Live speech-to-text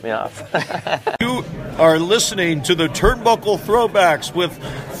me off. You are listening to the Turnbuckle Throwbacks with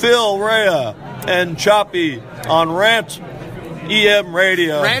Phil Rea and Choppy on Rant EM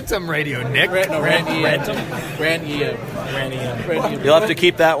Radio. Rantom Radio, Nick. Rant EM. Rant EM. You'll have to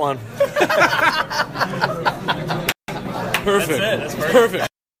keep that one. Perfect. That's perfect.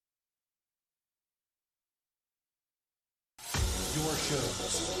 Your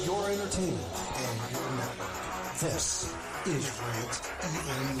shows, your entertainment, and your network. This is Rant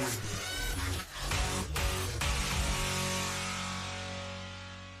EM Radio.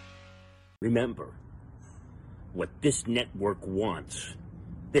 Remember, what this network wants,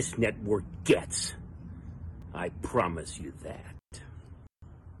 this network gets. I promise you that.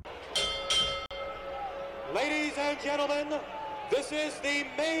 Ladies and gentlemen, this is the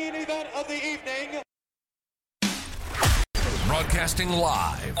main event of the evening. Broadcasting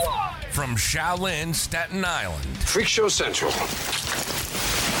live from Shaolin, Staten Island. Freak Show Central.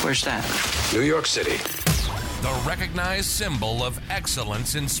 Where's that? New York City. The recognized symbol of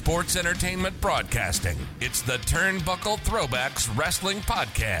excellence in sports entertainment broadcasting. It's the Turnbuckle Throwbacks Wrestling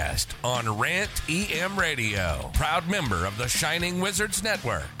Podcast on Rant EM Radio. Proud member of the Shining Wizards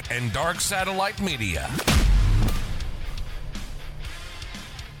Network and Dark Satellite Media.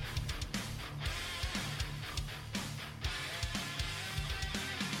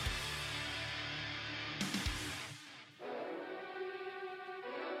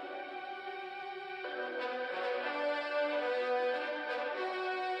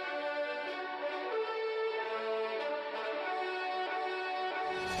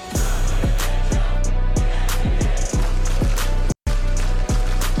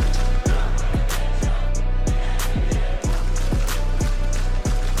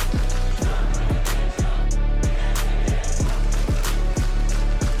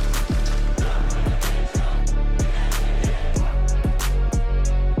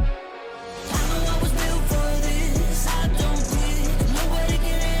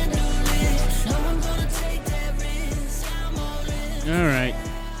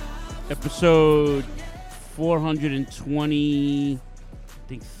 Episode 420, I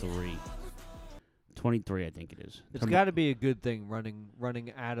think 23, I think it is. It's got to be a good thing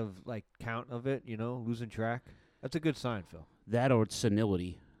running out of like count of it, you know, losing track. That's a good sign, Phil. That or it's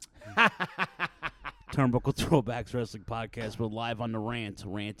senility. Turnbuckle Throwbacks Wrestling Podcast. We're live on the Rant,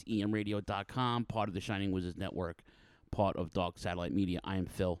 rantemradio.com, part of the Shining Wizards Network, part of Dark Satellite Media. I am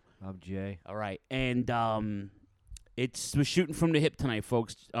Phil. I'm Jay. All right, and we're shooting from the hip tonight,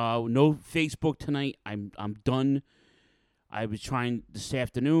 folks. No Facebook tonight. I'm done. I was trying this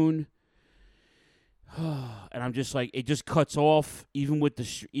afternoon, and I'm just like, it just cuts off. Even with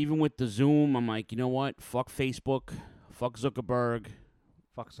the Zoom, I'm like, you know what? Fuck Facebook. Fuck Zuckerberg.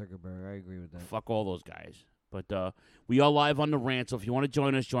 Fuck Zuckerberg. I agree with that. Fuck all those guys. But we are live on the Rant, so if you want to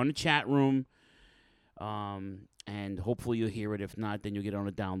join us, join the chat room. And hopefully you'll hear it. If not, then you'll get it on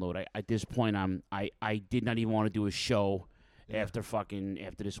a download. At this point, I did not even want to do a show after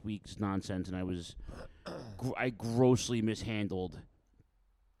this week's nonsense, and I grossly mishandled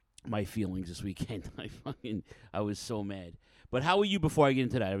my feelings this weekend. I was so mad. But how are you before I get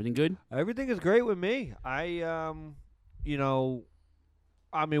into that? Everything good? Everything is great with me.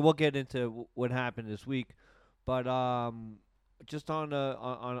 We'll get into what happened this week, but just on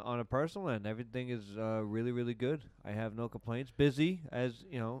a personal end, everything is really, really good. I have no complaints. Busy, as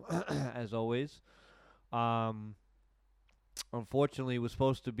you know, as always. Unfortunately, it was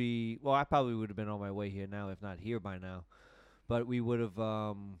supposed to be. Well, I probably would have been on my way here now, if not here by now. But we would have.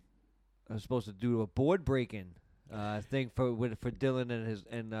 I was supposed to do a board break-in thing for Dylan and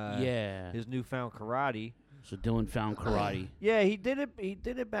his newfound karate. So Dylan found karate. Yeah, he did it. He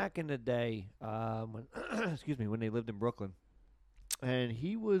did it back in the day. When when they lived in Brooklyn. And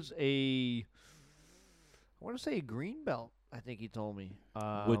he was I want to say a green belt, I think he told me.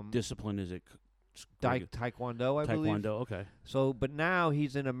 What discipline is it? Taekwondo, I believe. Taekwondo, okay. So, but now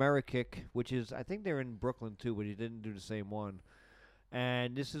he's in Amerikick, which is, I think they're in Brooklyn too, but he didn't do the same one.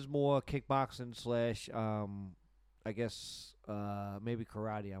 And this is more kickboxing / I guess, maybe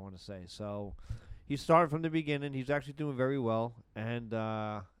karate, I want to say. So, he started from the beginning. He's actually doing very well. And,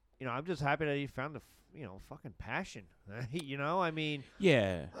 I'm just happy that he found the fucking passion.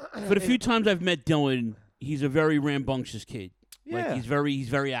 Yeah. For the few times I've met Dylan, he's a very rambunctious kid. Yeah. Like he's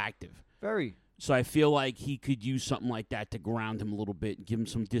very active. Very. So I feel like he could use something like that to ground him a little bit, give him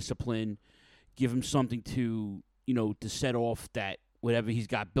some discipline, give him something to set off that whatever he's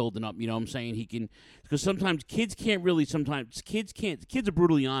got building up, you know what I'm saying? He can, because sometimes kids are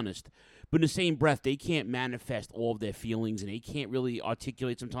brutally honest, but in the same breath, they can't manifest all of their feelings, and they can't really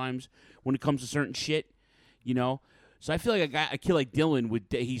articulate sometimes when it comes to certain shit, So I feel like a kid like Dylan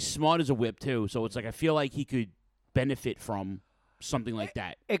he's smart as a whip too. So it's like I feel like he could benefit from something like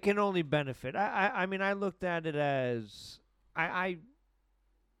that. It can only benefit. I mean, I looked at it as I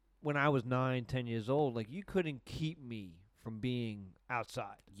when I was 9, 10 years old, like you couldn't keep me from being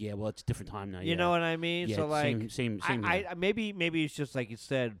outside. Yeah, well, it's a different time now. You know what I mean? Yeah, so like, same. Maybe it's just like you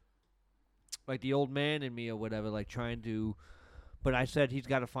said, like the old man in me or whatever, like trying to. But I said he's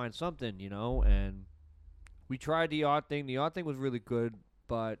got to find something, and we tried the art thing. The art thing was really good,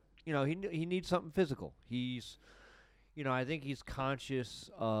 but he needs something physical. He's, I think he's conscious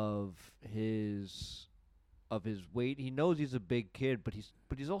of his weight. He knows he's a big kid, but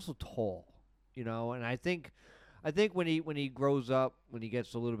he's also tall, and I think when he grows up, when he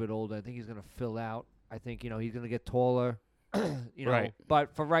gets a little bit older, I think he's gonna fill out. I think he's gonna get taller, Right.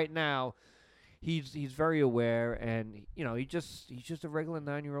 But for right now, he's very aware, and he's just a regular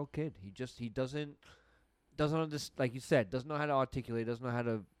 9-year-old kid. He doesn't understand, like you said, doesn't know how to articulate, doesn't know how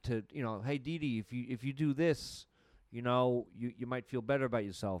to hey Didi, if you do this, you might feel better about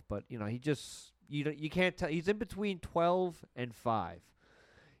yourself. But he just you can't tell. He's in between 12 and 5.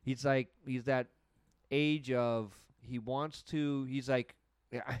 He's that age of he wants to. He's like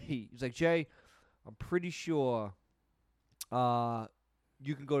Jay, I'm pretty sure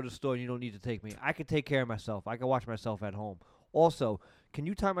you can go to the store and you don't need to take me. I can take care of myself. I can watch myself at home. Also, can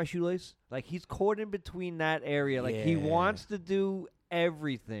you tie my shoelace? Like he's caught in between that area. Like he wants to do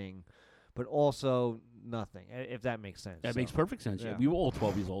everything, but also nothing. If that makes sense. That makes perfect sense. Yeah. We were all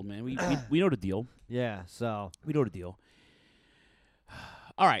 12 years old, man. We know the deal. Yeah. So we know the deal.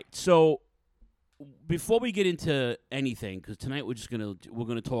 All right, so before we get into anything, because tonight we're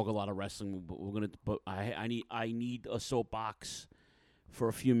gonna talk a lot of wrestling, but I need a soapbox for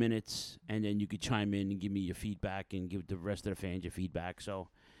a few minutes, and then you could chime in and give me your feedback and give the rest of the fans your feedback. So,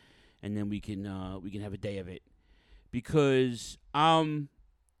 and then we can have a day of it, because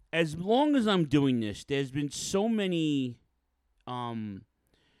as long as I'm doing this, there's been so many I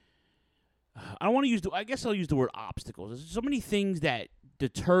don't want to use I guess I'll use the word obstacles. There's so many things that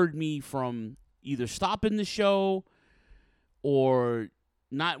deterred me from either stopping the show or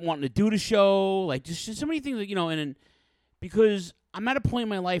not wanting to do the show. Like just so many things, and because I'm at a point in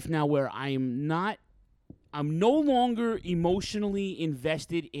my life now where I'm no longer emotionally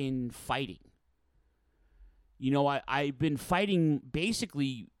invested in fighting. I've been fighting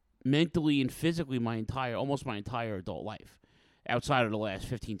basically mentally and physically almost my entire adult life, outside of the last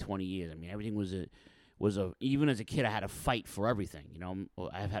 15, 20 years. I mean, everything was even as a kid, I had to fight for everything.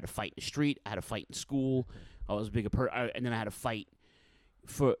 I've had to fight in the street. I had to fight in school. I was a bigger person, and then I had to fight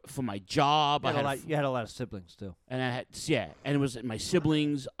for my job. You had a lot of siblings too. And and it was my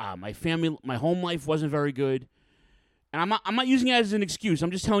siblings, my family, my home life wasn't very good. And I'm not using it as an excuse.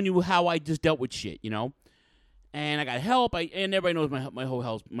 I'm just telling you how I just dealt with shit, And I got help. And everybody knows my whole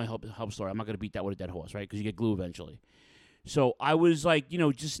help story. I'm not gonna beat that with a dead horse, right? Because you get glue eventually. So I was like,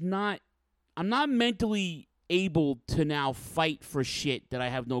 I'm not mentally able to now fight for shit that I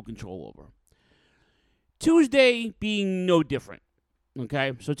have no control over. Tuesday being no different.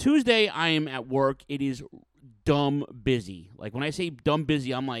 Okay, so Tuesday I am at work. It is dumb busy. Like when I say dumb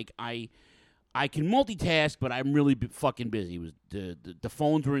busy, I'm like I can multitask, but I'm really fucking busy. It was the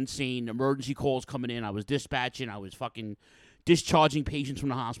phones were insane. Emergency calls coming in. I was dispatching. I was fucking discharging patients from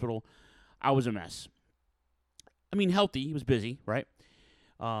the hospital. I was a mess. I mean, healthy. He was busy, right?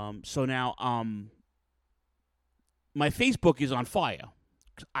 So now my Facebook is on fire.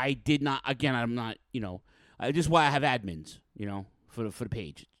 I did not. Again, I'm not. Just why I have admins. For the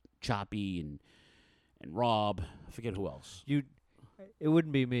page, Choppy and Rob. I forget who else. It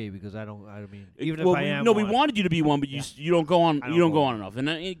wouldn't be me because I mean, even well, if I am. No, we wanted you to be one, but you don't go on. You don't go on enough, and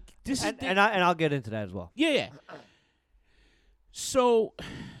I'll get into that as well. Yeah. So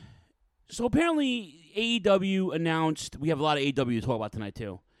apparently AEW announced. We have a lot of AEW to talk about tonight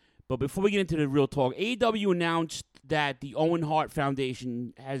too. But before we get into the real talk, AEW announced that the Owen Hart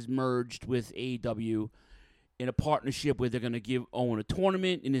Foundation has merged with AEW in a partnership where they're going to give Owen a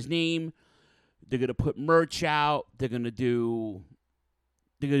tournament in his name. They're going to put merch out. They're going to do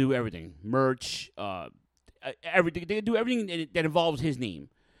everything. Merch, everything. They're going to do everything that involves his name.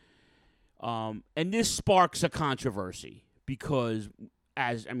 And this sparks a controversy because,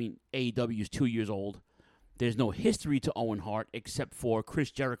 AEW is 2 years old. There's no history to Owen Hart except for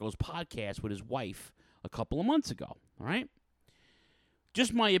Chris Jericho's podcast with his wife a couple of months ago. All right?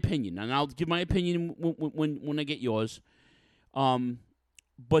 Just my opinion, and I'll give my opinion when I get yours.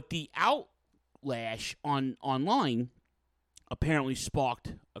 But the outlash online apparently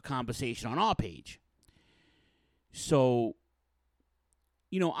sparked a conversation on our page. So,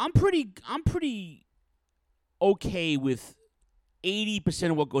 I'm pretty okay with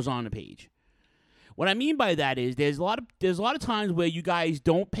 80% of what goes on the page. What I mean by that is there's a lot of times where you guys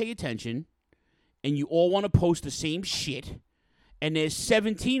don't pay attention and you all want to post the same shit, and there's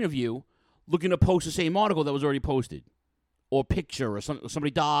 17 of you looking to post the same article that was already posted, or picture, or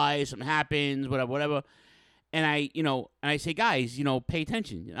somebody dies, something happens, whatever. And I say, guys, pay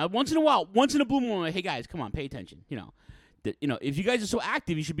attention. Once in a while, once in a blue moon, I'm like, hey guys, come on, pay attention. If you guys are so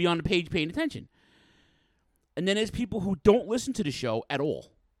active, you should be on the page paying attention. And then there's people who don't listen to the show at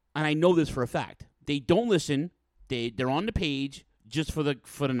all, and I know this for a fact. They don't listen. They're on the page just for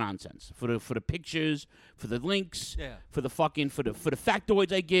the nonsense, for the pictures, for the links, for the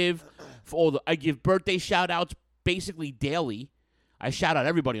factoids I give, I give birthday shout outs basically daily. I shout out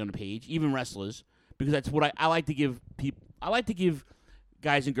everybody on the page, even wrestlers, because that's what I like to give people. I like to give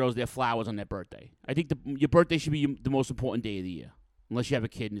guys and girls their flowers on their birthday. I think your birthday should be the most important day of the year, unless you have a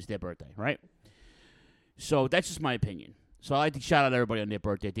kid and it's their birthday, right? So that's just my opinion. So I like to shout out everybody on their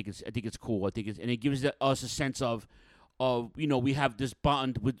birthday. I think it's cool. And it gives us a sense of we have this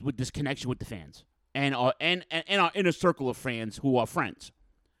bond with this connection with the fans and our inner circle of fans who are friends,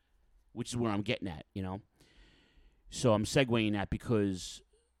 which is where I'm getting at, So I'm segueing that because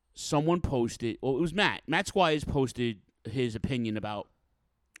someone posted. Well, it was Matt. Matt Squires posted his opinion about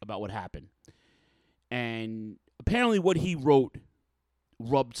what happened, and apparently what he wrote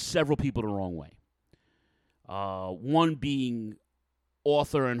rubbed several people the wrong way. One being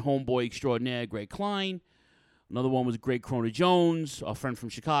author and homeboy extraordinaire Greg Klein. Another one was Greg Corona Jones, a friend from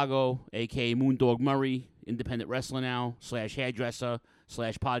Chicago, a.k.a. Moondog Murray, independent wrestler now, / hairdresser, /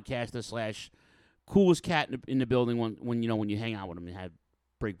 podcaster, / coolest cat in the building when you hang out with him and have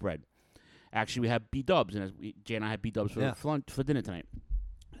break bread. Actually, we have B-dubs, and Jay and I had B-dubs for dinner tonight.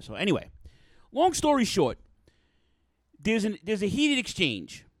 So anyway, long story short, there's a heated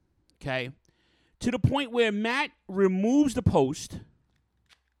exchange, okay, to the point where Matt removes the post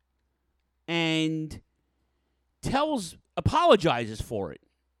and apologizes for it.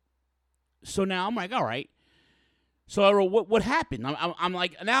 So now I'm like, all right. So I wrote, what happened? I'm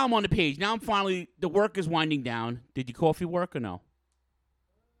like, now I'm on the page. Now I'm finally, the work is winding down. Did your coffee work or no? I don't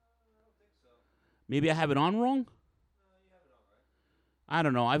think so. Maybe I have it on wrong? No, you have it on right. I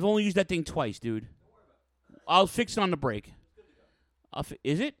don't know. I've only used that thing twice, dude. Don't worry about it. I'll fix it on the break. It's good to go.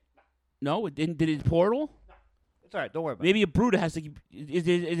 Is it? No, it didn't. Did it pour it all? No. It's all right. Don't worry about it. Maybe a brooder has to.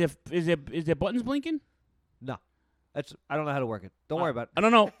 Is there buttons blinking? No. I don't know how to work it. Don't worry about it. I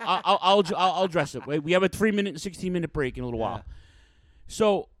don't know. I'll address it. We have a 3-minute and 16-minute break in a little while.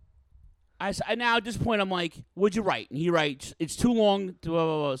 So, I now at this point I'm like, what'd you write? And he writes, it's too long.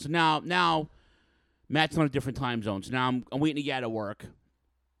 So now, Matt's on a different time zone. So now I'm waiting to get out of work,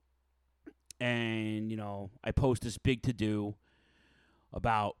 and I post this big to do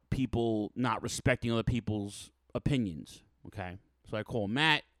about people not respecting other people's opinions. Okay. So I call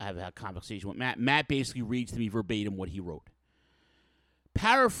Matt. I have a conversation with Matt. Matt basically reads to me verbatim what he wrote.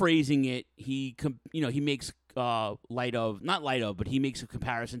 Paraphrasing it, he makes but he makes a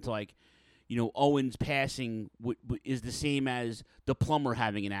comparison to Owens passing is the same as the plumber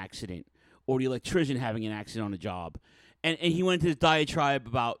having an accident or the electrician having an accident on the job, and he went into this diatribe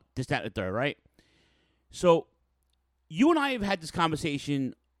about this, that, and the third, right? So you and I have had this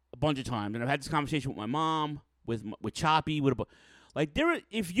conversation a bunch of times, and I've had this conversation with my mom, with Choppy,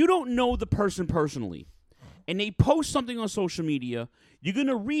 if you don't know the person personally, and they post something on social media, you're going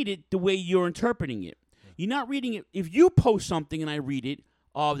to read it the way you're interpreting it. You're not reading it. If you post something and I read it,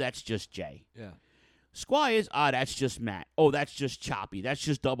 oh, that's just Jay. Yeah. Squires, that's just Matt. Oh, that's just Choppy. That's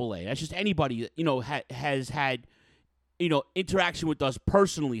just Double A. That's just anybody that, has had, interaction with us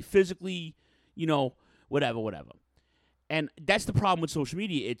personally, physically, whatever. And that's the problem with social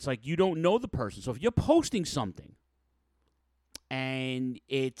media. It's like you don't know the person. So if you're posting something and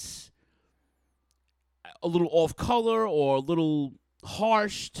it's a little off color or a little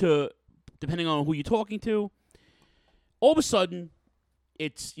harsh depending on who you're talking to, all of a sudden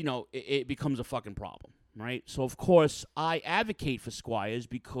it's, it becomes a fucking problem, right? So of course I advocate for Squires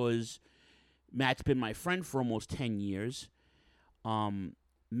because Matt's been my friend for almost 10 years.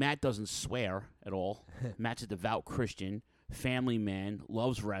 Matt doesn't swear at all. Matt's a devout Christian, family man,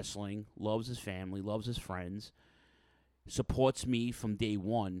 loves wrestling, loves his family, loves his friends, supports me from day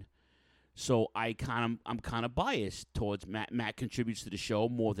one. So I'm kind of biased towards Matt. Matt contributes to the show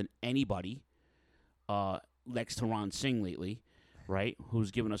more than anybody, next to Ron Singh lately, right?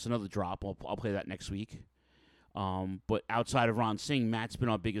 Who's given us another drop. I'll play that next week. But outside of Ron Singh, Matt's been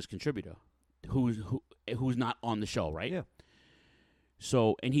our biggest contributor, who's not on the show, right? Yeah.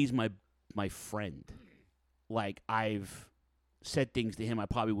 So, and he's my friend. Like, said things to him I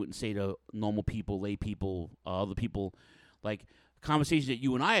probably wouldn't say to normal people, lay people, other people. Like, conversations that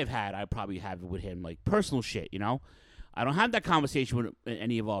you and I have had, I probably have with him, like personal shit, you know? I don't have that conversation with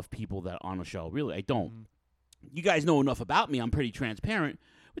any of our people that are on the show. Really, I don't. Mm-hmm. You guys know enough about me. I'm pretty transparent.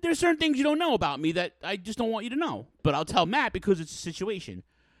 But there are certain things you don't know about me that I just don't want you to know. But I'll tell Matt because it's a situation.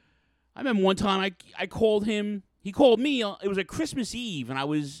 I remember one time I called him. He called me. It was like Christmas Eve, and I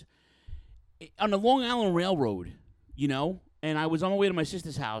was on the Long Island Railroad, you know? And I was on my way to my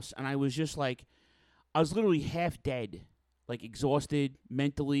sister's house, and I was just like, I was literally half dead, like exhausted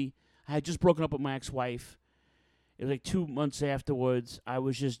mentally. I had just broken up with my ex-wife. It was like 2 months afterwards. I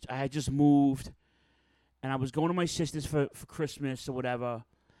had just moved, and I was going to my sister's for Christmas or whatever,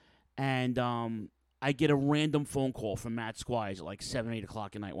 and I get a random phone call from Matt Squires at like 7, 8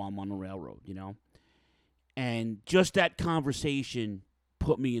 o'clock at night while I'm on the railroad, you know? And just that conversation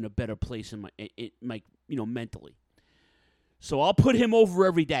put me in a better place in my you know, mentally. So I'll put him over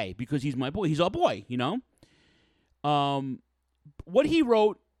every day because he's my boy. He's our boy, you know? What he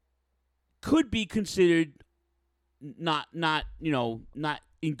wrote could be considered not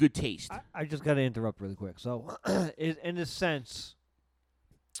in good taste. I just got to interrupt really quick. So, in a sense,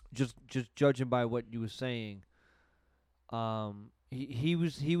 just judging by what you were saying, he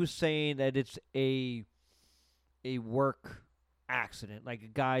was saying that it's a work accident, like a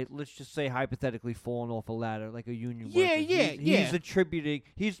guy, let's just say hypothetically falling off a ladder, like a union worker. He's attributing,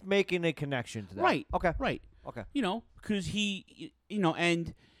 he's making a connection to that. Right. Okay. Right. Okay. You know, because he, you know,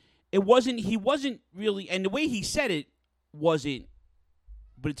 and he wasn't really, and the way he said it wasn't,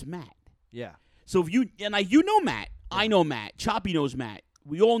 but it's Matt. Yeah. So you know Matt. Yeah. I know Matt. Choppy knows Matt.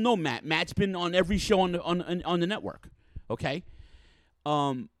 We all know Matt. Matt's been on every show on the network. Okay.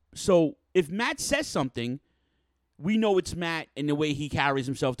 So if Matt says something, we know it's Matt and the way he carries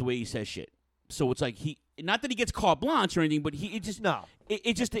himself, the way he says shit. So it's like not that he gets carte blanche or anything, but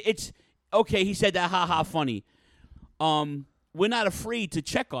it's okay. He said that, ha ha, funny. We're not afraid to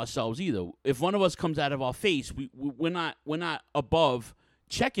check ourselves either. If one of us comes out of our face, we're not above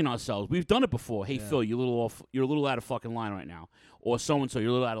checking ourselves. We've done it before. Hey, yeah. Phil, you're a little out of fucking line right now, or so and so, you're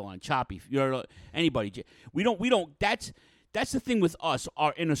a little out of line. Choppy, anybody. We don't. That's the thing with us,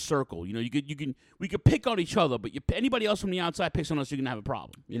 our inner circle. You know, we could pick on each other, but anybody else from the outside picks on us, you're gonna have a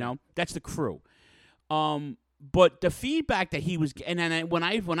problem. You know, that's the crew. But the feedback that he was, and then when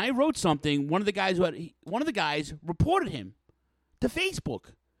I wrote something, one of the guys reported him to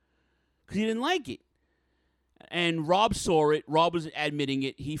Facebook because he didn't like it, and Rob saw it. Rob was admitting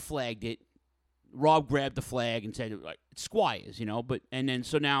it. He flagged it. Rob grabbed the flag and said, like, it's Squires, you know.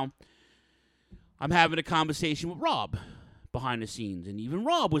 So now I'm having a conversation with Rob behind the scenes, and even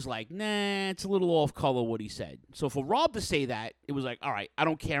Rob was like, nah, it's a little off color what he said. So for Rob to say that, it was like, all right, I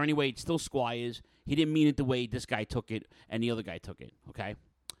don't care anyway, it's still Squires. He didn't mean it the way this guy took it and the other guy took it, okay?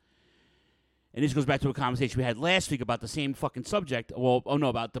 And this goes back to a conversation we had last week about the same fucking subject. Well,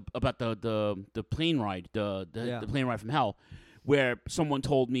 about the plane ride, the plane ride from hell, where someone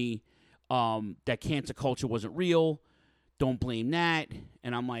told me that cancer culture wasn't real. Don't blame that.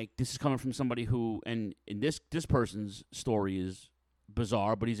 And I'm like, this is coming from somebody who, and this person's story is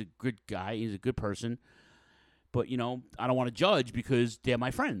bizarre, but he's a good guy. He's a good person. But, you know, I don't want to judge because they're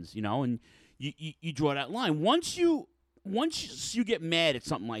my friends, you know, and you draw that line. Once you get mad at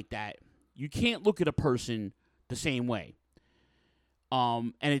something like that, you can't look at a person the same way.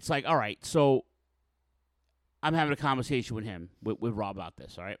 And it's like, all right, so I'm having a conversation with him, with Rob about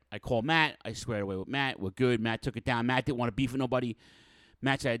this, all right? I call Matt. I squared away with Matt. We're good. Matt took it down. Matt didn't want to beef with nobody.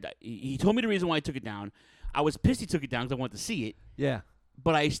 Matt said, he told me the reason why he took it down. I was pissed he took it down because I wanted to see it. Yeah.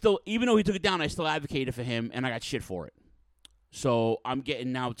 But I still, even though he took it down, I still advocated for him, and I got shit for it. So I'm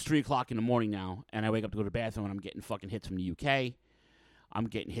getting, now it's 3 o'clock in the morning now, and I wake up to go to the bathroom, and I'm getting fucking hits from the UK. I'm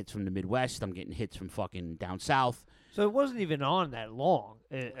getting hits from the Midwest. I'm getting hits from fucking down south. So it wasn't even on that long,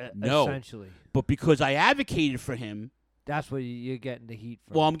 no, essentially. But because I advocated for him, that's where you're getting the heat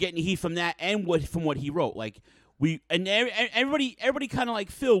from. Well, I'm getting the heat from that and from what he wrote. Like everybody kind of like,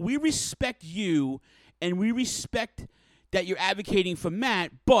 Phil, we respect you and we respect that you're advocating for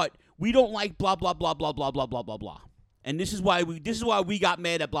Matt, but we don't like blah blah blah blah blah blah blah blah blah. And this is why we got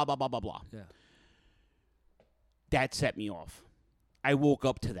mad at blah blah blah blah blah. Yeah. That set me off. I woke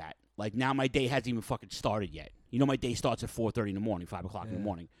up to that. Like, now my day hasn't even fucking started yet. You know, my day starts at 4:30 in the morning, 5 o'clock in the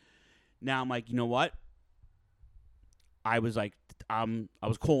morning. Now I'm like, you know what? I was like, I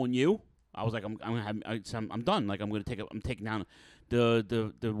was calling you. I was like, I'm done. Like, I'm taking down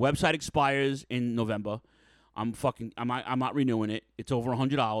the website expires in November. I'm not renewing it. It's over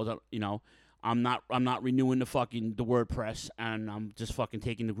 $100. You know, I'm not renewing the WordPress, and I'm just fucking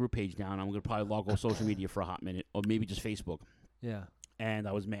taking the group page down. I'm gonna probably log off social media for a hot minute, or maybe just Facebook. Yeah. And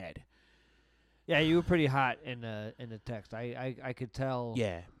I was mad. Yeah, you were pretty hot in the text. I could tell.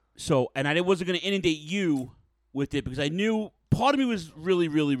 Yeah. So, and I wasn't going to inundate you with it because I knew part of me was really,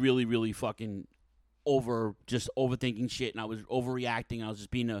 really, really, really fucking overthinking shit, and I was overreacting. I was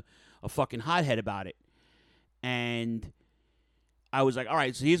just being a fucking hothead about it. And I was like, all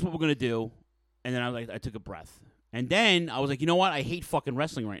right, so here's what we're going to do. And then I took a breath. And then I was like, you know what? I hate fucking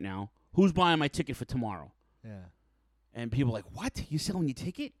wrestling right now. Who's buying my ticket for tomorrow? Yeah. And people are like, what? You selling your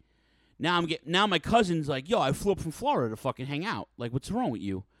ticket? Now my cousin's like, yo, I flew up from Florida to fucking hang out. Like, what's wrong with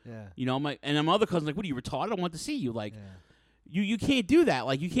you? Yeah. You know, my other cousin's like, what are you, retarded? I want to see you. Like, you can't do that.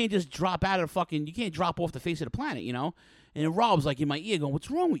 Like, you can't just drop out of you can't drop off the face of the planet, you know? And then Rob's like in my ear going, what's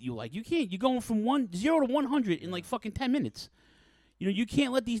wrong with you? Like, you're going from 0 to 100 in like fucking 10 minutes. You know, you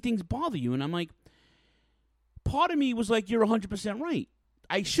can't let these things bother you. And I'm like, part of me was like, you're 100% right.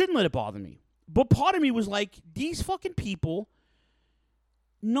 I shouldn't let it bother me. But part of me was like, these fucking people,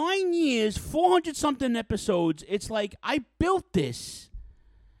 9 years, 400-something episodes, it's like, I built this.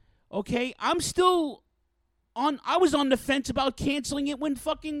 Okay? I was on the fence about canceling it when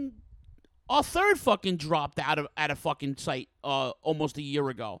fucking our third fucking dropped out of fucking site almost a year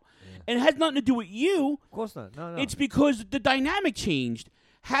ago. Yeah. And it has nothing to do with you. Of course not. No. It's because the dynamic changed.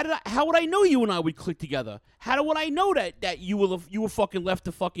 How would I know you and I would click together? How would I know that you were fucking left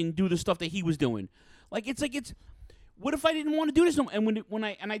to fucking do the stuff that he was doing? Like it's what if I didn't want to do this? And when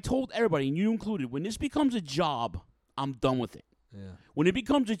I told everybody, and you included, when this becomes a job, I'm done with it. Yeah. When it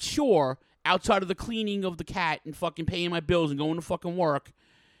becomes a chore outside of the cleaning of the cat and fucking paying my bills and going to fucking work,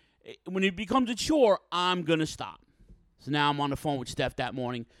 when it becomes a chore, I'm gonna stop. So now I'm on the phone with Steph that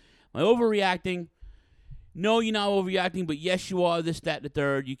morning. Am I overreacting? No, you're not overreacting, but yes, you are. This, that, and the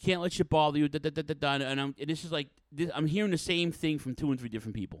third. You can't let shit bother you. And this is like I'm hearing the same thing from 2 and 3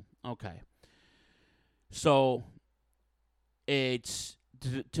 different people. Okay, so it's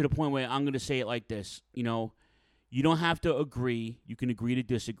to the point where I'm gonna say it like this. You know, you don't have to agree. You can agree to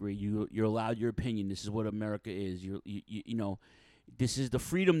disagree. You're allowed your opinion. This is what America is. You know, this is the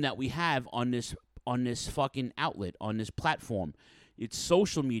freedom that we have on this fucking outlet, on this platform. It's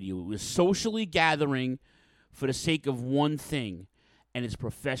social media. We're socially gathering for the sake of one thing, and it's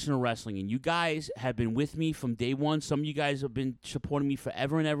professional wrestling. And you guys have been with me from day one. Some of you guys have been supporting me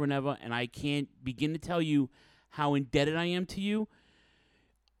forever and ever and ever, and I can't begin to tell you how indebted I am to you.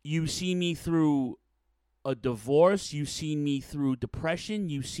 You've seen me through a divorce. You've seen me through depression.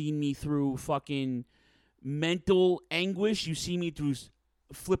 You've seen me through fucking mental anguish. You've seen me through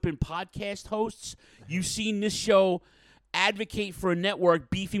flipping podcast hosts. You've seen this show advocate for a network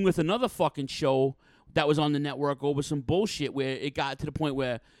beefing with another fucking show that was on the network over some bullshit where it got to the point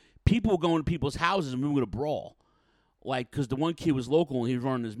where people were going to people's houses and we were going to brawl. Like, because the one kid was local and he was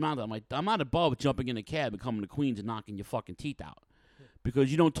running his mouth. I'm like, I'm not above jumping in a cab and coming to Queens and knocking your fucking teeth out.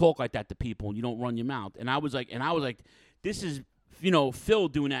 Because you don't talk like that to people and you don't run your mouth. And I was like, this is, you know, Phil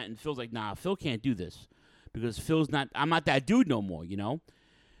doing that. And Phil's like, nah, Phil can't do this. Because I'm not that dude no more, you know?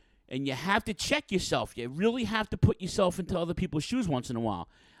 And you have to check yourself. You really have to put yourself into other people's shoes once in a while.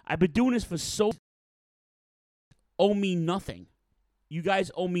 I've been doing this for owe me nothing. You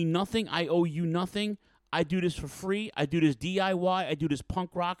guys owe me nothing. I owe you nothing. I do this for free. I do this DIY. I do this punk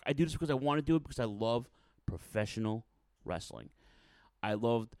rock. I do this because I want to do it because I love professional wrestling. I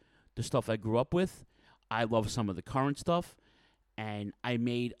love the stuff I grew up with. I love some of the current stuff. And I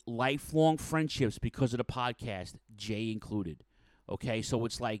made lifelong friendships because of the podcast, Jay included. Okay, so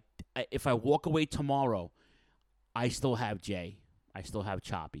it's like if I walk away tomorrow, I still have Jay. I still have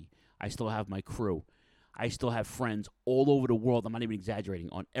Choppy. I still have my crew. I still have friends all over the world. I'm not even exaggerating.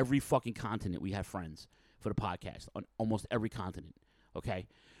 On every fucking continent, we have friends for the podcast. On almost every continent. Okay?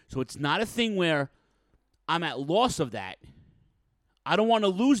 So it's not a thing where I'm at loss of that. I don't want to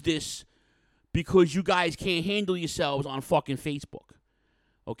lose this because you guys can't handle yourselves on fucking Facebook.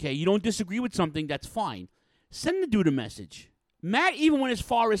 Okay? You don't disagree with something, that's fine. Send the dude a message. Matt even went as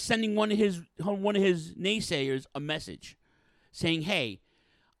far as sending one of his naysayers a message saying, hey,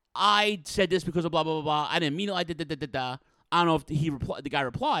 I said this because of blah, blah, blah, blah. I didn't mean it. I did, I don't know if the guy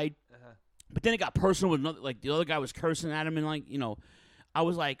replied, but then it got personal with another, like the other guy was cursing at him and like, you know, I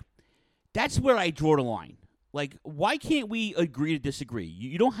was like, that's where I draw the line. Like, why can't we agree to disagree?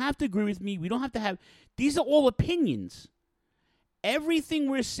 You don't have to agree with me. We don't have to have, these are all opinions. Everything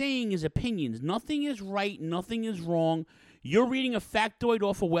we're saying is opinions. Nothing is right. Nothing is wrong. You're reading a factoid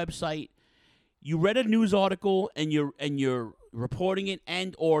off a website. You read a news article and you're reporting it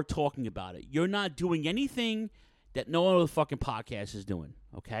and or talking about it. You're not doing anything that no other fucking podcast is doing,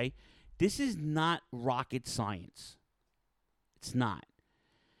 okay? This is not rocket science. It's not.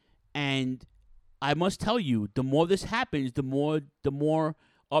 And I must tell you, the more this happens, the more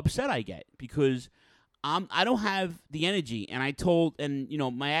upset I get because I don't have the energy, and I told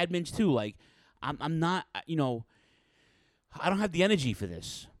my admins too, like I'm not I don't have the energy for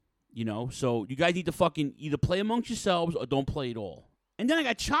this, So you guys need to fucking either play amongst yourselves or don't play at all. And then I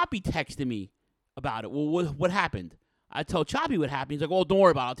got Choppy texting me about it. Well, what happened? I tell Choppy what happened. He's like, "Oh, don't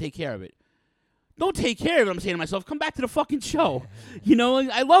worry about it. I'll take care of it." Don't take care of it. I'm saying to myself, come back to the fucking show.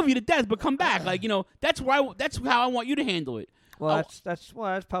 I love you to death, but come back. Like, that's how I want you to handle it. Well, that's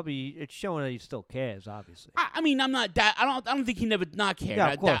probably it's showing that he still cares. Obviously, I mean, I'm not that. I don't think he never not cared.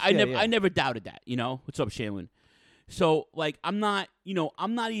 Yeah, of course. I never doubted that. What's up, Shaylin? So like, I'm not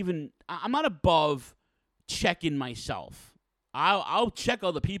above checking myself. I'll check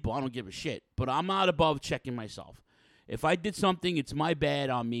other people. I don't give a shit. But I'm not above checking myself. If I did something, it's my bad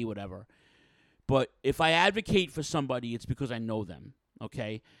on me, whatever. But if I advocate for somebody, it's because I know them.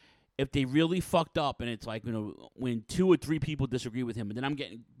 Okay. If they really fucked up, and it's like when 2 or 3 people disagree with him, but then I'm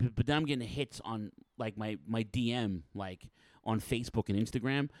getting hits on like my DM, like on Facebook and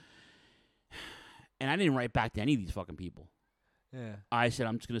Instagram, and I didn't write back to any of these fucking people. Yeah. I said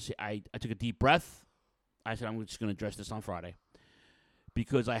I'm just gonna say I took a deep breath. I said I'm just gonna address this on Friday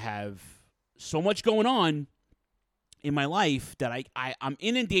because I have so much going on in my life that I'm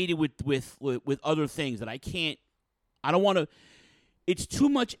inundated with other things that I don't want to. It's too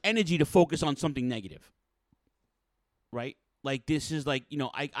much energy to focus on something negative, right? Like this is like,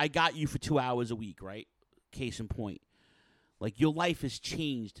 I got you for 2 hours a week, right? Case in point. Like your life has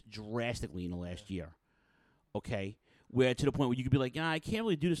changed drastically in the last year, okay? Where to the point where you could be like, I can't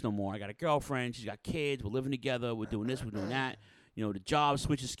really do this no more. I got a girlfriend, she's got kids, we're living together, we're doing this, we're doing that. The job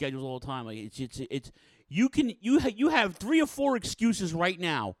switches schedules all the time. Like it's you have 3 or 4 excuses right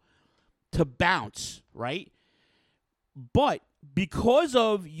now to bounce, right? But because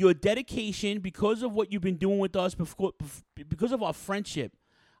of your dedication, because of what you've been doing with us, because of our friendship,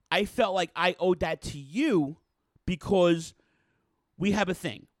 I felt like I owed that to you because we have a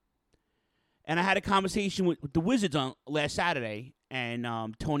thing. And I had a conversation with the Wizards on last Saturday, and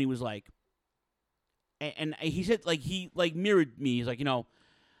Tony was like, and he said, like, he like mirrored me. He's like, I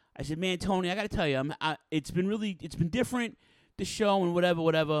said, man, Tony, I got to tell you, it's been different, the show and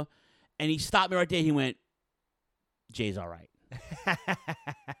whatever. And he stopped me right there. He went, Jay's all right.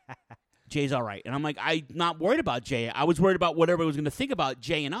 Jay's all right. And I'm like, I'm not worried about Jay. I was worried about what everybody was going to think about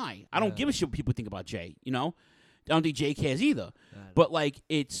Jay and I. I don't give a shit what people think about Jay, I don't think Jay cares either. But, like,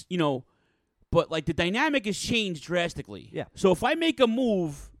 it's, but, like, the dynamic has changed drastically. Yeah. So if I make a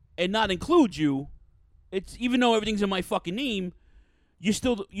move and not include you, it's even though everything's in my fucking name, you're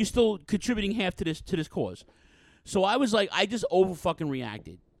still contributing half to this cause. So I was like, I just over fucking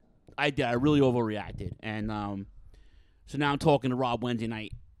reacted. I did. I really overreacted. And so now I'm talking to Rob Wednesday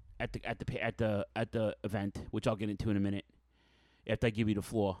night at the event, which I'll get into in a minute after I give you the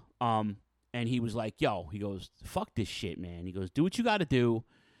floor. And he was like, "Yo," he goes, "Fuck this shit, man." He goes, "Do what you got to do.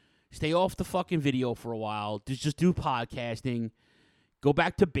 Stay off the fucking video for a while. Just do podcasting. Go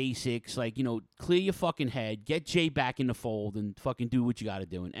back to basics. Like, clear your fucking head. Get Jay back in the fold and fucking do what you got to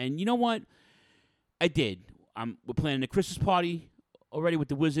do." And you know what? I did. We're planning a Christmas party already with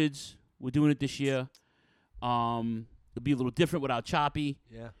the Wizards. We're doing it this year. It'll be a little different without Choppy.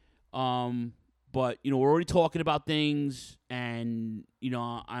 Yeah. But we're already talking about things, and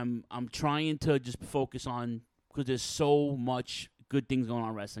I'm trying to just focus on because there's so much good things going on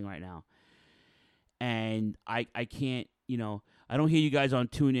in wrestling right now, and I can't I don't hear you guys on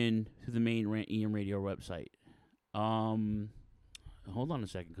TuneIn to the main Rant EM Radio website. Hold on a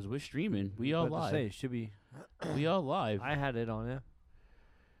second, because we're streaming. We are live. It should be. We are live. I had it on there.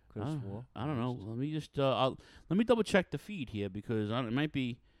 I don't know. Let me just let me double check the feed here because it might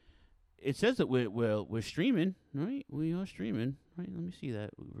be. It says that we're streaming, right? We are streaming, right? Let me see that.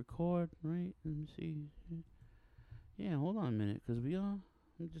 We record, right? Let me see. Yeah, hold on a minute, because we are.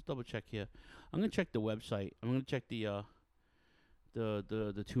 Let me just double check here. I'm gonna check the website. I'm gonna check the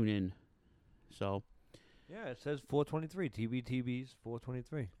TuneIn. So. Yeah, it says 423. TBTB's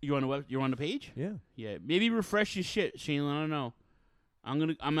 423. You're on the page? Yeah. Yeah. Maybe refresh your shit, Shane. I don't know.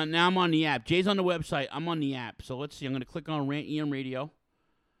 I'm on the app. Jay's on the website. I'm on the app. So let's see. I'm gonna click on Rant EM Radio.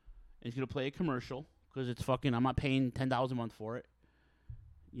 And it's gonna play a commercial because it's fucking. I'm not paying $10 a month for it.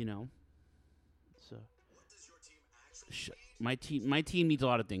 So. What does your team actually need? My team needs a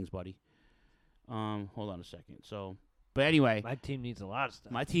lot of things, buddy. Hold on a second. So, but anyway. My team needs a lot of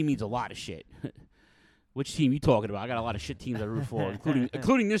stuff. My team needs a lot of shit. Which team you talking about? I got a lot of shit teams I root for,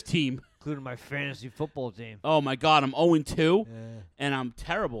 including this team. Including my fantasy football team. Oh, my God. I'm 0-2, yeah. and I'm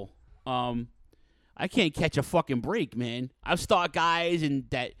terrible. I I can't catch a fucking break, man. I start guys and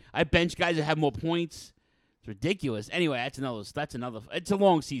I bench guys that have more points. It's ridiculous. Anyway, that's another. It's a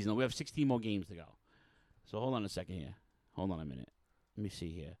long season. We have 16 more games to go. So hold on a second here. Hold on a minute. Let me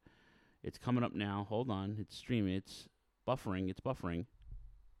see here. It's coming up now. Hold on. It's streaming. It's buffering. It's buffering.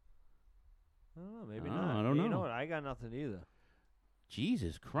 I don't know. Maybe not. I don't know. You know what? I got nothing either.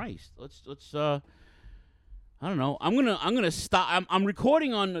 Jesus Christ. Let's. I don't know. I'm gonna stop. I'm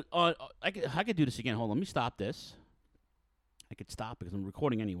recording on. I could do this again. Hold on. Let me stop this. I could stop because I'm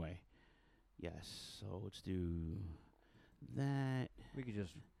recording anyway. Yes. So let's do that. We could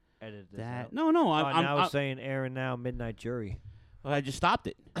just edit this That. out. No. Now it's saying Aaron now Midnight Jury. Well, I just stopped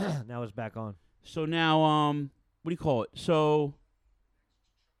it. Now it's back on. So now, what do you call it? So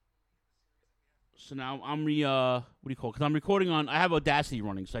now I'm what do you call it? Because I'm recording on. I have Audacity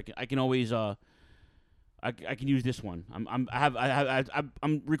running, so I can always I can use this one.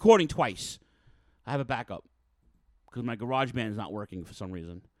 I'm recording twice. I have a backup because my GarageBand is not working for some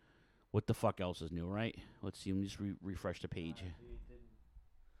reason. What the fuck else is new, right? Let's see. Let me just refresh the page.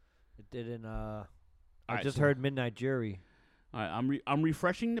 It didn't. I right, just so- heard Midnight Jury. All right, I'm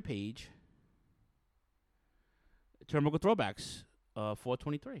refreshing the page. Turnbuckle Throwbacks,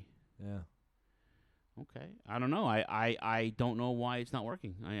 423. Yeah. Okay. I don't know. I don't know why it's not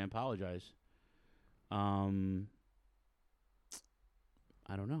working. I apologize. I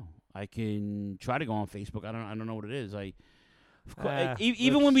don't know. I can try to go on Facebook. I don't know what it is.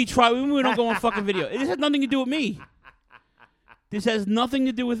 Even when we don't go on fucking video. This has nothing to do with me. This has nothing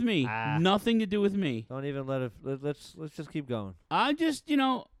to do with me. Nothing to do with me. Don't even let it. Let's just keep going. I just,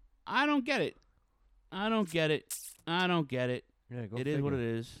 I don't get it. I don't get it. Yeah, go It figure. is what it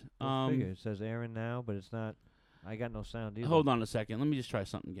is. Go figure. It says Aaron now, but it's not. I got no sound either. Hold on a second. Let me just try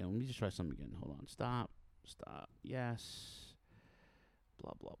something again. Hold on. Stop. Yes.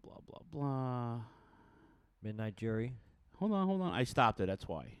 Blah, blah, blah, blah, blah. Midnight Jury. Hold on. I stopped it. That's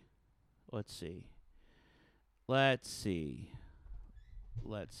why. Let's see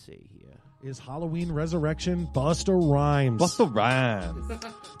here. Is Halloween Resurrection Busta Rhymes. Busta Rhymes.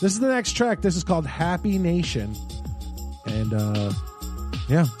 This is the next track. This is called Happy Nation. And,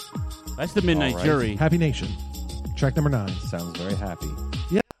 yeah. That's the Midnight All right. Jury. Happy Nation. Track number 9. Sounds very happy.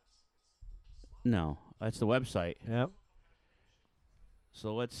 No, that's the website. Yep.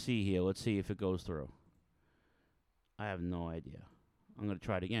 So let's see here. Let's see if it goes through. I have no idea. I'm going to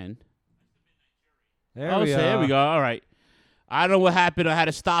try it again. There we are. go. All right. I don't know what happened. I had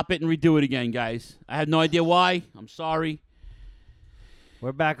to stop it and redo it again, guys. I have no idea why. I'm sorry.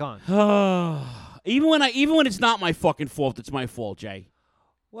 We're back on. Even when it's not my fucking fault, it's my fault, Jay.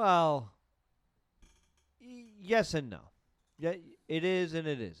 Well, yes and no. Yeah, it is and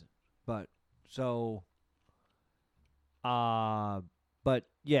it isn't. But but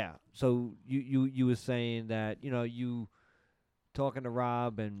yeah. So you were saying that you talking to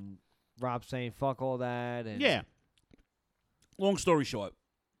Rob and Rob saying fuck all that and Yeah. Long story short,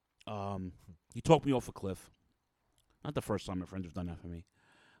 he talked me off a cliff. Not the first time my friends have done that for me.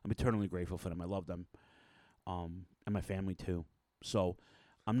 I'm eternally grateful for them. I love them, and my family too. So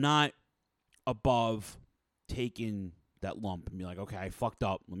I'm not above taking that lump and be like, okay, I fucked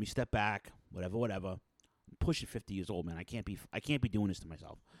up. Let me step back. Whatever. I'm pushing 50 years old, man. I can't be doing this to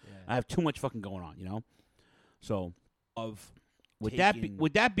myself. Yeah. I have too much fucking going on, So with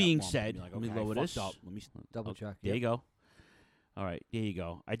that being said, like, let me okay, lower this. up. Let me Double check. There you go. All right, there you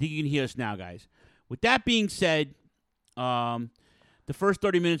go. I think you can hear us now, guys. With that being said, the first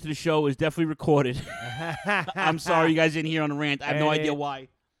 30 minutes of the show is definitely recorded. I'm sorry you guys didn't hear on the rant. I have no idea why.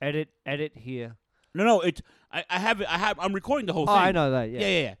 Edit here. No, it's I'm recording the whole thing. I know that. Yeah.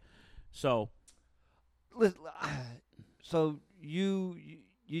 Yeah. So you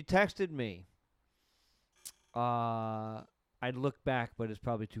texted me. I'd look back, but it's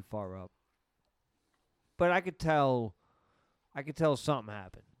probably too far up. But I could tell something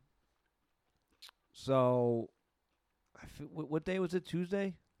happened. So, what day was it?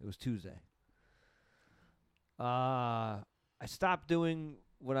 Tuesday? It was Tuesday. I stopped doing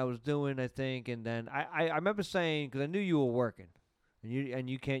what I was doing, I think, and then I remember saying, because I knew you were working, and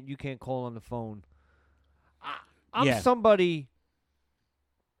you can't call on the phone. I'm somebody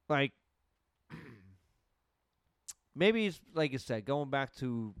like maybe it's like you said, going back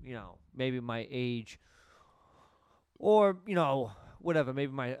to maybe my age, or whatever.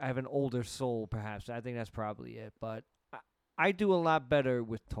 Maybe I have an older soul, perhaps. I think that's probably it. But I do a lot better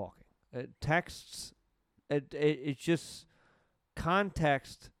with talking. Texts, it's just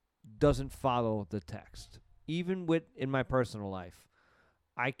context doesn't follow the text. Even in my personal life,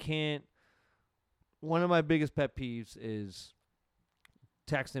 I can't. One of my biggest pet peeves is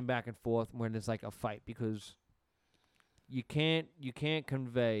texting back and forth when it's like a fight, because you can't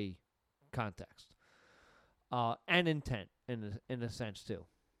convey context and intent in a sense too,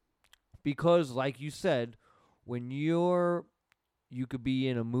 because like you said, when you could be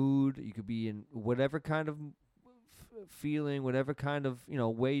in a mood, you could be in whatever kind of feeling, whatever kind of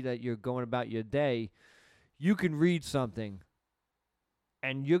way that you're going about your day, you can read something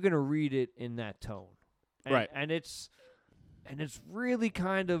and you're gonna read it in that tone, right? And it's really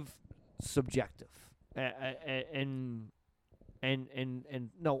kind of subjective, and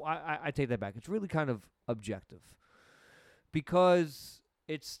no, I take that back. It's really kind of objective, because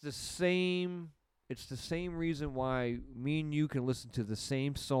it's the same reason why me and you can listen to the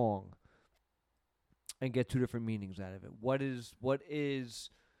same song and get two different meanings out of it. What is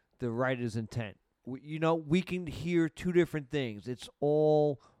the writer's intent? We can hear two different things. It's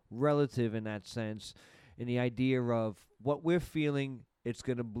all relative in that sense, in the idea of what we're feeling, it's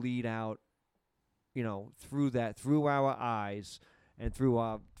going to bleed out, through our eyes and through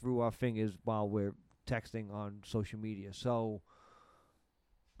our fingers while we're texting on social media. So,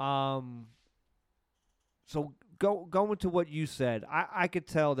 going to what you said, I could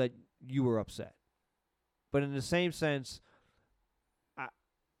tell that you were upset, but in the same sense,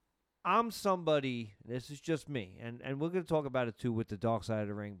 I'm somebody, this is just me, and we're going to talk about it too with the Dark Side of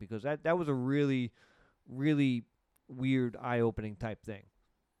the Ring, because that was a really, really weird, eye-opening type thing.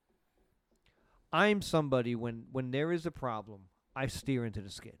 I'm somebody, when there is a problem, I steer into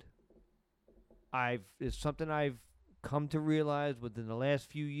the skid. It's something I've come to realize within the last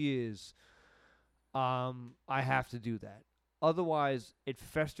few years. I have to do that. Otherwise, it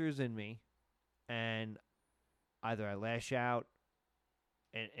festers in me, and either I lash out,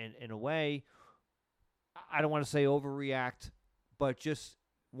 and in a way, I don't want to say overreact, but just,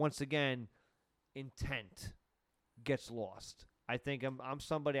 once again, intent gets lost. I think I'm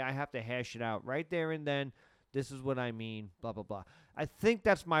somebody, I have to hash it out right there and then. This is what I mean, blah, blah, blah. I think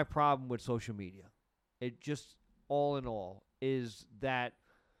that's my problem with social media. It just, all in all, is that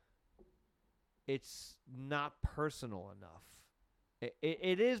it's not personal enough.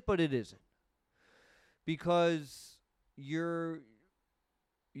 It is, but it isn't. Because you're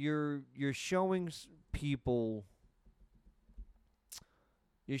showing people,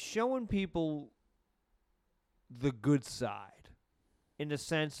 the good side, in the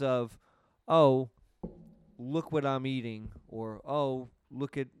sense of, oh, look what I'm eating, or oh,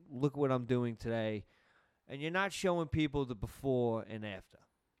 look what I'm doing today, and you're not showing people the before and after.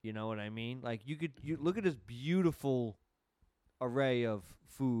 You know what I mean? Like, you look at this beautiful array of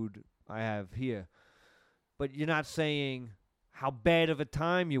food I have here, but you're not saying how bad of a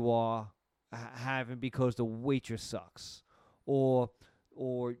time you are having because the waitress sucks, or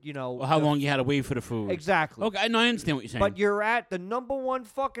how long you had to wait for the food. Exactly. Okay, no, I understand what you're saying. But you're at the number one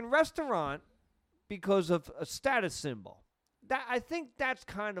fucking restaurant because of a status symbol. I think that's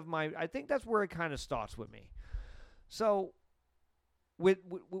where it kind of starts with me. So,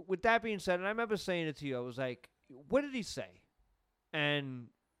 with that being said, and I remember saying it to you, I was like, what did he say? And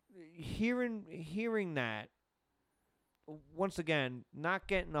hearing that, once again, not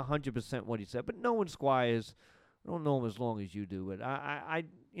getting 100% what he said, but knowing Squires, I don't know him as long as you do, but I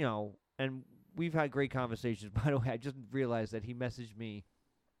and we've had great conversations. By the way, I just realized that he messaged me.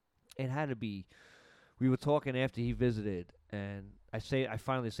 It had to be, we were talking after he visited, and I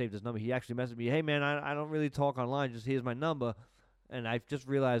finally saved his number. He actually messaged me, hey man, I don't really talk online, just here's my number. And I just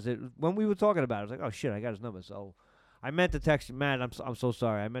realized it when we were talking about it. I was like, oh shit, I got his number. So I meant to text you, Matt. I'm so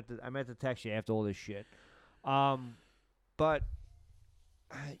sorry. I meant to text you after all this shit. But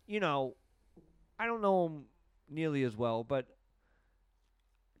I don't know him nearly as well. But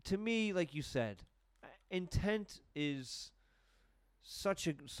to me, like you said, intent is such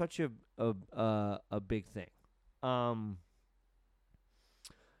a big thing. I'm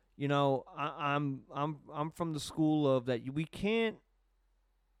from the school of that you can't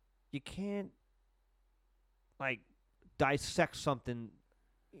like dissect something.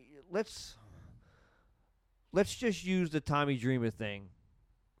 Let's just use the Tommy Dreamer thing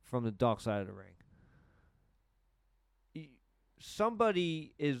from the Dark Side of the Ring.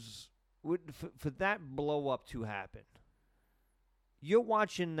 Somebody is for that blow up to happen. You're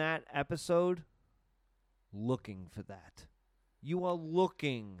watching that episode looking for that. You are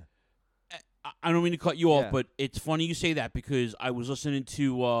looking. I don't mean to cut you off, but it's funny you say that because I was listening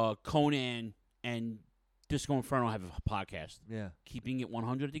to Conan and Disco Inferno have a podcast. Yeah. Keeping It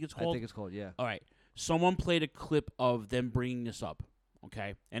 100, I think it's called. I think it's called, yeah. All right. Someone played a clip of them bringing this up,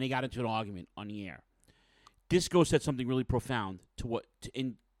 okay? And they got into an argument on the air. Disco said something really profound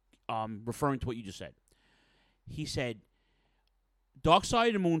referring to what you just said. He said, Dark Side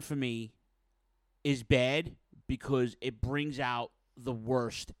of the Moon for me is bad because it brings out the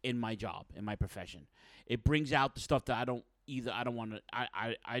worst in my job, in my profession. It brings out the stuff that I don't want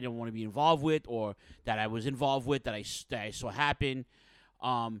to be involved with, or that I was involved with, that I saw happen.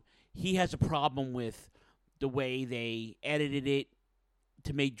 He has a problem with the way they edited it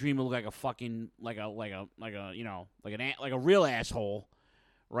to make Dreamer look like a fucking like a real asshole,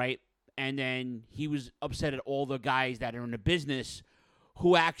 right? And then he was upset at all the guys that are in the business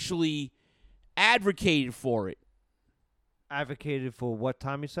who actually advocated for it. Advocated for what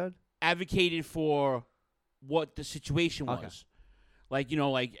Tommy said? Advocated for what the situation was. Okay. Like,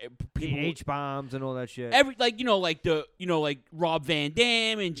 people, the H-bombs and all that shit. Like Rob Van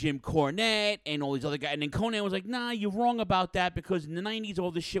Dam and Jim Cornette and all these other guys. And then Conan was like, nah, you're wrong about that because in the 90s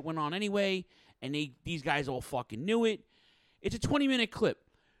all this shit went on anyway, and these guys all fucking knew it. It's a 20-minute clip.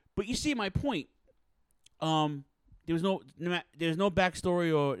 But you see my point. There's no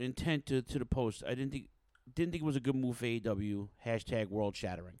backstory or intent to the post. I didn't think it was a good move for AEW. # world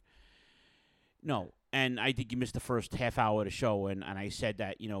shattering. No. And I think you missed the first half hour of the show, and I said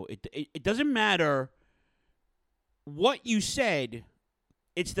that, it doesn't matter what you said.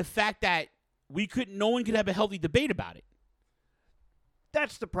 It's the fact that no one could have a healthy debate about it.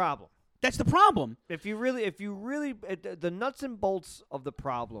 That's the problem. That's the problem. If you really, the nuts and bolts of the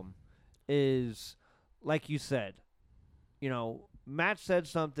problem is, like you said, Matt said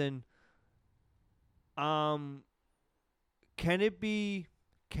something. Can it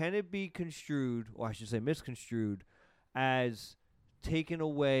be construed, or I should say misconstrued, as taken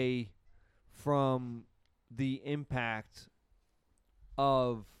away from the impact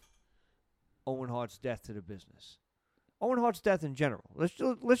of Owen Hart's death to the business? Owen Hart's death in general.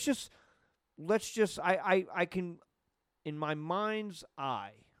 Let's just I can, in my mind's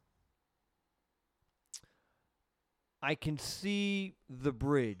eye, I can see the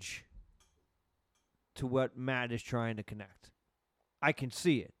bridge to what Matt is trying to connect. I can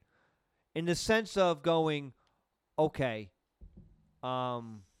see it in the sense of going, okay,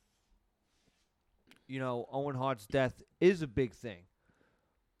 Owen Hart's death is a big thing,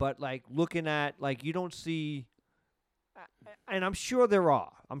 but looking at you don't see, and I'm sure there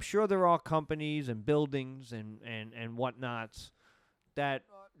are companies and buildings and whatnots that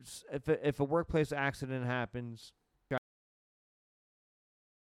if a workplace accident happens,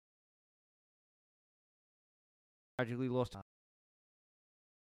 tragically lost.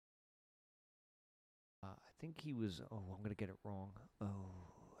 I think he was. Oh, I'm gonna get it wrong. Oh,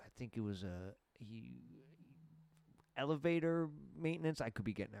 I think it was elevator maintenance. I could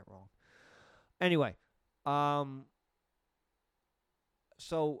be getting that wrong. Anyway,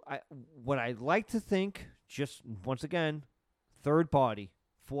 so what I'd like to think, just once again, fourth party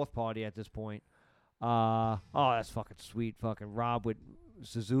at this point. That's fucking sweet. Fucking Rob with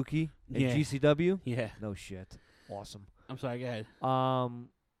Suzuki and GCW. Yeah. No shit. Awesome. I'm sorry. Go ahead.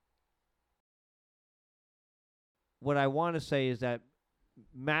 What I want to say is that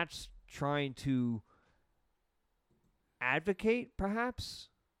Matt's trying to advocate, perhaps,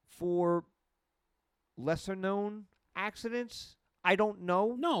 for lesser-known accidents. I don't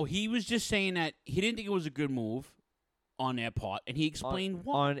know. No, he was just saying that he didn't think it was a good move on their part, and he explained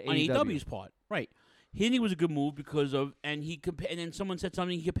why on AEW's part. Right. He didn't think it was a good move because of, and then someone said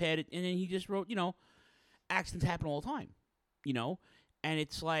something, he compared it, and then he just wrote, accidents happen all the time, and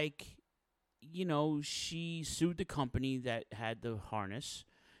it's like, she sued the company that had the harness.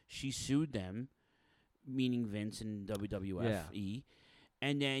 She sued them, meaning Vince and WWF.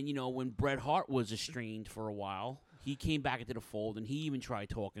 And then, when Bret Hart was estranged for a while, he came back into the fold, and he even tried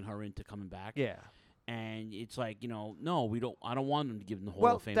talking her into coming back. Yeah. And it's like, no, we don't. I don't want them to give them the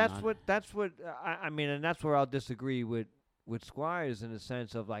Hall of Fame. That's what I mean, and that's where I'll disagree with Squires in the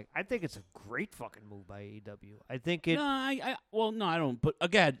sense of I think it's a great fucking move by AEW. I think it. No, I don't. But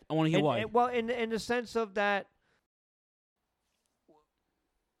again, I want to hear why. Well, in the sense of that,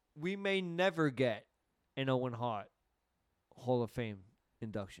 we may never get an Owen Hart Hall of Fame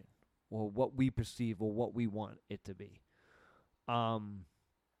induction, or what we perceive or what we want it to be.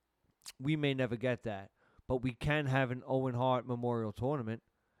 We may never get that, but we can have an Owen Hart Memorial Tournament,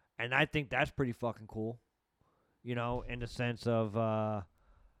 and I think that's pretty fucking cool. In the sense of,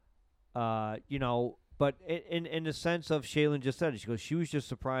 but in the sense of, Shaylin just said it. She goes, she was just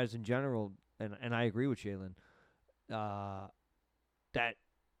surprised in general, and I agree with Shaylin, that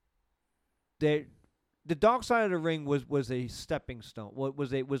the Dark Side of the Ring was a stepping stone.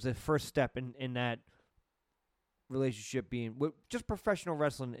 Was a first step in that relationship being just professional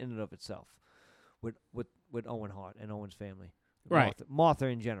wrestling in and of itself, with Owen Hart and Owen's family, right? Martha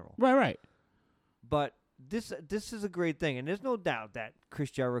in general, right. But this is a great thing, and there's no doubt that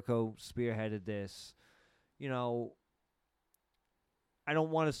Chris Jericho spearheaded this. You know, I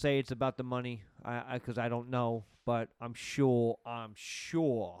don't want to say it's about the money, because I don't know, but I'm sure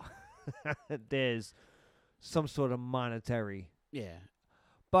there's some sort of monetary. Yeah.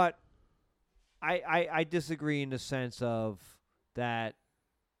 But I disagree in the sense of that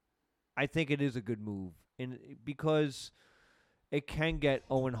I think it is a good move because it can get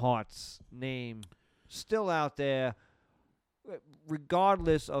Owen Hart's name still out there,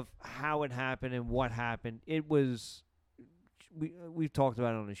 regardless of how it happened and what happened. It was we've talked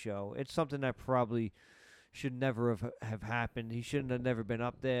about it on the show. It's something that probably should never have happened. He shouldn't have never been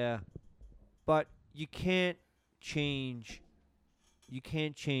up there. But you can't change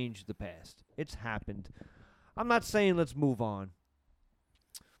the past. It's happened. I'm not saying let's move on.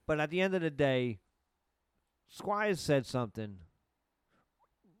 But at the end of the day, Squires said something.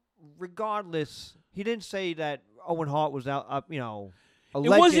 Regardless, he didn't say that Owen Hart was out,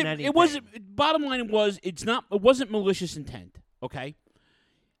 alleging anything. It wasn't. Bottom line was, it wasn't malicious intent. Okay,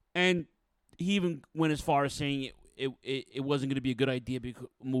 and he even went as far as saying it wasn't going to be a good idea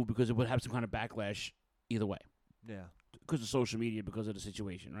move because it would have some kind of backlash either way. Yeah, because of social media, because of the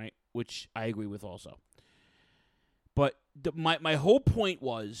situation, right? Which I agree with also. But my whole point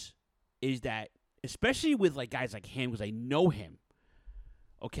is that, especially with like guys like him, because I know him,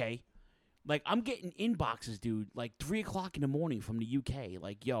 okay? Like, I'm getting inboxes, dude, like 3 o'clock in the morning from the UK.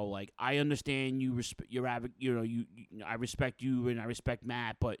 Like, yo, like, I understand I respect you and I respect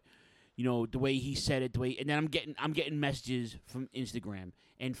Matt, but you know the way he said it, and then I'm getting messages from Instagram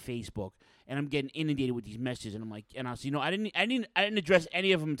and Facebook, and I'm getting inundated with these messages, and I'm like, and I was, I didn't address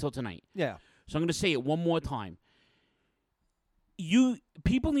any of them until tonight. Yeah. So I'm gonna say it one more time.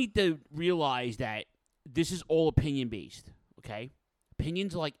 People need to realize that this is all opinion based, okay?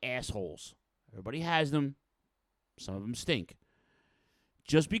 Opinions are like assholes. Everybody has them. Some of them stink.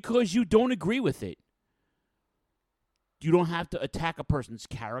 Just because you don't agree with it, you don't have to attack a person's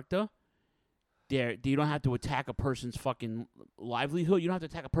character. You don't have to attack a person's fucking livelihood. You don't have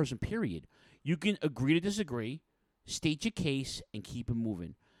to attack a person, period. You can agree to disagree, state your case, and keep it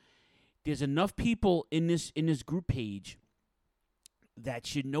moving. There's enough people in this group page that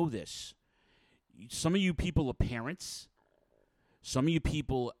should know this. Some of you people are parents. Some of you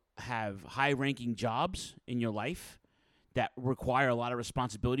people have high-ranking jobs in your life that require a lot of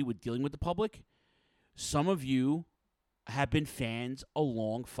responsibility with dealing with the public. Some of you have been fans a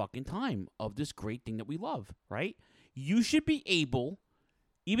long fucking time of this great thing that we love, right? You should be able,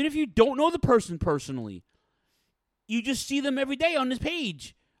 even if you don't know the person personally, you just see them every day on this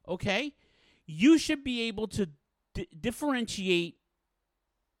page, okay? You should be able to differentiate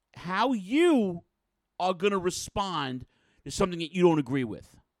how you are going to respond to something that you don't agree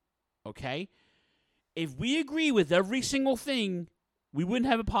with, okay? If we agree with every single thing, we wouldn't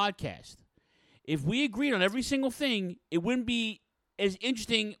have a podcast. If we agreed on every single thing, it wouldn't be as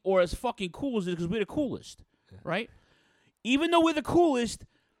interesting or as fucking cool as it is because we're the coolest, right? Even though we're the coolest,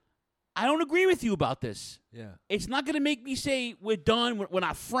 I don't agree with you about this. Yeah. It's not going to make me say we're done, we're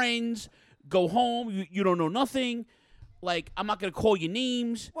not friends, go home, you don't know nothing. Like, I'm not going to call you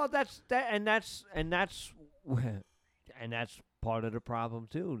names. Well, that's part of the problem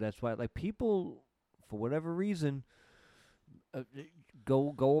too. That's why, like, people, for whatever reason,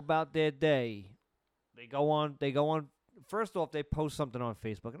 go about their day. They go on. First off, they post something on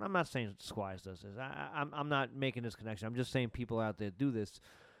Facebook, and I'm not saying Squires does this. I'm not making this connection. I'm just saying people out there do this.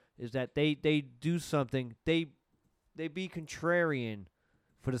 Is that they do something? They be contrarian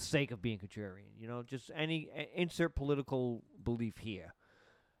for the sake of being contrarian. Just insert political belief here.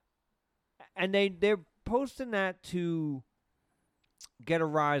 And they're posting that to get a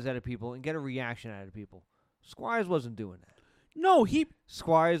rise out of people and get a reaction out of people. Squires wasn't doing that. No,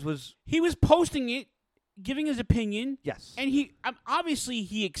 Squires was... He was posting it, giving his opinion. Yes. And he obviously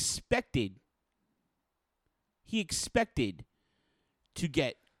he expected to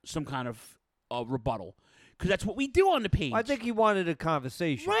get some kind of rebuttal. Because that's what we do on the page. I think he wanted a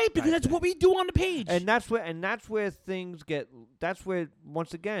conversation. Right, because that's what we do on the page. And that's where things get... That's where,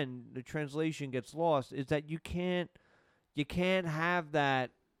 once again, the translation gets lost, is that you can't have that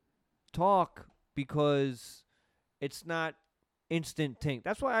talk because it's not instant tink.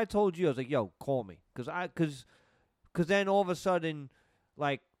 That's why I told you, I was like, yo, call me. Because then all of a sudden,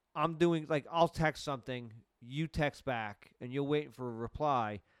 like, I'm doing... Like, I'll text something, you text back, and you're waiting for a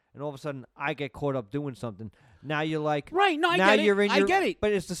reply... And all of a sudden, I get caught up doing something. Now you're like, right? No, I now get you're it. In your, I get it.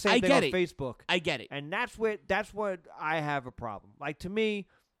 But it's the same thing on Facebook. I get it. And that's what I have a problem. Like, to me,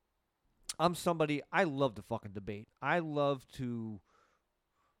 I'm somebody, I love to fucking debate. I love to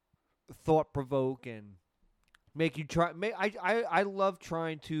thought provoke and make you try. I love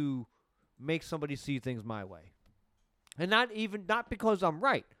trying to make somebody see things my way, and not because I'm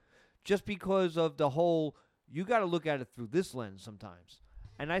right, just because of the whole. You got to look at it through this lens sometimes,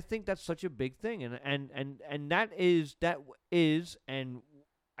 and I think that's such a big thing, and that is and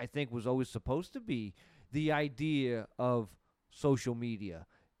I think was always supposed to be the idea of social media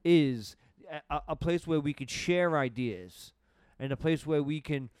is a place where we could share ideas and a place where we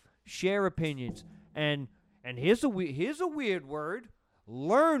can share opinions and here's a weird word,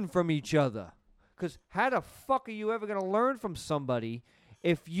 learn from each other. Because how the fuck are you ever gonna learn from somebody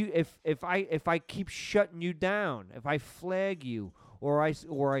if I keep shutting you down, if I flag you or I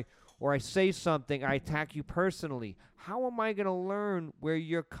say something, I attack you personally? How am I gonna learn where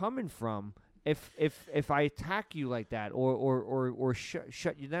you're coming from if I attack you like that or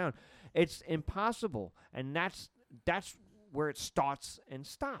shut you down? It's impossible, and that's where it starts and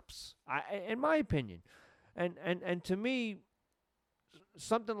stops, in my opinion. And to me,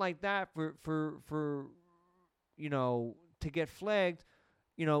 something like that for to get flagged,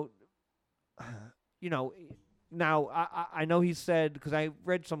 now I know he said, because I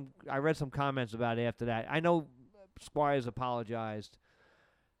read some comments about it after that. I know Squires apologized,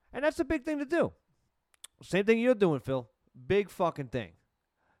 and that's a big thing to do. Same thing you're doing, Phil. Big fucking thing.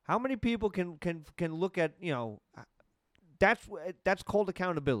 How many people can look at, that's called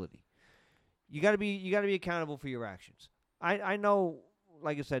accountability. You gotta be accountable for your actions. I know,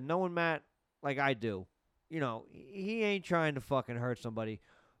 like I said, knowing Matt like I do, he ain't trying to fucking hurt somebody.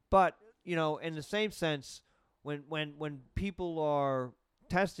 But, in the same sense, when people are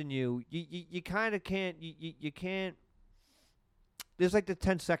testing you, you kind of can't, you can't, there's like the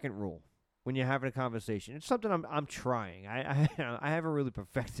 10-second rule when you're having a conversation. It's something I'm trying. I haven't really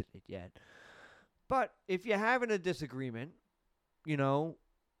perfected it yet. But if you're having a disagreement,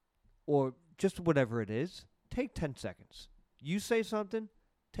 or just whatever it is, take 10 seconds. You say something,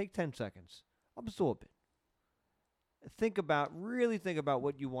 take 10 seconds. Absorb it. Really think about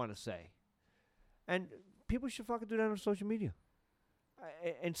what you want to say. And people should fucking do that on social media.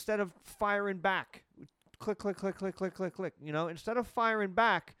 Instead of firing back, click, click, click, click, click, click, click. Instead of firing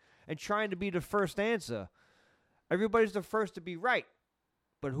back and trying to be the first answer, everybody's the first to be right.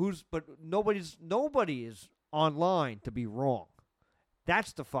 But nobody is online to be wrong.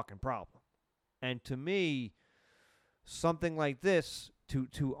 That's the fucking problem. And to me, something like this,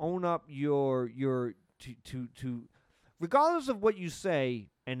 to own up to regardless of what you say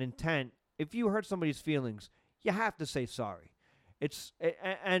and intent, if you hurt somebody's feelings, you have to say sorry. It's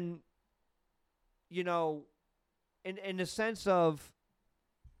in the sense of,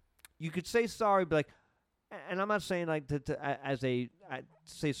 you could say sorry, but and I'm not saying like I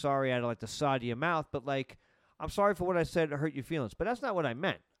say sorry out of like the side of your mouth, but like, I'm sorry for what I said to hurt your feelings. But that's not what I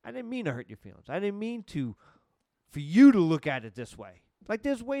meant. I didn't mean to hurt your feelings. I didn't mean for you to look at it this way. Like,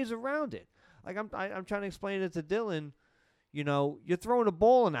 there's ways around it. Like, I'm trying to explain it to Dylan. You're throwing a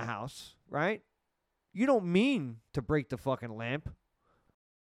ball in the house, right? You don't mean to break the fucking lamp.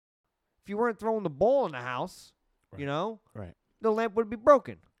 If you weren't throwing the ball in the house, right. The lamp would be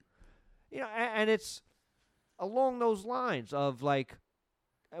broken. And it's along those lines of like,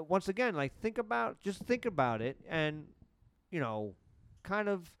 once again, like, think about it, and kind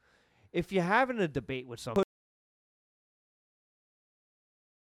of, if you're having a debate with somebody,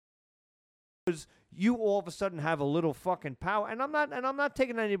 because you all of a sudden have a little fucking power, and I'm not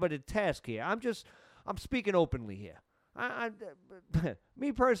taking anybody to task here. I'm speaking openly here.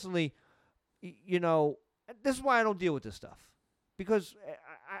 Me personally, this is why I don't deal with this stuff, because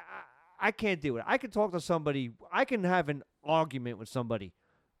I can't deal with it. I can talk to somebody, I can have an argument with somebody,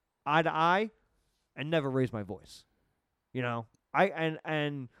 eye to eye, and never raise my voice. I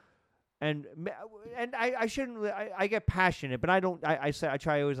shouldn't. I get passionate, but I don't. I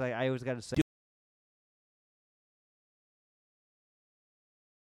always got to say.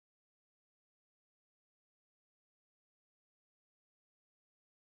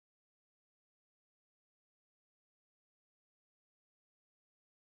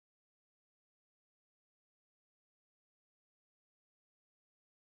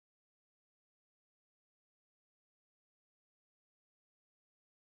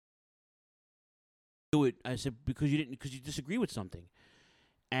 Do it. I said, because you disagree with something,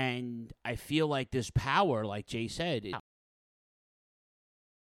 and I feel like this power, like Jay said,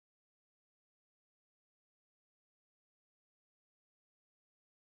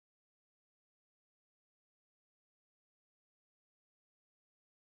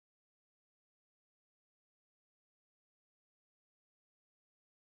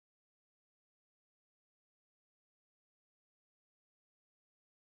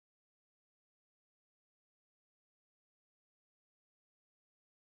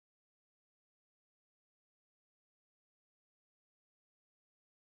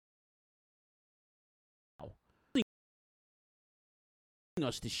 telling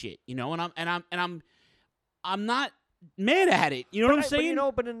us the shit, you know, and I'm not mad at it. You know what I'm saying?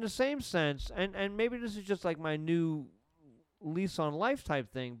 But in the same sense, and maybe this is just like my new lease on life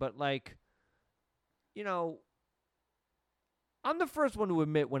type thing, but like, you know, I'm the first one to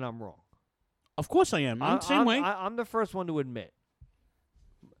admit when I'm wrong. Of course I am. I'm the same way. I'm the first one to admit.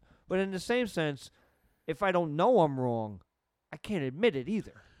 But in the same sense, if I don't know I'm wrong, I can't admit it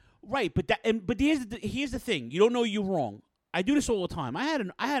either. Right, but here's the thing. You don't know you're wrong. I do this all the time. I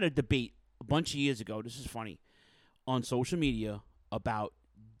had a debate a bunch of years ago. This is funny, on social media about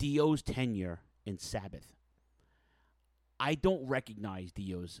Dio's tenure in Sabbath. I don't recognize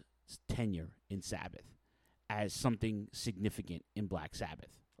Dio's tenure in Sabbath as something significant in Black Sabbath.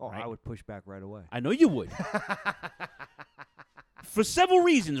 Oh, right? I would push back right away. I know you would. For several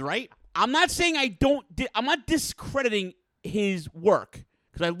reasons, right? I'm not saying I'm not discrediting his work,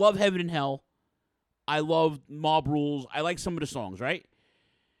 because I love Heaven and Hell. I love Mob Rules. I like some of the songs, right?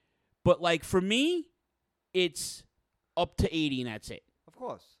 But, like, for me, it's up to 80 and that's it. Of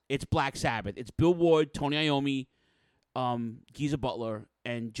course. It's Black Sabbath. It's Bill Ward, Tony Iommi, Geezer Butler,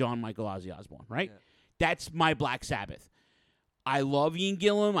 and John Michael Ozzy Osbourne, right? Yeah. That's my Black Sabbath. I love Ian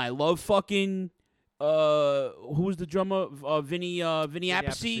Gillan. I love fucking who's the drummer? Vinny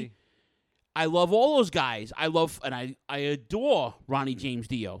Appice. I love all those guys. I adore Ronnie James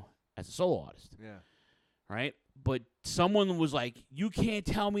Dio as a solo artist. Yeah. Right? But someone was like, "You can't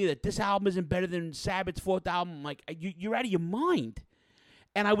tell me that this album isn't better than Sabbath's fourth album." I'm like, you're out of your mind.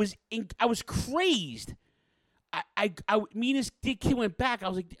 And I was crazed. Me and this kid went back. I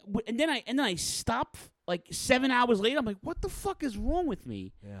was like, and then I stopped. Like 7 hours later, I'm like, "What the fuck is wrong with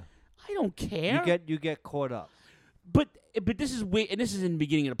me?" Yeah. I don't care. You get caught up. But this is in the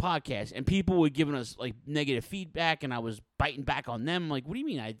beginning of the podcast, and people were giving us like negative feedback, and I was biting back on them. Like, what do you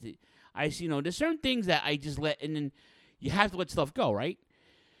mean? I there's certain things that I just let, and then you have to let stuff go, right?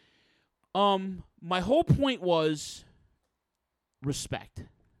 My whole point was respect.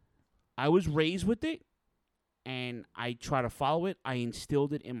 I was raised with it, and I try to follow it. I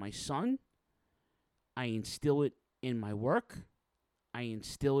instilled it in my son. I instill it in my work. I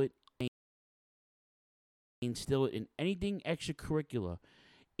instill it in anything extracurricular.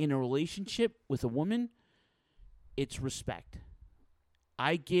 In a relationship with a woman, it's respect.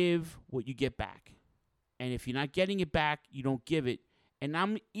 I give what you get back. And if you're not getting it back, you don't give it. And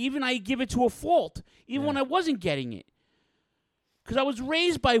I give it to a fault, even when I wasn't getting it. Because I was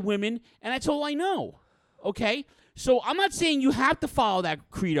raised by women, and that's all I know. Okay? So I'm not saying you have to follow that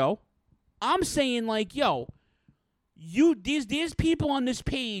credo. I'm saying, like, yo, there's people on this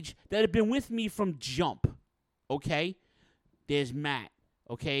page that have been with me from jump, okay? There's Matt,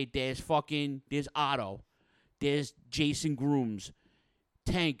 okay? There's Otto. There's Jason Grooms.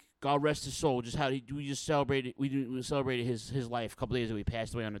 Tank, God rest his soul. We celebrated his life a couple days ago. He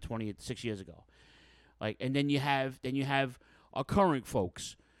passed away on the 20th, 6 years ago. Like, and then you have our current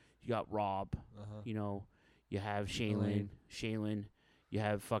folks. You got Rob, you know. You have Shaylin. You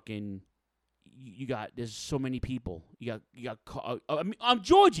have fucking. There's so many people.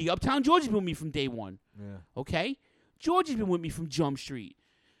 Georgie, Uptown Georgie's been with me from day one. Yeah. Okay? Georgie's been with me from Jump Street.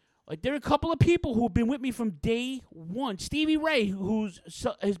 Like, there are a couple of people who have been with me from day one. Stevie Ray,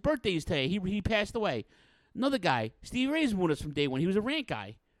 his birthday is today. He passed away. Another guy, Stevie Ray's been with us from day one. He was a Rant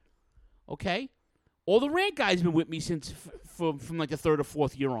guy. Okay? All the Rant guys have been with me since from like the third or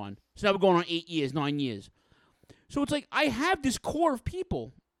fourth year on. So now we're going on 8 years, 9 years. So it's like I have this core of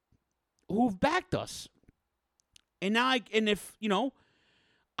people who've backed us, and now if you know,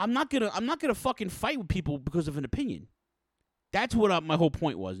 I'm not gonna fucking fight with people because of an opinion. That's what my whole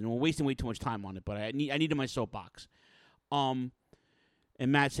point was, and we're wasting way too much time on it. But I needed my soapbox. And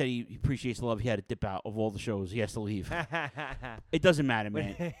Matt said he appreciates the love. He had to dip out of all the shows. He has to leave. It doesn't matter,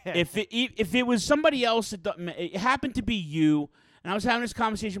 man. If it was somebody else, it happened to be you. And I was having this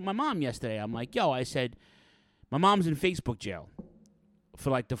conversation with my mom yesterday. I'm like, yo, I said, my mom's in Facebook jail for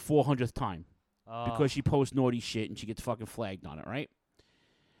like the 400th time because she posts naughty shit and she gets fucking flagged on it, right?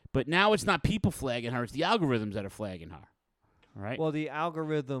 But now it's not people flagging her; it's the algorithms that are flagging her. All right. Well, the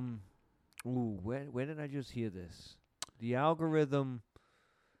algorithm. Ooh, where did I just hear this? The algorithm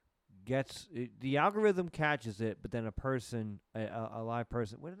catches it, but then a person, a live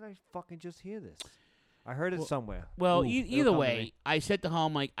person. Where did I fucking just hear this? I heard it somewhere. Well, either way, I said to her,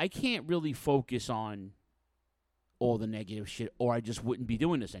 I'm like, I can't really focus on all the negative shit, or I just wouldn't be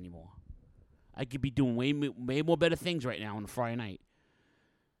doing this anymore. I could be doing way more better things right now on a Friday night.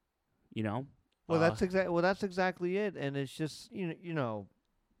 You know. Well, that's exactly it, and it's just you know,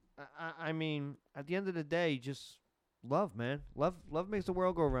 I mean, at the end of the day, just love, man. Love makes the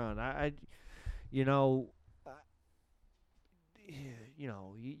world go round. You know,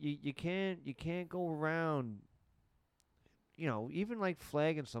 you can't go around. Even like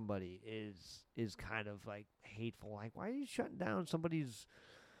flagging somebody is kind of like hateful. Like, why are you shutting down somebody's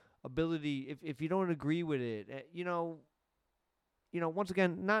ability if you don't agree with it? Once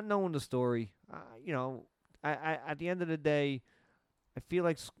again, not knowing the story. I at the end of the day, I feel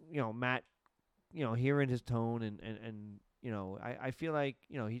like Matt, hearing his tone and I feel like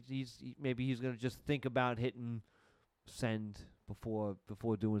maybe he's gonna just think about hitting send before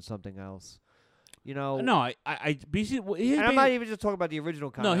doing something else. No, I basically. And I'm not even just talking about the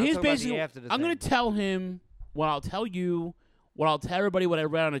original comment. No, here's I'm talking basically. about the after the I'm gonna tell him what I'll tell you, what I'll tell everybody, what I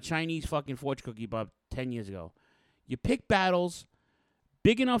read on a Chinese fucking fortune cookie about 10 years ago. You pick battles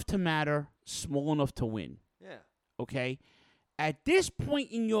big enough to matter, small enough to win. Yeah. Okay? At this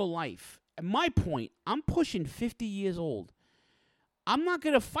point in your life, at my point, I'm pushing 50 years old. I'm not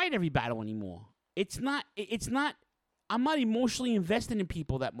going to fight every battle anymore. I'm not emotionally invested in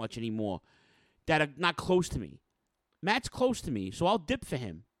people that much anymore that are not close to me. Matt's close to me, so I'll dip for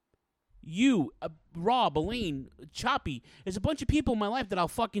him. You, Rob, Elaine, Choppy, there's a bunch of people in my life that I'll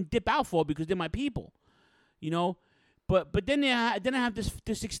fucking dip out for because they're my people. But then I have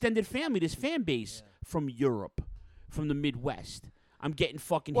this extended family, this fan base from Europe, from the Midwest. I'm getting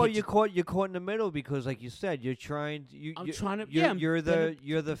fucking. Well, hit. you're caught in the middle because, like you said, you're trying. You're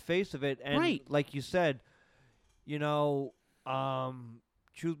the face of it, and right. Like you said,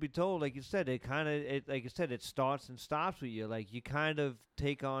 truth be told, like you said, it starts and stops with you. Like you kind of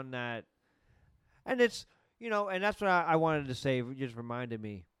take on that, and it's and that's what I wanted to say. It just reminded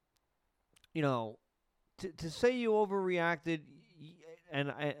me, to say you overreacted,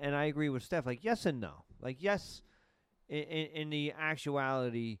 and I agree with Steph. Like yes and no. Like yes, in the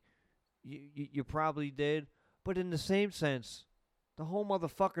actuality, you probably did, but in the same sense, the whole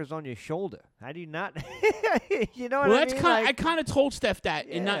motherfucker's on your shoulder. How do you not? You know what I mean? I kind of told Steph that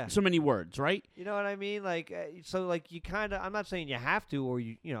in not so many words, right? You know what I mean? Like so, like you kind of. I'm not saying you have to, or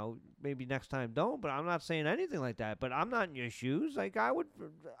maybe next time don't. But I'm not saying anything like that. But I'm not in your shoes. Like I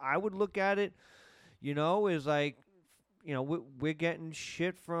would look at it. Is like, we're getting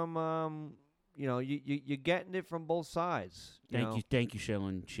shit from, you're getting it from both sides. Thank you,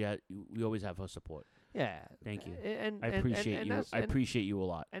 Shaylin. We always have her support. Yeah, thank you. And I appreciate you. I appreciate you a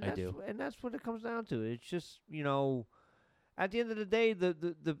lot. I do. And that's what it comes down to. It's just at the end of the day,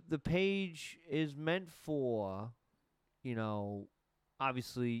 the page is meant for,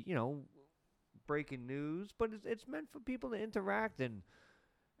 obviously, breaking news, but it's meant for people to interact and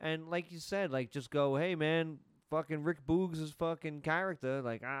like you said, like just go, hey man, fucking Rick Boogs' fucking character,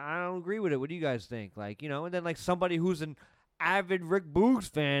 like I don't agree with it. What do you guys think? Like, and then like somebody who's an avid Rick Boogs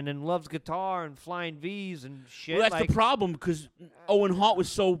fan and loves guitar and flying V's and shit. Well, that's the problem because Owen Hart was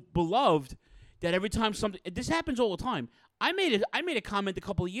so beloved that every time this happens all the time. I made a comment a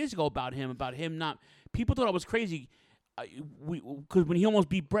couple of years ago about him not. People thought I was crazy because when he almost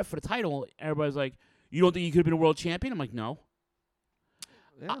beat Brett for the title, everybody's like, "You don't think he could have been a world champion?" I'm like, "No."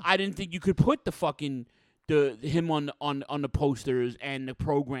 Yeah. I didn't think you could put the fucking him on the posters and the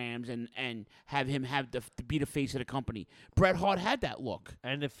programs and have him to be the face of the company. Bret Hart had that look.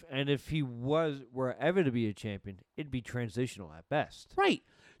 And if he were ever to be a champion, it'd be transitional at best. Right.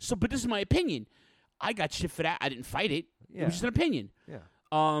 So, but this is my opinion. I got shit for that. I didn't fight it. Yeah. It was just an opinion. Yeah.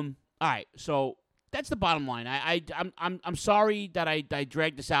 All right. So that's the bottom line. I'm sorry that I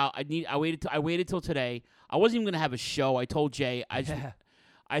dragged this out. I waited till today. I wasn't even gonna have a show. I told Jay.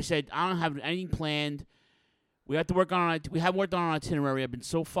 I said I don't have anything planned. We have to work on it. We haven't worked on an itinerary. I've been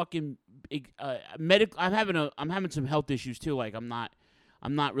so fucking I'm having some health issues too. Like I'm not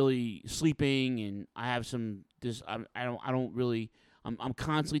really sleeping, and I have some. I'm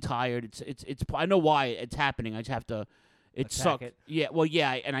constantly tired. It's. I know why it's happening. I just have to. It sucks. Yeah. Well,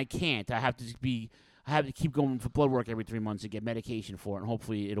 yeah, and I can't. I have to keep going for blood work every 3 months to get medication for it, and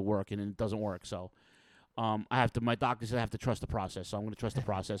hopefully it'll work. And it doesn't work, so. My doctor said I have to trust the process, so I'm going to trust the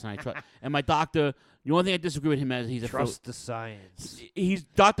process, and I trust. And my doctor, the only thing I disagree with him is he's trust the science.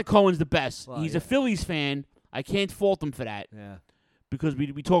 Dr. Cohen's the best. Well, he's a Phillies fan. I can't fault him for that. Yeah. Because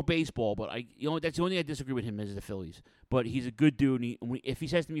we talk baseball, but that's the only thing I disagree with him is the Phillies. But he's a good dude. And if he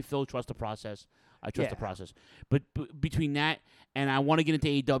says to me, "Phil, trust the process," I trust the process. But between that and I want to get into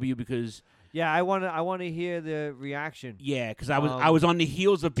AEW because. Yeah, I want to hear the reaction. Yeah, because I was on the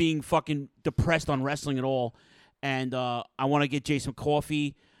heels of being fucking depressed on wrestling at all, and I want to get Jay some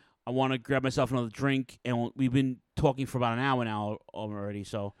coffee. I want to grab myself another drink, and we've been talking for about an hour now already.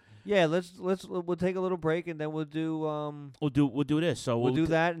 So Yeah, we'll take a little break and then we'll do We'll do this. So we'll do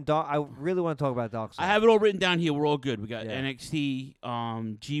that. And I really want to talk about Dark Side. I have it all written down here. We're all good. We got Yeah. NXT.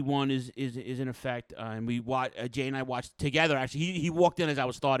 G1 is in effect, and we watch. Jay and I watched together. Actually, he walked in as I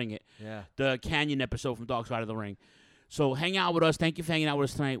was starting it. Yeah. The Canyon episode from Dark Side of the Ring. So hang out with us. Thank you for hanging out with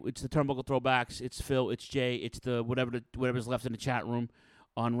us tonight. It's the Turnbuckle Throwbacks. It's Phil. It's Jay. It's the whatever's left in the chat room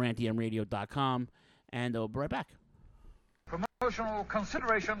on rantemradio.com, and we'll be right back. Promotional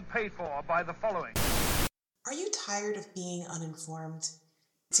consideration paid for by the following. Are you tired of being uninformed?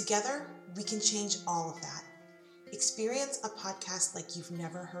 Together, we can change all of that. Experience a podcast like you've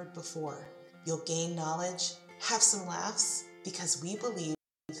never heard before. You'll gain knowledge, have some laughs, because we believe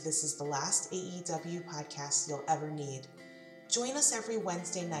this is the last AEW podcast you'll ever need. Join us every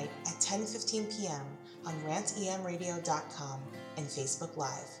Wednesday night at 10:15 p.m. on rantemradio.com and Facebook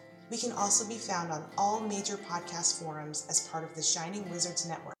Live. We can also be found on all major podcast forums as part of the Shining Wizards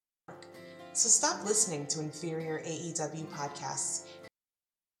Network. So stop listening to inferior AEW podcasts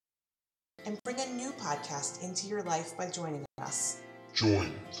and bring a new podcast into your life by joining us.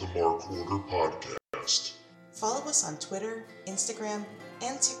 Join the Mark Order Podcast. Follow us on Twitter, Instagram,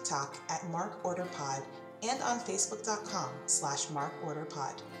 and TikTok at Mark Order Pod and on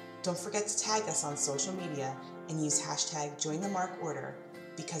Facebook.com/MarkOrderPod. Don't forget to tag us on social media and use hashtag #JoinTheMarkOrder,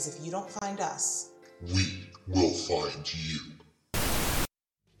 because if you don't find us, we will find you.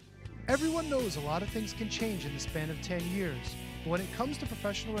 Everyone knows a lot of things can change in the span of 10 years. But when it comes to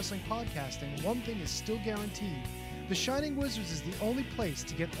professional wrestling podcasting, one thing is still guaranteed. The Shining Wizards is the only place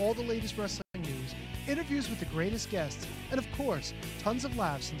to get all the latest wrestling news, interviews with the greatest guests, and of course, tons of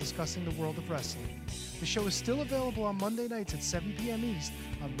laughs in discussing the world of wrestling. The show is still available on Monday nights at 7 p.m. East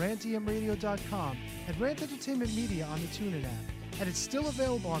on rantemradio.com and Rant Entertainment Media on the TuneIn app. And it's still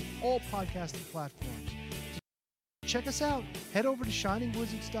available on all podcasting platforms. To check us out, head over to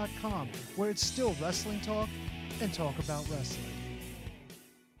shiningwizards.com, where it's still wrestling talk and talk about wrestling.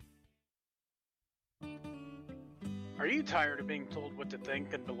 Are you tired of being told what to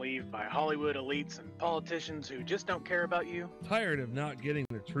think and believe by Hollywood elites and politicians who just don't care about you? Tired of not getting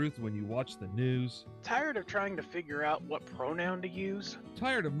the truth when you watch the news? Tired of trying to figure out what pronoun to use?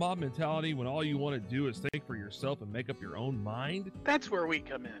 Tired of mob mentality when all you want to do is think for yourself and make up your own mind? That's where we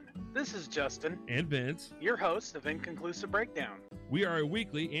come in. This is Justin. And Vince. Your host of Inconclusive Breakdown. We are a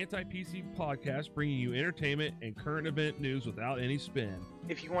weekly anti-PC podcast bringing you entertainment and current event news without any spin.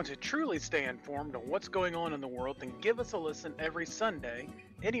 If you want to truly stay informed on what's going on in the world, then give us a listen every Sunday,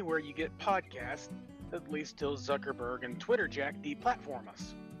 anywhere you get podcasts, at least till Zuckerberg and Twitter Jack deplatform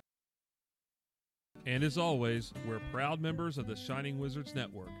us. And as always, we're proud members of the Shining Wizards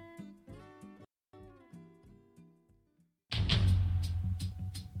Network.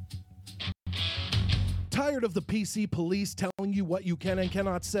 Tired of the PC police telling you what you can and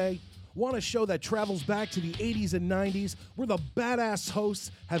cannot say? Want a show that travels back to the 80s and 90s, where the badass hosts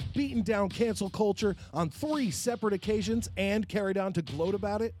have beaten down cancel culture on 3 separate occasions and carried on to gloat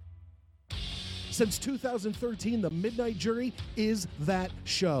about it? Since 2013, The Midnight Jury is that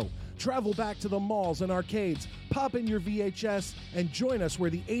show. Travel back to the malls and arcades, pop in your VHS, and join us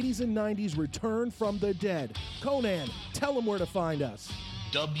where the 80s and 90s return from the dead. Conan, tell them where to find us.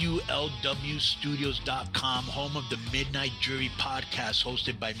 WLWstudios.com, home of the Midnight Jury podcast,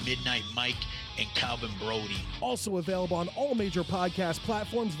 hosted by Midnight Mike and Calvin Brody. Also available on all major podcast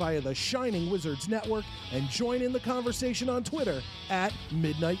platforms via the Shining Wizards Network, and join in the conversation on Twitter at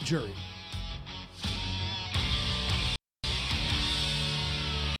Midnight Jury.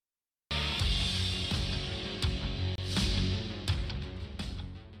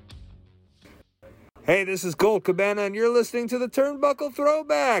 Hey, this is Colt Cabana, and you're listening to the Turnbuckle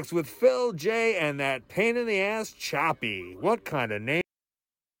Throwbacks with Phil, Jay, and that pain-in-the-ass Choppy. What kind of name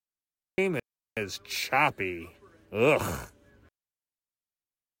is Choppy? Ugh.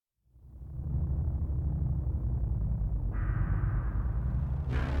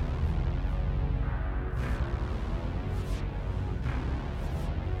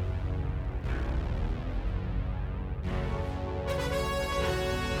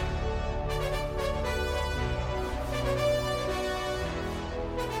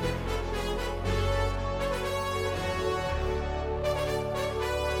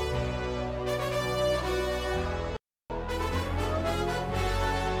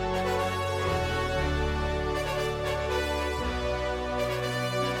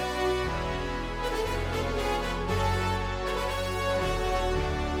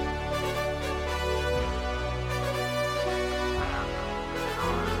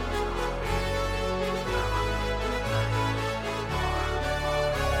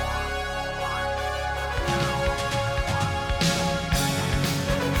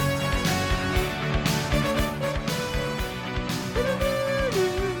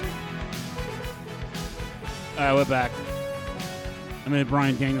 All right, we're back. I'm in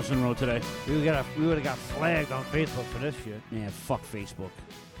Brian Danielson Road today. We would have got flagged on Facebook for this shit. Yeah, fuck Facebook.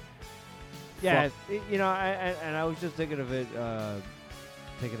 Yeah, I was just thinking of it,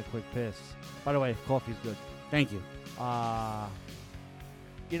 taking a quick piss. By the way, coffee's good. Thank you.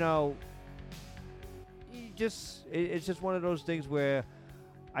 It's just one of those things where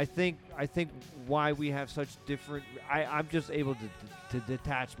I think why we have such different. I'm just able to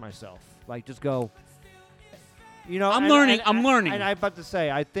detach myself, like just go. I'm learning. I'm learning. And I'm about to say,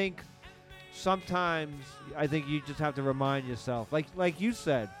 I think sometimes you just have to remind yourself, like you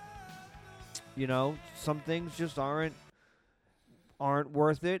said, some things just aren't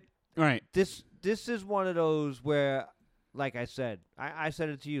worth it. Right. This is one of those where, like I said, I said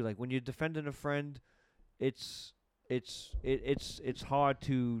it to you, like when you're defending a friend, it's hard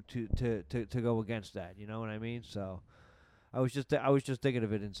to go against that. You know what I mean? So. I was just thinking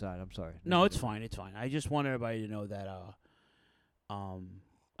of it inside. I'm sorry. No, it's fine. It's fine. I just want everybody to know that I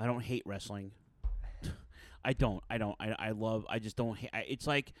don't hate wrestling. I don't. I just don't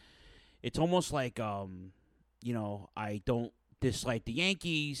hate. It's almost like I don't dislike the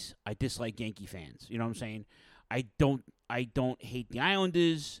Yankees. I dislike Yankee fans. You know what I'm saying? I don't hate the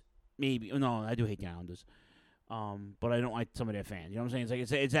Islanders. Maybe no, I do hate the Islanders. But I don't like some of their fans. You know what I'm saying?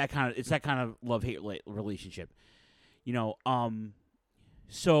 It's that kind of love-hate relationship.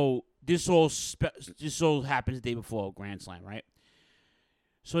 So this all happens the day before Grand Slam, right?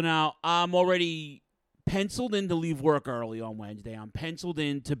 So now I'm already penciled in to leave work early on Wednesday. I'm penciled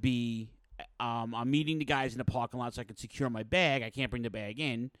in to be, I'm meeting the guys in the parking lot so I can secure my bag. I can't bring the bag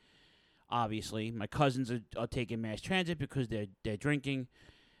in, obviously. My cousins are taking mass transit because they're drinking.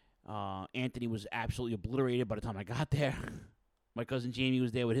 Anthony was absolutely obliterated by the time I got there. My cousin Jamie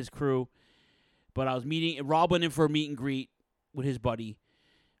was there with his crew. But I was Rob went in for a meet and greet with his buddy,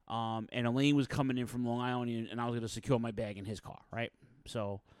 and Elaine was coming in from Long Island, and I was going to secure my bag in his car, right?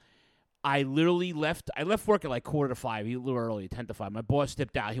 So I literally left work at like 4:45, a little early, 10:05. My boss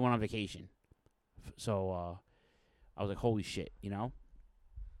stepped out. He went on vacation. So I was like, holy shit,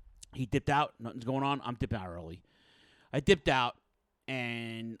 He dipped out. Nothing's going on. I'm dipping out early. I dipped out,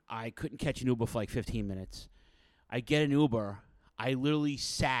 and I couldn't catch an Uber for like 15 minutes. I get an Uber. I literally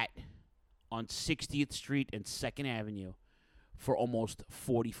sat on 60th Street and 2nd Avenue for almost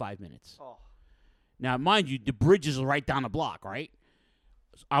 45 minutes. Oh. Now, mind you, the bridge is right down the block, right?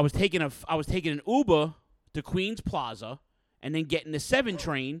 I was taking an Uber to Queens Plaza and then getting the 7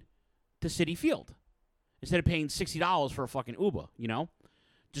 train to Citi Field. Instead of paying $60 for a fucking Uber,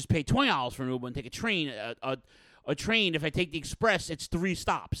 Just pay $20 for an Uber and take a train. A train, if I take the express, it's 3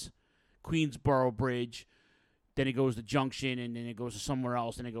 stops. Queensboro Bridge, then it goes to Junction, and then it goes to somewhere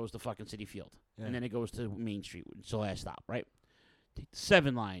else, and it goes to fucking Citi Field. Yeah. And then it goes to Main Street. It's the last stop, right?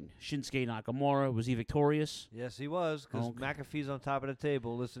 7 line. Shinsuke Nakamura. Was he victorious? Yes, he was, because McAfee's on top of the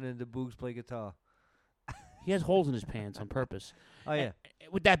table listening to Boogs play guitar. He has holes in his pants on purpose. Oh, yeah.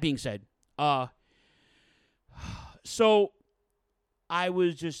 With that being said, so I'm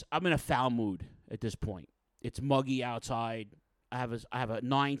in a foul mood at this point. It's muggy outside. I have a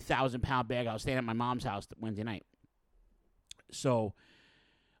 9,000-pound bag. I was staying at my mom's house Wednesday night. So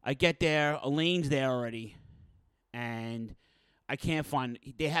I get there. Elaine's there already. And I can't find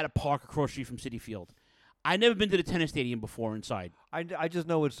 – they had a park across the street from Citi Field. I've never been to the tennis stadium before inside. I just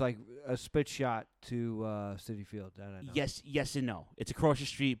know it's like a spit shot to Citi Field. That I know. Yes and no. It's across the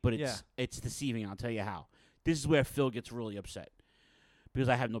street, but it's deceiving. I'll tell you how. This is where Phil gets really upset because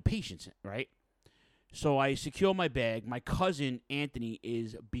I have no patience, right? So I secure my bag. My cousin, Anthony,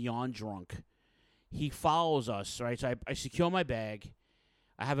 is beyond drunk. He follows us, right? So I secure my bag.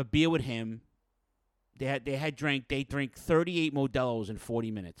 I have a beer with him. They drank 38 Modelo's in 40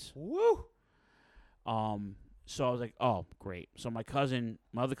 minutes. Woo! So I was like, oh, great. So my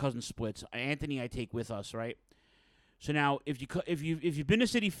other cousin splits. Anthony I take with us, right? So now if you've been to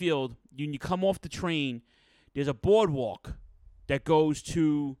Citi Field, you come off the train, there's a boardwalk that goes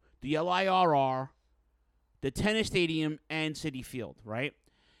to the LIRR, the tennis stadium, and Citi Field, right?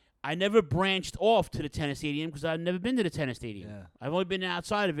 I never branched off to the tennis stadium because I've never been to the tennis stadium. Yeah. I've only been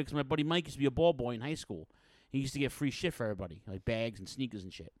outside of it because my buddy Mike used to be a ball boy in high school. He used to get free shit for everybody, like bags and sneakers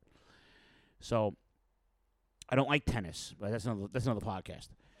and shit. So I don't like tennis, but that's another podcast.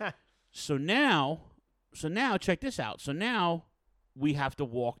 So now check this out. So now we have to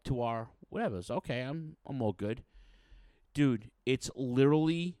walk to our whatever. So okay, I'm all good. Dude, it's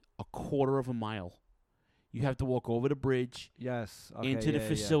literally a quarter of a mile. You have to walk over the bridge. Yes. Okay, into the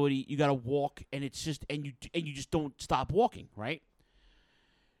facility. Yeah. You got to walk, and it's just and you just don't stop walking, right?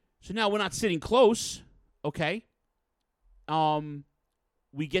 So now we're not sitting close, okay?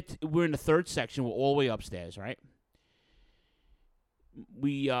 we're in the third section. We're all the way upstairs, right?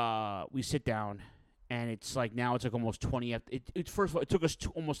 We sit down, and it's like now it's like almost 20. First of all, it took us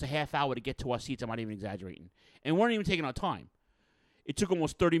almost a half hour to get to our seats. I'm not even exaggerating, and we weren't even taking our time. It took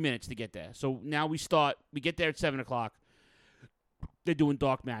almost 30 minutes to get there. So now we get there at 7 o'clock. They're doing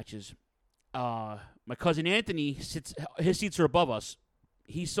dark matches. My cousin Anthony his seats are above us.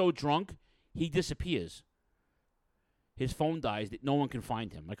 He's so drunk, he disappears. His phone dies that no one can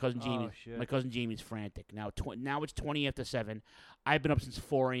find him. My cousin Jamie's frantic. Now it's 20 after 7. I've been up since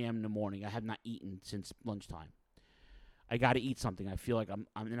 4 a.m. in the morning. I have not eaten since lunchtime. I got to eat something. I feel like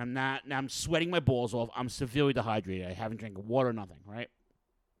I'm sweating my balls off. I'm severely dehydrated. I haven't drank water, nothing, right?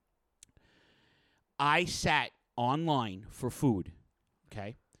 I sat online for food,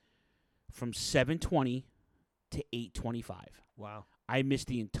 okay, from 7:20 to 8:25. Wow. I missed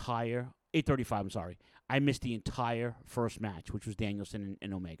the entire 8:35. I'm sorry. I missed the entire first match, which was Danielson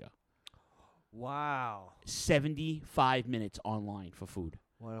and Omega. Wow. 75 minutes online for food.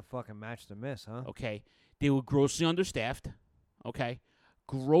 What a fucking match to miss, huh? Okay. They were grossly understaffed. Okay.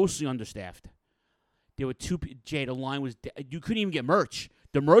 Grossly understaffed. There were the line was, you couldn't even get merch.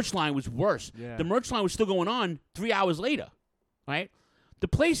 The merch line was worse. Yeah. The merch line was still going on 3 hours later, right? The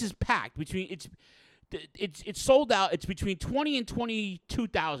place is packed. It's sold out. It's between 20 and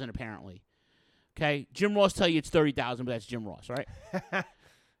 22,000 apparently. Okay, Jim Ross tell you it's 30,000, but that's Jim Ross, right?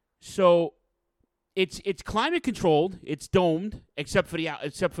 So, it's climate controlled. It's domed, except for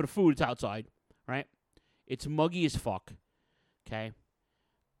the food. It's outside, right? It's muggy as fuck. Okay,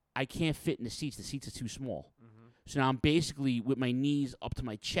 I can't fit in the seats. The seats are too small. Mm-hmm. So now I'm basically with my knees up to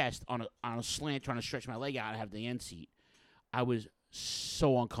my chest on a slant, trying to stretch my leg out and have the end seat. I was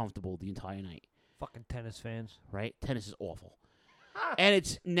so uncomfortable the entire night. Fucking tennis fans, right? Tennis is awful. And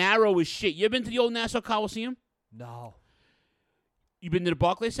it's narrow as shit. You ever been to the old Nassau Coliseum? No. You been to the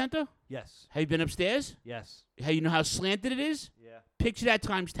Barclays Center? Yes. Have you been upstairs? Yes. Hey, you know how slanted it is? Yeah. Picture that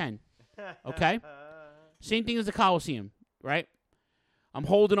times 10. Okay? Same thing as the Coliseum, right? I'm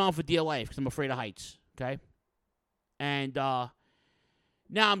holding on for dear life because I'm afraid of heights, okay? And now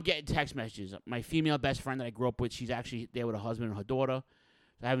I'm getting text messages. My female best friend that I grew up with, she's actually there with her husband and her daughter.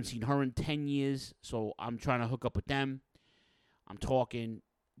 I haven't seen her in 10 years, so I'm trying to hook up with them. I'm talking.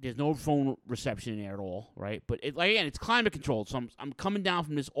 There's no phone reception in there at all, right? But it's climate controlled, so I'm coming down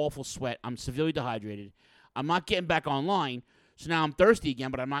from this awful sweat. I'm severely dehydrated. I'm not getting back online, so now I'm thirsty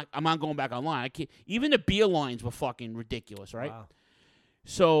again. But I'm not going back online. I can't. Even the beer lines were fucking ridiculous, right? Wow.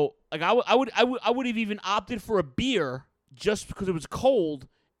 So like I would have even opted for a beer just because it was cold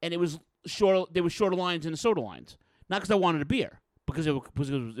and it was shorter. There were shorter lines in the soda lines, not because I wanted a beer, because it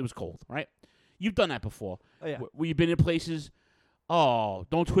was cold, right? You've done that before. Oh, yeah. Where you've been in places. Oh,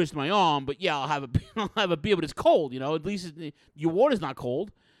 don't twist my arm, but yeah, I'll have a beer, but it's cold, you know. At least your water's not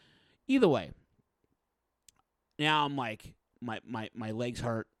cold. Either way. Now I'm like, my legs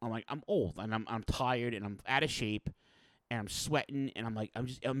hurt. I'm like, I'm old and I'm tired and I'm out of shape and I'm sweating and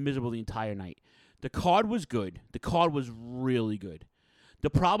I'm miserable the entire night. The card was good. The card was really good. The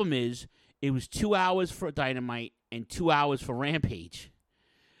problem is it was 2 hours for Dynamite and 2 hours for Rampage.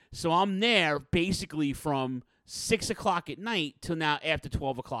 So I'm there basically from 6 o'clock at night till now after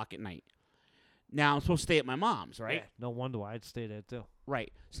 12 o'clock at night. Now I'm supposed to stay at my mom's, right? Yeah, no wonder why I'd stay there too.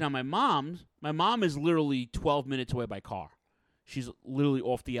 Right. So now my mom is literally 12 minutes away by car. She's literally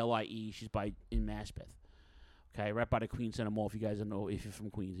off the LIE. She's in Maspeth. Okay, right by the Queens Center Mall. If you guys don't know, if you're from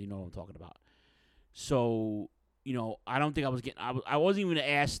Queens, you know what I'm talking about. So, you know, I don't think I was getting. I wasn't even going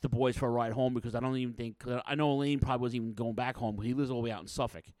to ask the boys for a ride home because I don't even think. Cause I know Elaine probably wasn't even going back home. He lives all the way out in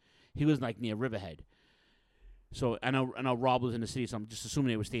Suffolk. He lives like near Riverhead. So I know Rob was in the city, so I'm just assuming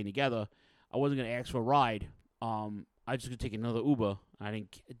they were staying together. I wasn't going to ask for a ride. I was just going to take another Uber. I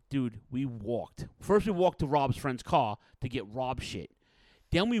didn't. Dude, we walked. First, we walked to Rob's friend's car to get Rob shit.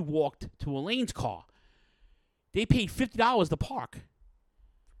 Then we walked to Elaine's car. They paid $50 to park.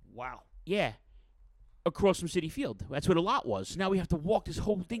 Wow. Yeah. Across from Citi Field. That's where the lot was. So now we have to walk this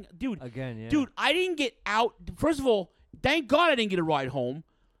whole thing. Dude. Again, yeah. Dude, I didn't get out. First of all, thank God I didn't get a ride home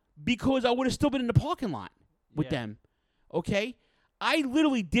because I would have still been in the parking lot with them. Okay? I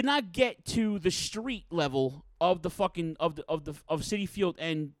literally did not get to the street level of the fucking of Citi Field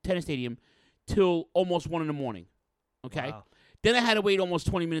and Tennis Stadium till almost 1 a.m. Okay? Wow. Then I had to wait almost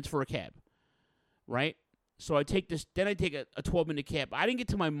 20 minutes for a cab. Right? So I take this. Then I take a 12-minute cab. I didn't get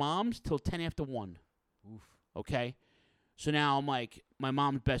to my mom's till 10 after 1. Oof. Okay? So now I'm like, my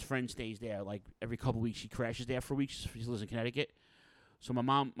mom's best friend stays there. Like every couple of weeks, she crashes there for a week. She lives in Connecticut. So my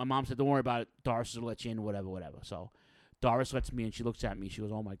mom said, "Don't worry about it. Doris will let you in, whatever." So Doris lets me in. She looks at me. She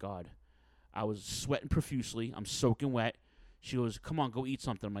goes, "Oh my God." I was sweating profusely. I'm soaking wet. She goes, come on, go eat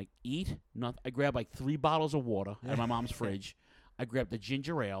something. I'm like, eat? Nothing. I grabbed like 3 bottles of water out of my mom's fridge. I grabbed the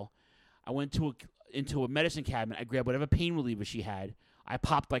ginger ale. I went into a medicine cabinet. I grabbed whatever pain reliever she had. I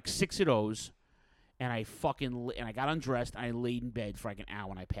popped like 6 of those, and I got undressed, and I laid in bed for like an hour,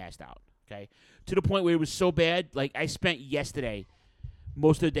 and I passed out, okay? To the point where it was so bad, like I spent yesterday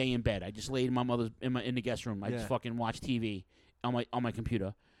most of the day in bed. I just laid in my mother's in the guest room. I just fucking watched TV on my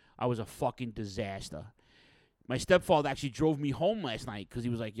computer. I was a fucking disaster. My stepfather actually drove me home last night because he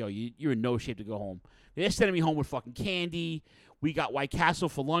was like, yo, you're in no shape to go home. They're sending me home with fucking candy. We got White Castle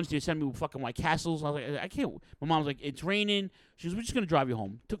for lunch. They sent me with fucking White Castles. I was like, I can't. My mom's like, it's raining. She goes, we're just going to drive you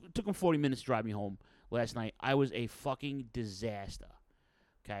home. Took them 40 minutes to drive me home last night. I was a fucking disaster.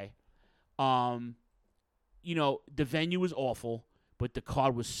 Okay? You know, the venue was awful, but the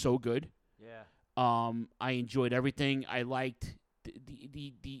card was so good. Yeah. I enjoyed everything. I liked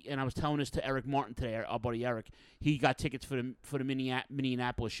the and I was telling this to Eric Martin today, our buddy Eric. He got tickets for the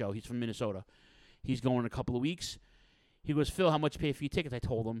Minneapolis show. He's from Minnesota. He's going in a couple of weeks. He goes, Phil, how much you pay for your tickets? I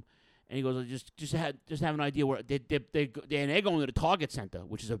told him, and he goes, just have an idea where they're going to the Target Center,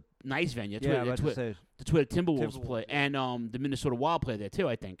 which is a nice venue. That's where the Timberwolves play, and the Minnesota Wild play there too,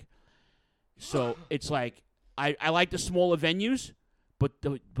 I think. So it's like I like the smaller venues, but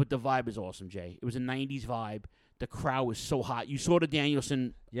the vibe is awesome, Jay. It was a '90s vibe. The crowd was so hot. You saw the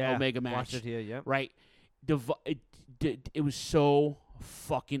Danielson Omega match. Watched it here, yeah. Right? It was so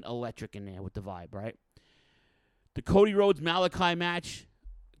fucking electric in there with the vibe, right? The Cody Rhodes Malachi match,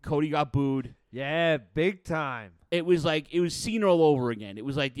 Cody got booed. Yeah, big time. It was seen all over again. It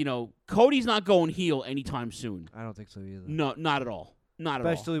was like, you know, Cody's not going heel anytime soon. I don't think so either. No, not at all. Not at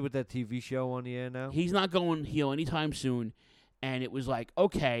all. Especially with that TV show on the air now. He's not going heel anytime soon. And it was like,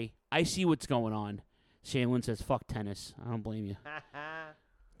 okay, I see what's going on. Shane Lynn says, fuck tennis. I don't blame you.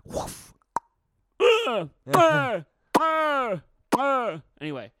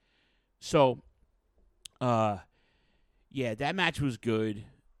 Anyway, so, yeah, that match was good.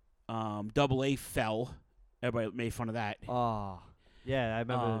 Double A fell. Everybody made fun of that. Oh, yeah, I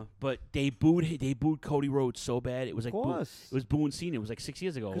remember. But they booed Cody Rhodes so bad. It was like, of course. It was booing Cena. It was like 6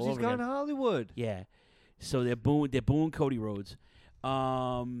 years ago. Because he's gone to Hollywood. Yeah. So they're booing Cody Rhodes.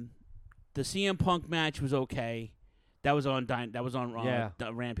 The CM Punk match was okay. That was on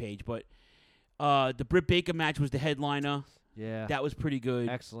Rampage. But the Britt Baker match was the headliner. Yeah, that was pretty good.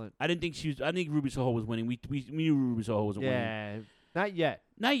 Excellent. I think Ruby Soho was winning. We knew Ruby Soho wasn't winning. Yeah, not yet.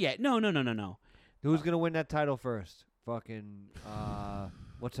 Not yet. No. Who's gonna win that title first? Fucking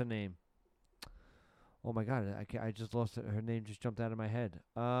what's her name? Oh my god, I just lost it. Her name just jumped out of my head.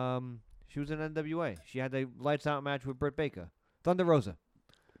 She was in NWA. She had the lights out match with Britt Baker. Thunder Rosa.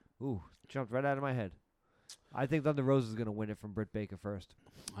 Ooh, jumped right out of my head. I think Thunder Rosa is gonna win it from Britt Baker first.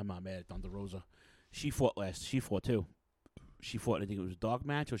 I'm not mad at Thunder Rosa. She fought last. She fought too. She fought. I think it was a dog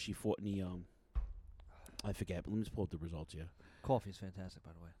match, or she fought in the I forget. But let me just pull up the results here. Coffee's fantastic, by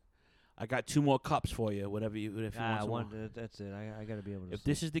the way. I got 2 more cups for you. Whatever you. If you want. That's it. I gotta be able to. If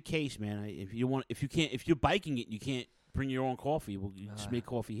this is the case, man, if you're biking it, you can't bring your own coffee. Well, you just make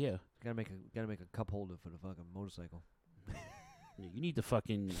coffee here. Gotta make a cup holder for the fucking motorcycle. You need to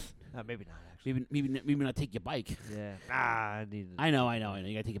fucking. Maybe not actually. Maybe not take your bike. Yeah. I need. I know.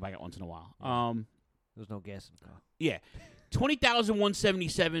 You gotta take your bike out once in a while. Yeah. There's no gas in the car. Yeah.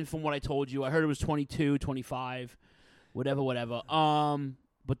 20,177 from what I told you. I heard it was 22, 25, whatever.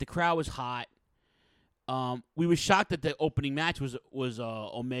 But the crowd was hot. We were shocked that the opening match was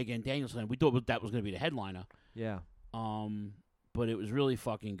Omega and Danielson. We thought that was going to be the headliner. Yeah. But it was really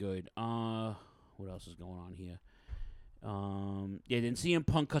fucking good. What else is going on here? Then CM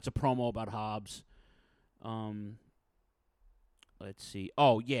Punk cuts a promo about Hobbs. Let's see.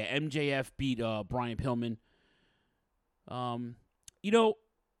 Oh, yeah, MJF beat Brian Pillman. You know,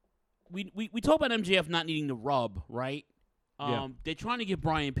 we talk about MJF not needing the rub, right? Yeah. They're trying to give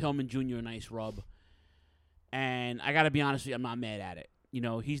Brian Pillman Jr. a nice rub. And I got to be honest with you, I'm not mad at it. You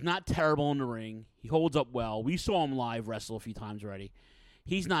know, he's not terrible in the ring. He holds up well. We saw him live wrestle a few times already.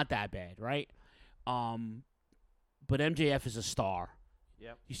 He's not that bad, right? But MJF is a star.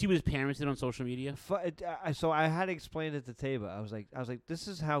 Yep. You see what his parents did on social media? So I had to explain it to Taba. I was like, this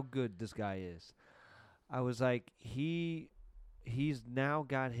is how good this guy is. I was like, he's now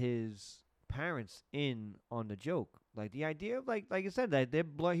got his parents in on the joke. Like the idea of like I said that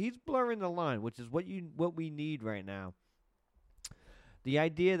he's blurring the line, which is what we need right now. The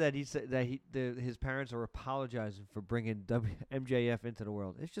idea that his parents are apologizing for bringing MJF into the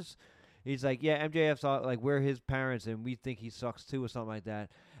world. It's just. He's like, yeah, MJF's like, we're his parents and we think he sucks too or something like that.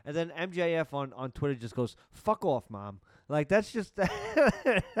 And then MJF on Twitter just goes, fuck off, Mom. Like, that's just,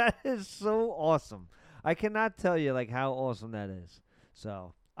 that is so awesome. I cannot tell you like how awesome that is.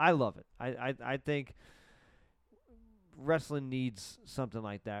 So I love it. I think wrestling needs something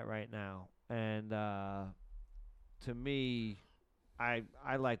like that right now, and to me, I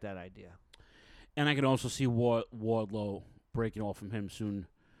like that idea. And I can also see Wardlow breaking off from him soon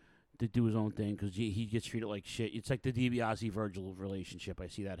to do his own thing because he gets treated like shit. It's like the DiBiase-Virgil relationship. I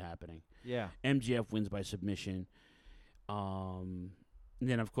see that happening. Yeah. MJF wins by submission. And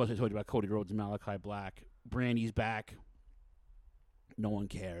then, of course, I told you about Cody Rhodes and Malachi Black. Brandy's back. No one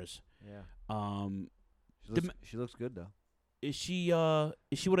cares. Yeah. She looks good, though. Is she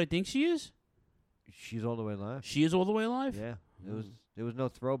what I think she is? She's all the way live. She is all the way alive? Yeah. There was no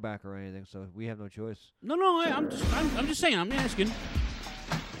throwback or anything, so we have no choice. No, I'm just saying. I'm asking.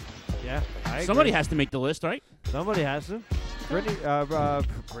 Yeah, I Somebody agree. has to make the list, right? Somebody has to.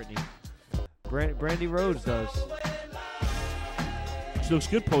 Brandy Rhodes does. She looks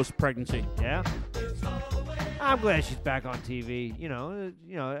good post-pregnancy. Yeah. I'm glad she's back on TV.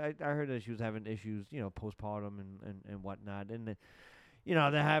 I heard that she was having issues, postpartum and whatnot. And,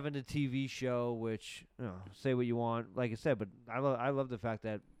 they're having a TV show, which, say what you want, like I said, but I love the fact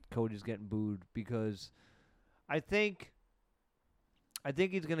that Cody's getting booed because I think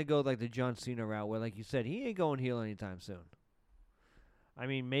he's going to go like the John Cena route where, like you said, he ain't going heel anytime soon. I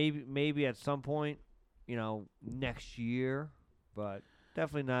mean, maybe at some point, next year, but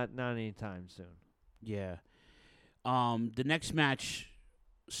definitely not anytime soon. Yeah. The next match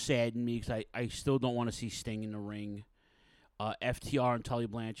saddened me because I still don't want to see Sting in the ring. FTR and Tully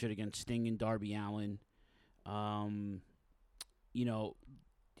Blanchard against Sting and Darby Allin.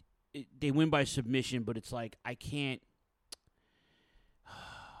 They win by submission, but it's like I can't.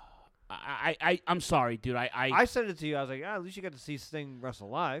 I'm sorry, dude. I said it to you. I was like, at least you got to see Sting wrestle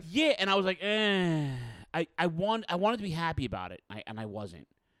live. Yeah, and I was like, I wanted to be happy about it, and I wasn't.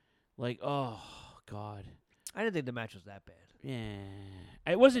 Like, oh God. I didn't think the match was that bad. Yeah,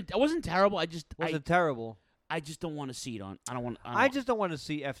 it wasn't terrible. Wasn't terrible. I just don't want to see it on. I just don't want to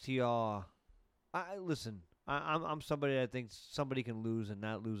see FTR. Listen, I'm somebody that thinks somebody can lose and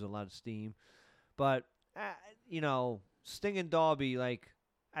not lose a lot of steam, but Sting and Darby, like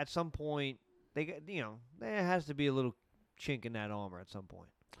at some point there has to be a little chink in that armor at some point.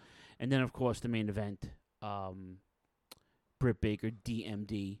 And then of course the main event, Britt Baker,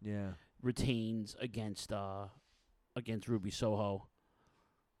 DMD, retains against Ruby Soho.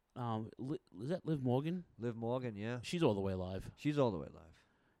 Is that Liv Morgan? Liv Morgan, yeah. She's all the way live. She's all the way live.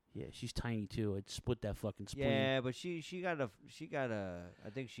 Yeah, she's tiny too. It split that fucking spleen. Yeah, but she got I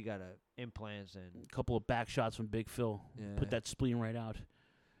think she got implants and a couple of back shots from Big Phil. Yeah. Put that spleen right out.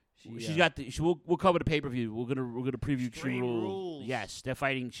 She's got the. We'll cover the pay-per-view. We're gonna preview Extreme Rules. Yes, they're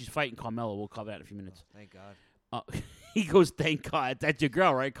fighting. She's fighting Carmella. We'll cover that in a few minutes. Oh, thank God. He goes, thank God. That's your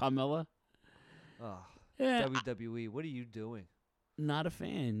girl, right, Carmella? Oh, Yeah, WWE. What are you doing? Not a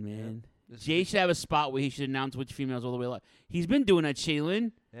fan, man. Yeah. Jay should have a spot where he should announce which females all the way live. He's been doing that,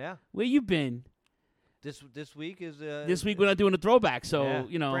 Shaylin. Yeah. Where you been? This week is This week we're not doing a throwback, so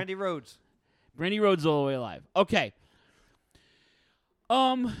Brandy Rhodes. Brandy Rhodes all the way live. Okay.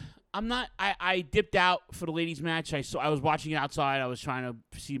 I'm not. I dipped out for the ladies' match. I was watching it outside. I was trying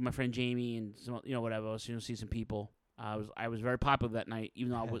to see my friend Jamie and whatever. I was see some people. I was very popular that night,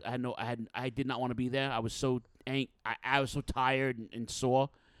 even though I did not want to be there. I was so I was so tired and sore,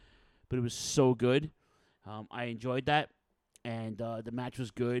 but it was so good. I enjoyed that, and the match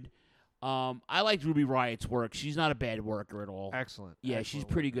was good. I liked Ruby Riot's work. She's not a bad worker at all. Excellent. Yeah, Excellent she's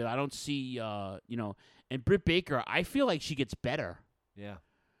pretty good. I don't see and Britt Baker. I feel like she gets better. Yeah.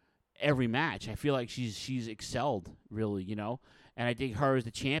 Every match, I feel like she's excelled, really, and I think her as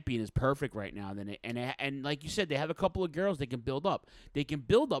the champion is perfect right now. And like you said, they have a couple of girls they can build up. They can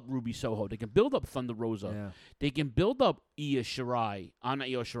build up Ruby Soho. They can build up Thunder Rosa. Yeah. They can build up Io Shirai. Not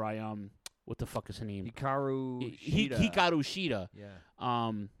Io Shirai. What the fuck is her name? Hikaru Shida. Hikaru Shida. Yeah.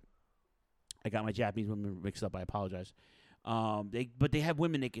 I got my Japanese women mixed up. I apologize. But they have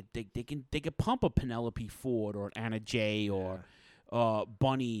women they could pump a Penelope Ford or an Anna Jay or.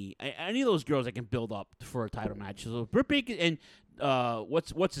 Bunny, any of those girls I can build up for a title match. So Britt Baker and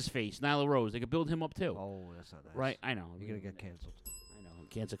what's his face, Nyla Rose, they can build him up too. Oh, that's not nice. Right? I know. You're gonna get canceled. I know.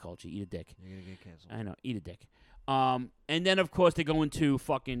 Cancer culture. Eat a dick. You're gonna get canceled. I know. Eat a dick. And then of course they go into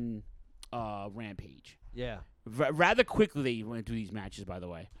fucking Rampage. Yeah. Rather quickly they went through these matches. By the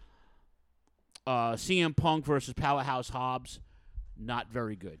way, CM Punk versus Powerhouse Hobbs, not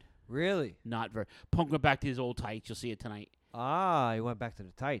very good. Really? Not very. Punk went back to his old tights. You'll see it tonight. Ah, he went back to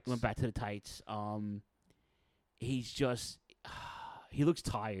the tights. Went back to the tights. He's just he looks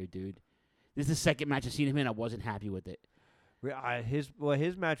tired, dude. This is the second match I've seen him in. I wasn't happy with it.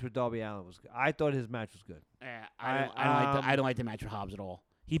 His match with Darby Allin was good. I thought his match was good. Yeah, I don't like the match with Hobbs at all.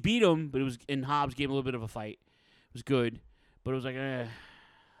 He beat him, but Hobbs gave him a little bit of a fight. It was good, but it was like,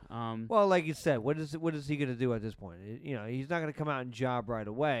 well, like you said, what is he going to do at this point? He's not going to come out and job right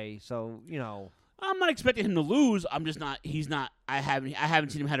away. So, I'm not expecting him to lose. I'm just not. He's not. I haven't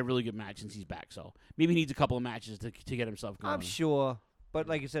seen him had a really good match since he's back. So maybe he needs a couple of matches to get himself going. I'm sure, but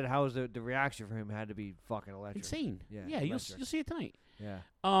like you said, how was the reaction for him had to be fucking electric. Insane. Yeah. You'll see it tonight. Yeah.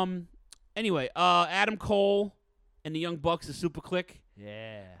 Anyway, Adam Cole and the Young Bucks, the Super Click.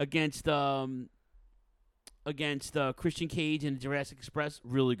 Yeah. Against Christian Cage and Jurassic Express,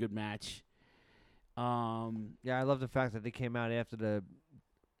 really good match. Yeah, I love the fact that they came out after the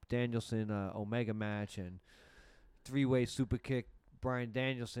Danielson Omega match and 3-way super kick Bryan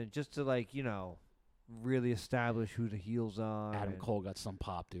Danielson just to really establish who the heels are. Adam Cole got some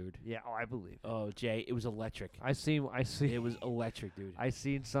pop, dude. Yeah, I believe. Oh, Jay, it was electric. I see. It was electric, dude. I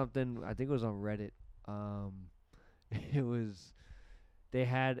seen something. I think it was on Reddit. It was. They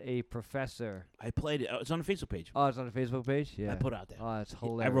had a professor. I played it. It's on the Facebook page. Oh, it's on the Facebook page? Yeah. I put it out there. Oh, it's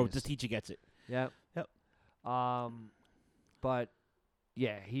hilarious. I wrote, this teacher gets it. Yep. But,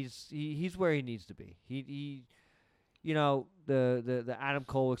 yeah, he's where he needs to be. He the Adam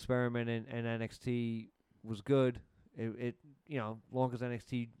Cole experiment in NXT was good. It long as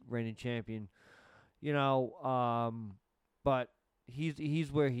NXT reigning champion, but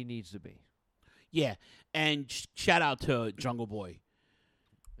he's where he needs to be. Yeah, and shout out to Jungle Boy.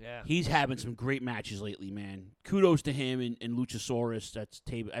 Yeah. He's having some great matches lately, man. Kudos to him and Luchasaurus. That's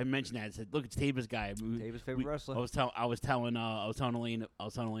Tabor. I mentioned that. I said, look, it's Tabor's guy. Tabor's favorite wrestler. I was telling Elaine, I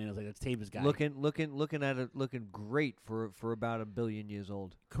was like, that's Tabor's guy. Looking at it, looking great for about 1 billion years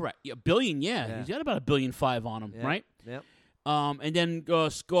old. Correct. Yeah, billion. Yeah. He's got about 1.5 billion on him, right? Yep. And then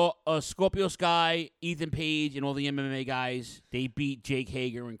Scorpio Sky, Ethan Page, and all the MMA guys. They beat Jake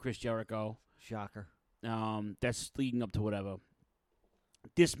Hager and Chris Jericho. Shocker. That's leading up to whatever.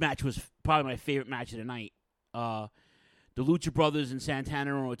 This match was probably my favorite match of the night. The Lucha Brothers and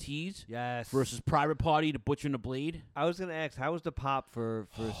Santana and Ortiz. Yes. Versus Private Party, the Butcher and the Blade. I was gonna ask, how was the pop for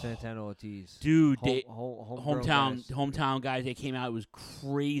Santana Ortiz? Dude, hometown guys. They came out. It was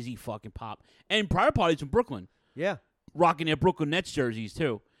crazy fucking pop. And Private Party's from Brooklyn. Yeah. Rocking their Brooklyn Nets jerseys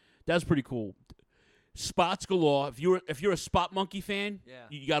too. That's pretty cool. Spots galore. If you're a Spot Monkey fan,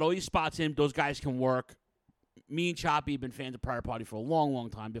 you got all your spots in. Those guys can work. Me and Choppy have been fans of Private Party for a long, long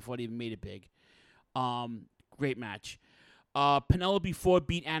time before they even made it big. Great match. Penelope Ford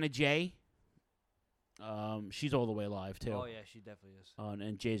beat Anna Jay. She's all the way alive too. Oh yeah, she definitely is.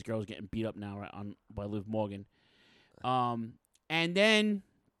 And Jay's girl's getting beat up now by Liv Morgan. And then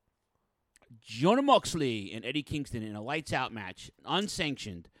Jonah Moxley and Eddie Kingston in a lights out match,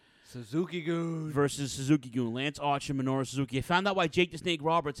 unsanctioned. Suzuki Goon versus Suzuki Goon. Lance Archer, Minoru Suzuki. I found out why Jake the Snake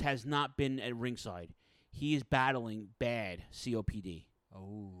Roberts has not been at ringside. He is battling bad COPD.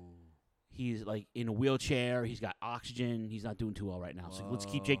 Oh. He's like in a wheelchair. He's got oxygen. He's not doing too well right now. So let's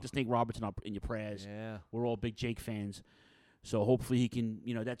keep Jake the Snake Roberts in your prayers. Yeah. We're all big Jake fans. So hopefully he can,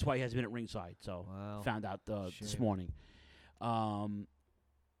 that's why he hasn't been at ringside. So found out this morning. All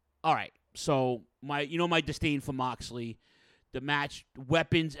right. So my disdain for Moxley. The match,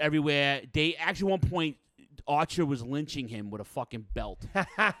 weapons everywhere. They actually, at one point, Archer was lynching him with a fucking belt,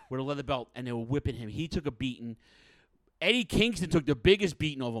 with a leather belt, and they were whipping him. He took a beating. Eddie Kingston took the biggest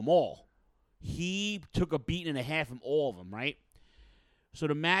beating of them all. He took a beating and a half from all of them, right? So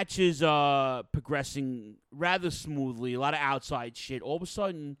the match is progressing rather smoothly. A lot of outside shit. All of a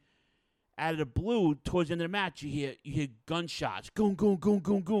sudden, out of the blue, towards the end of the match, you hear gunshots. Goon, goon, goon,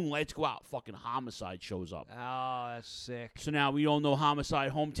 goon, goon. Lights go out. Fucking Homicide shows up. Oh, that's sick. So now we all know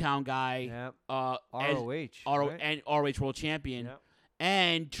Homicide, hometown guy. Yep. ROH. And ROH World Champion. Yep.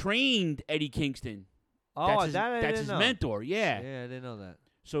 And trained Eddie Kingston. Oh, that's his mentor. Yeah. Yeah, I didn't know that.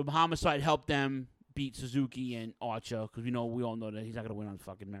 So Homicide helped them beat Suzuki and Archer because we all know that he's not going to win on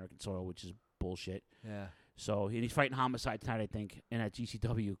fucking American soil, which is bullshit. Yeah. So he's fighting Homicide tonight, I think, in that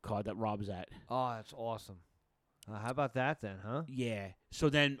GCW card that Rob's at. Oh, that's awesome. How about that then, huh? Yeah. So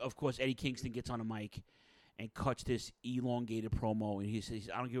then, of course, Eddie Kingston gets on a mic and cuts this elongated promo, and he says,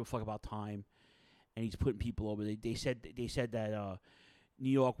 "I don't give a fuck about time," and he's putting people over. They said that New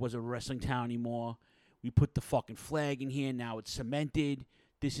York wasn't a wrestling town anymore. We put the fucking flag in here. Now it's cemented.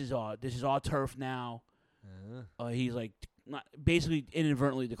 This is our turf now. He's like basically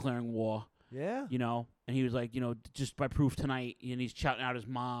inadvertently declaring war. Yeah. And he was like, just by proof tonight, and he's shouting out his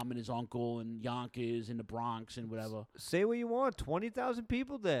mom and his uncle and Yonkers in the Bronx and whatever. Say what you want. 20,000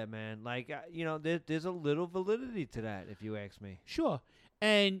 people there, man. Like, there's a little validity to that, if you ask me. Sure.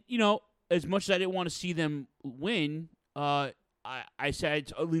 And, as much as I didn't want to see them win, I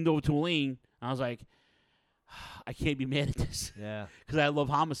said, I leaned over to Elaine, and I was like, I can't be mad at this. Yeah. Because I love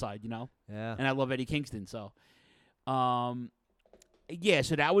Homicide, Yeah. And I love Eddie Kingston, so. Yeah,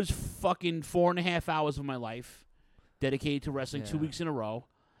 so that was fucking 4.5 hours of my life dedicated to wrestling 2 weeks in a row.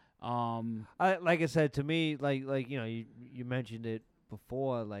 Like I said, to me, like you mentioned it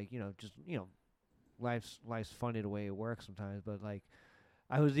before, just life's funny the way it works sometimes. But like,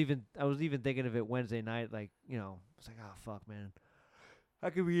 I was even thinking of it Wednesday night. It's like, oh fuck, man, I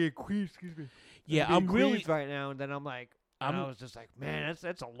could be in Queens. Excuse me. Yeah, I'm I'm really Queens right now, and then I'm like, I was just like, man,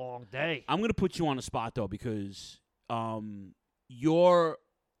 that's a long day. I'm gonna put you on the spot though, because your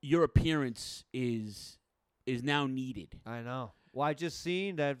appearance is now needed. I know. Well, I just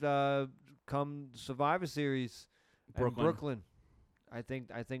seen that come Survivor Series in Brooklyn. I think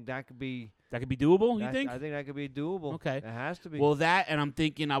that could be doable. You think? I think that could be doable. Okay, it has to be. Well, that, and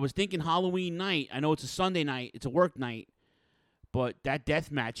I was thinking Halloween night. I know it's a Sunday night. It's a work night, but that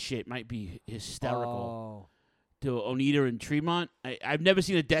death match shit might be hysterical. To Onita and Tremont. I've never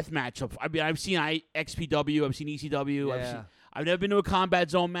seen a death match. I've seen XPW. I've seen ECW. Yeah. I've never been to a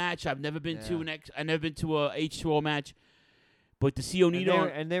Combat Zone match. I've never been to I've never been to a H2O match. But to see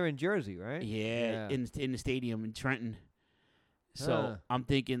Onita, and they're in Jersey, right? Yeah, in the stadium in Trenton. So I'm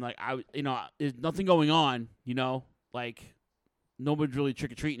thinking, like, there's nothing going on, like nobody's really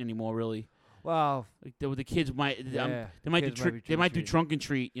trick or treating anymore, really. Well, like the kids might, yeah, they might do trick, they might do trunk and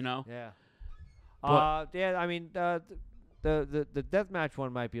treat, Yeah. But, yeah. I mean, the deathmatch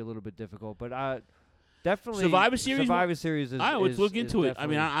one might be a little bit difficult, but definitely Survivor Series. Survivor Series is. Let's look into it. I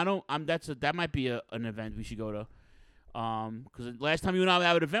mean, definitely- that might be an event we should go to. Because the last time you and I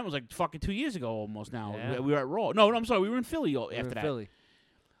had an event was like fucking 2 years ago almost now. Yeah. We were at Raw. No, I'm sorry. We were in Philly after that. Philly.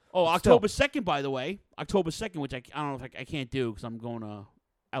 Oh, But October 2nd, by the way. October 2nd, which I don't know if I can't do because I'm going to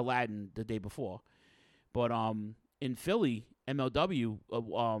Aladdin the day before. But in Philly, MLW,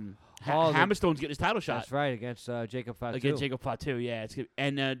 Hammerstone's getting his title shot. That's right, against Jacob Fatu. Against Jacob Fatu, yeah.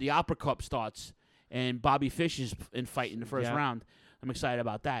 And the Opera Cup starts, and Bobby Fish is in fight in the first round. I'm excited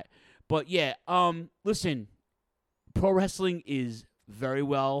about that. But, yeah, listen, pro wrestling is very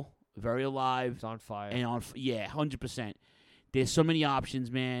alive. It's on fire. And 100%. There's so many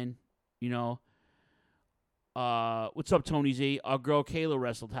options, man. What's up, Tony Z? Our girl Kayla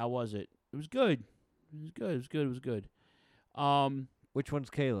wrestled. How was it? It was good. It was good. Which one's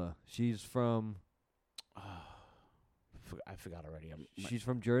Kayla? She's from. I forgot already. She's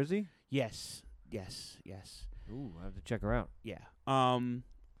from Jersey? Yes. Ooh, I have to check her out. Yeah.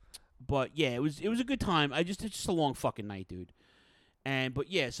 But yeah, it was a good time. It's just a long fucking night, dude. But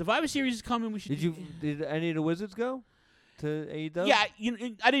yeah, Survivor Series is coming. We should. Did any of the Wizards go to AEW? Yeah,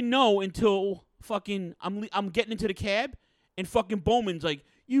 I didn't know until fucking I'm getting into the cab, and fucking Bowman's like,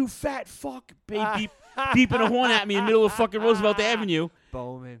 "You fat fuck," beeping a horn at me in the middle of fucking Roosevelt Avenue.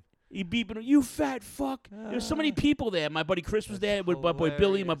 Bowman. He beeping, "You fat fuck." There's so many people there. My buddy Chris was there. My boy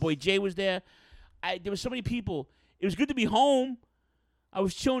Billy. My boy Jay was there. There was so many people. It was good to be home. I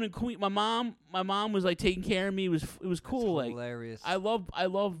was chilling in Queens. My mom was like taking care of me. It was cool. That's like hilarious. I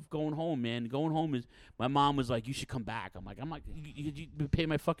love going home, man. Going home is. My mom was like, "You should come back." I'm like, you pay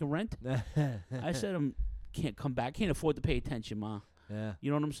my fucking rent? I said, can't come back. Can't afford to pay attention, Ma. Yeah.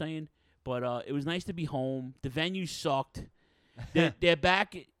 You know what I'm saying? But it was nice to be home. The venue sucked. They're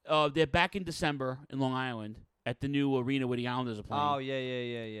back. They're back in December in Long Island at the new arena where the Islanders are playing. Oh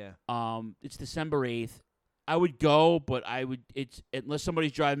yeah. It's December 8th. I would go, but it's unless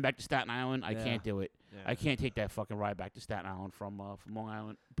somebody's driving back to Staten Island, I can't do it. Yeah. I can't take that fucking ride back to Staten Island from Long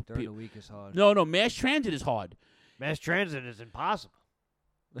Island. During the week is hard. No, mass transit is hard. Mass transit is impossible.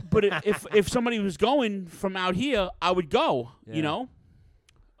 But if somebody was going from out here, I would go. Yeah.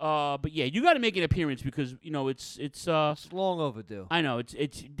 But yeah, you got to make an appearance because it's long overdue. I know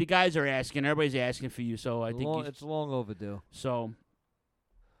it's the guys are asking, everybody's asking for you, so I think it's long overdue. So,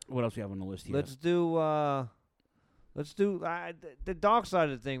 what else we have on the list here? Let's do the dark side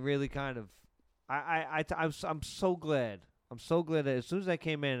of the thing. Really, kind of. I'm so glad. I'm so glad that as soon as I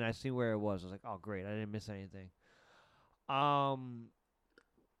came in and I seen where it was, I was like, oh great, I didn't miss anything.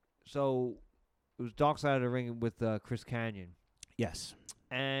 So it was Dark Side of the Ring with Chris Kanyon. Yes.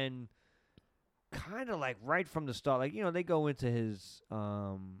 And kind of like right from the start, like they go into his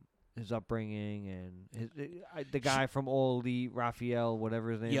upbringing and the guy from All Elite, Raphael,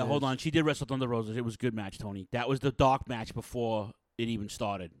 whatever his name is. Yeah, hold on. She did wrestle Thunder Rosa. It was a good match, Tony. That was the dark match before it even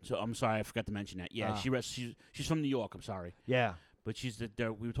started. So I'm sorry, I forgot to mention that. Yeah, she's from New York. I'm sorry. Yeah, but she's we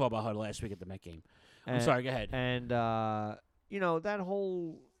were talking about her last week at the Met game. I'm sorry. Go ahead. And that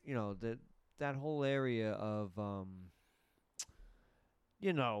whole that whole area of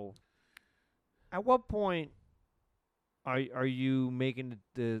at what point are you making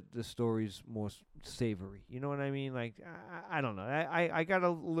the stories more savory? You know what I mean? Like, I don't know. I got a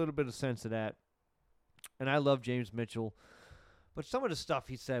little bit of sense of that. And I love James Mitchell. But some of the stuff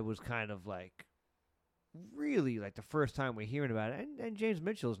he said was kind of like, really, like the first time we're hearing about it. And James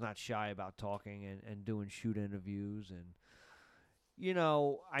Mitchell is not shy about talking and doing shoot interviews. And, you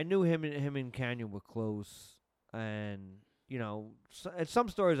know, I knew him and Canyon were close. And, you know, and some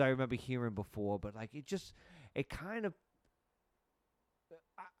stories I remember hearing before. But, like, it kind of,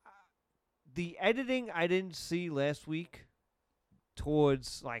 the editing I didn't see last week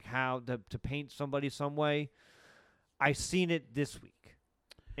towards, like, how to paint somebody some way. I seen it this week,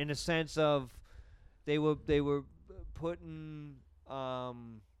 in a sense of they were putting,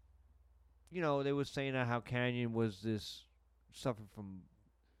 you know, they were saying how Canyon was suffering from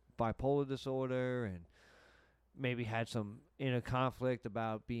bipolar disorder and maybe had some inner conflict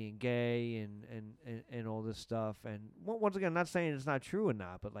about being gay and all this stuff. And once again, I'm not saying it's not true or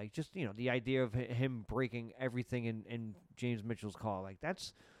not, but like just, you know, the idea of him breaking everything in James Mitchell's car, like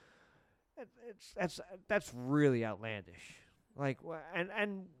that's really outlandish. Like,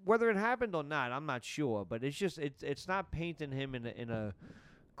 and whether it happened or not, I'm not sure. But it's just it's not painting him in a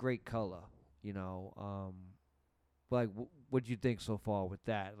great color, you know. Like, what do you think so far with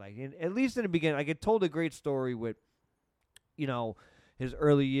that? Like, at least in the beginning, like, it told a great story with, you know, his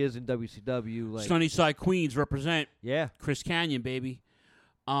early years in WCW. Like Sunnyside, Queens represent. Yeah, Chris Canyon, baby.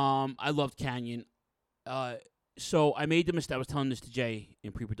 I loved Canyon. So I made the mistake. I was telling this to Jay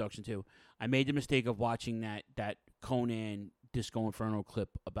in pre-production too. I made the mistake of watching that Conan Disco Inferno clip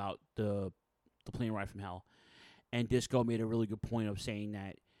about the plane ride from hell, and Disco made a really good point of saying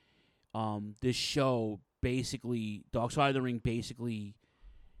that this show basically, Dark Side of the Ring basically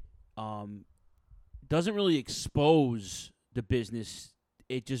doesn't really expose the business.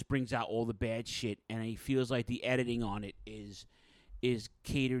 It just brings out all the bad shit, and he feels like the editing on it is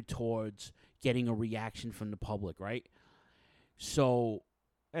catered towards getting a reaction from the public, right? So,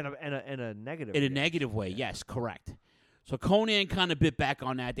 in a negative. In a negative way, yes, correct. So Conan kind of bit back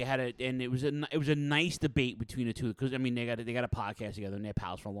on that. They had and it was a nice debate between the two, because I mean they got a podcast together and they're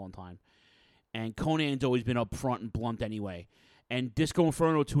pals for a long time. And Conan's always been upfront and blunt anyway. And Disco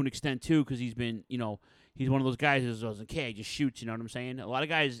Inferno to an extent too, because he's been, you know, he's one of those guys who doesn't care, he just shoots. You know what I'm saying? A lot of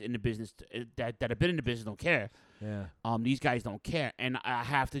guys in the business that have been in the business don't care. Yeah. These guys don't care, and I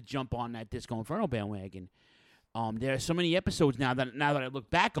have to jump on that Disco Inferno bandwagon. There are so many episodes now that I look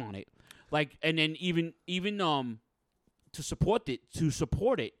back on it, like, and then even to support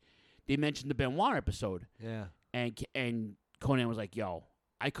it, they mentioned the Benoit episode. Yeah. And Conan was like, "Yo,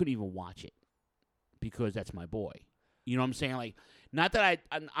 I couldn't even watch it because that's my boy." You know what I'm saying? Like, not that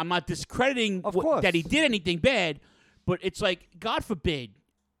I'm not discrediting that he did anything bad, but it's like, God forbid,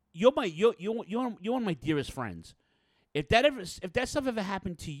 you're one of my dearest friends. If that stuff ever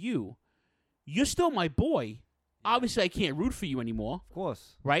happened to you, you're still my boy. Obviously, I can't root for you anymore. Of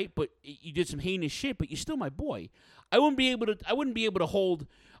course, right? But you did some heinous shit, but you're still my boy. I wouldn't be able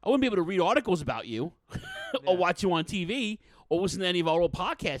to read articles about you, or watch you on TV, or listen to any of our old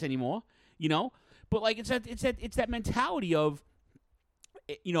podcasts anymore. You know, but like it's that mentality of,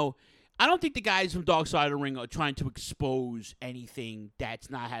 you know, I don't think the guys from Dark Side of the Ring are trying to expose anything that's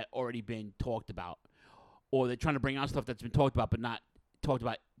not already been talked about, or they're trying to bring out stuff that's been talked about but not talked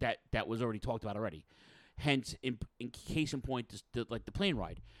about that was already talked about already. Hence, in case in point, like the plane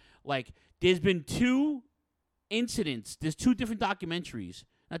ride. Like, there's been two incidents. There's two different documentaries.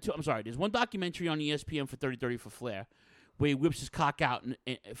 There's one documentary on ESPN for 30-30 for Flair, where he whips his cock out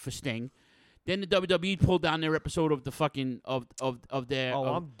for Sting. Then the WWE pulled down their episode of the fucking of their. Oh,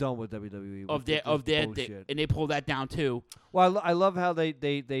 I'm done with WWE. Of their and they pulled that down too. Well, I love how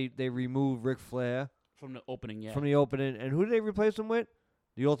they removed Ric Flair from the opening. Yeah. From the opening, and who did they replace him with?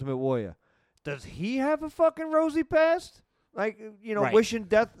 The Ultimate Warrior. Does he have a fucking rosy past? Like, you know, right.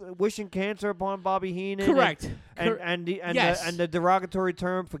 wishing cancer upon Bobby Heenan. Correct. And the derogatory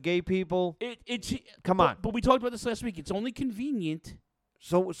term for gay people. Come on. But we talked about this last week. It's only convenient.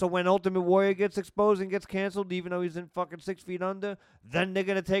 So when Ultimate Warrior gets exposed and gets canceled, even though he's in fucking 6 feet under, then they're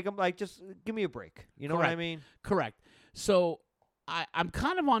gonna take him. Like, just give me a break. You know what I mean? Correct. So I'm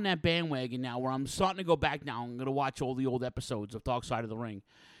kind of on that bandwagon now, where I'm starting to go back now. I'm gonna watch all the old episodes of Dark Side of the Ring,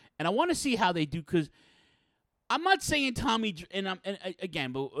 and I want to see how they do, because I'm not saying Tommy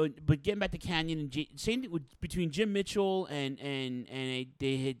but getting back to Canyon and same thing between Jim Mitchell and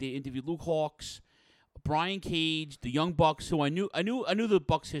they interviewed Luke Hawx, Brian Cage, the Young Bucks, who I knew the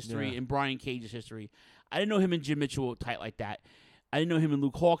Bucks history and Brian Cage's history. I didn't know him and Jim Mitchell were tight like that. I didn't know him and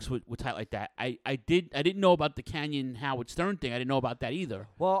Luke Hawx were tight like that. I didn't know about the Canyon Howard Stern thing. I didn't know about that either.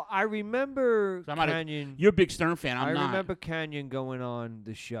 Well, I remember So Canyon. You're a big Stern fan. I'm not. I remember Canyon going on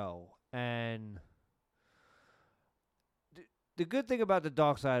the show, and the good thing about the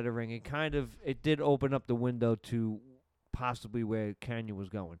Dark Side of the Ring, it did open up the window to possibly where Canyon was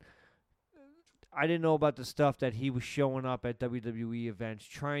going. I didn't know about the stuff that he was showing up at WWE events,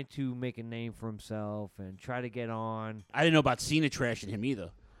 trying to make a name for himself and try to get on. I didn't know about Cena trashing him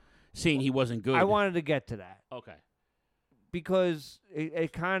either, saying he wasn't good. I wanted to get to that. Okay. Because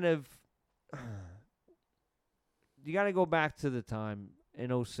it kind of... You got to go back to the time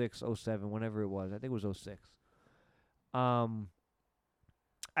in 06, 07, whenever it was. I think it was 06. At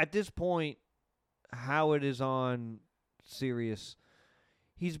this point, Howard is on Sirius.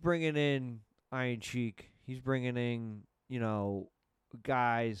 He's bringing in Iron Sheik. He's bringing in,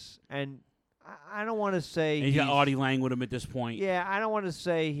 guys. And I don't want to say and you got Artie Lang with him at this point. Yeah, I don't want to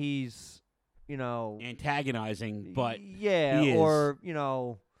say he's, antagonizing, but yeah, he is. or,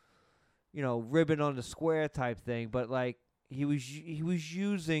 ribbon on the square type thing. But, like, he was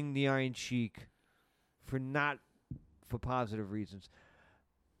using the Iron Sheik for positive reasons.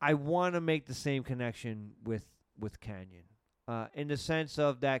 I want to make the same connection with Canyon. In the sense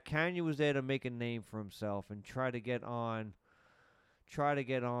of that Canyon was there to make a name for himself and try to get on,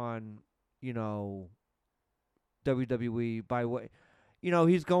 WWE by way.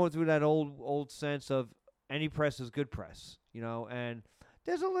 He's going through that old sense of any press is good press, and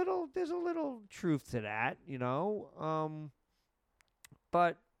there's a little truth to that,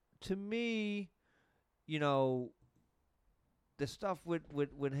 but to me, the stuff with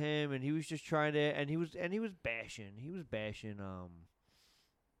him, and he was just trying to, and he was bashing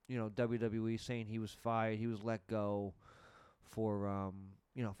WWE, saying he was fired, he was let go for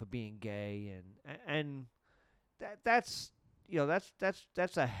for being gay, and that's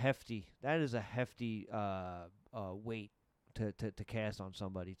a hefty weight to cast on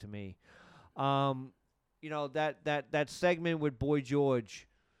somebody, to me. That segment with Boy George,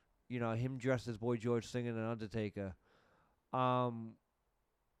 him dressed as Boy George singing an Undertaker.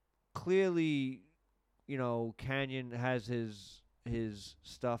 Clearly, Canyon has his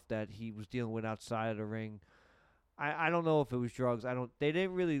stuff that he was dealing with outside of the ring. I don't know if it was drugs. They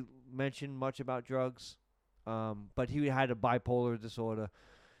didn't really mention much about drugs. But he had a bipolar disorder.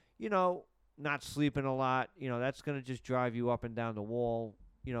 Not sleeping a lot. That's going to just drive you up and down the wall.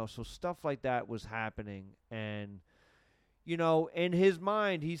 So stuff like that was happening. And, in his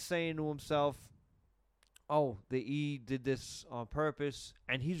mind, he's saying to himself, oh, the E did this on purpose,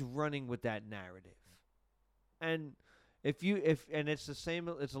 and he's running with that narrative. And it's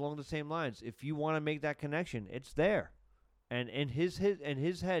along the same lines. If you want to make that connection, it's there. And in his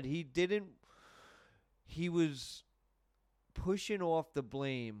head, he was pushing off the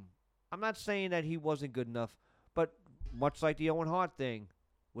blame. I'm not saying that he wasn't good enough, but much like the Owen Hart thing,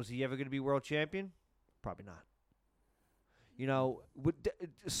 was he ever going to be world champion? Probably not.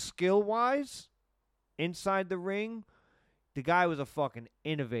 Skill-wise, inside the ring, the guy was a fucking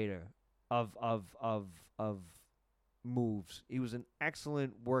innovator of moves. He was an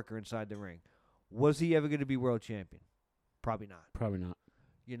excellent worker inside the ring. Was he ever going to be world champion? Probably not. Probably not.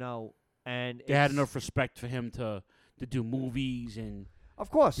 And they had enough respect for him to do movies and, of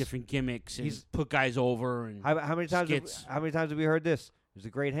course, different gimmicks and put guys over. And how many times? skits. How many times have we heard this? It was a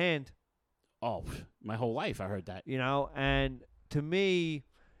great hand. Oh, my whole life I heard that. And to me,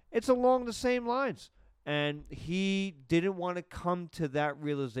 it's along the same lines. And he didn't want to come to that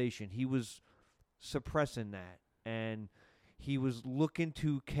realization. He was suppressing that. And he was looking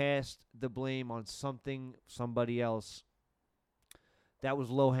to cast the blame on somebody else that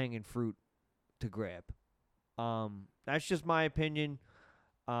was low-hanging fruit to grab. That's just my opinion.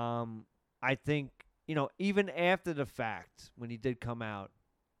 I think, even after the fact, when he did come out,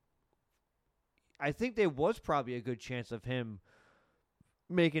 I think there was probably a good chance of him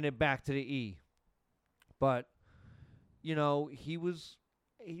making it back to the E. But, he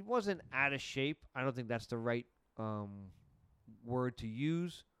wasn't out of shape. I don't think that's the right word to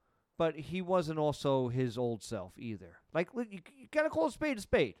use. But he wasn't also his old self either. Like, you got to call a spade a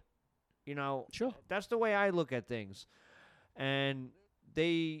spade. Sure. That's the way I look at things. And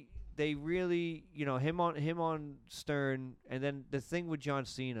they really, him on Stern, and then the thing with John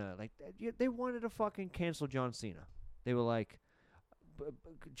Cena, like, they wanted to fucking cancel John Cena. They were like,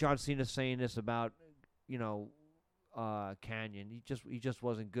 John Cena saying this about, Canyon. He just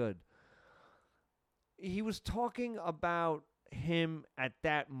wasn't good. He was talking about him at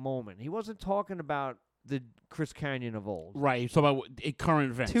that moment. He wasn't talking about the Chris Canyon of old. Right. So about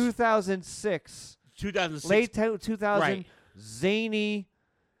current events. 2006. 2006. Late 2000. Right. zany.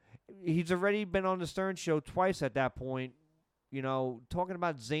 He's already been on the Stern Show twice at that point, talking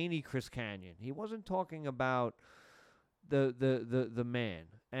about zany Chris Kanyon. He wasn't talking about the man.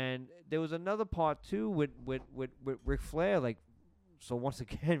 And there was another part too with Ric Flair. Like, so once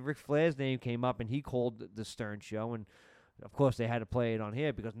again, Ric Flair's name came up, and he called the Stern Show, and of course they had to play it on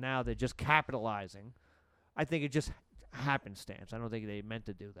here because now they're just capitalizing. I think it just happenstance. I don't think they meant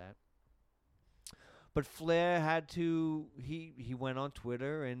to do that. But Flair had to, he went on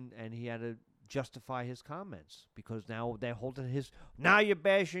Twitter and he had to justify his comments because now they're holding now you're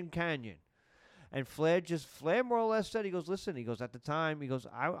bashing Kanyon. And Flair more or less said, he goes, listen, he goes, at the time, he goes,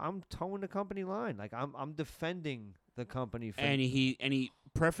 I'm towing the company line. Like, I'm defending the company. And he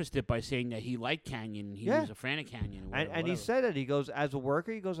prefaced it by saying that he liked Kanyon. He was a fan of Kanyon. And he said it. He goes, as a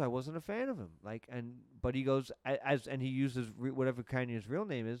worker, he goes, I wasn't a fan of him. But he goes, and he uses whatever Kanyon's real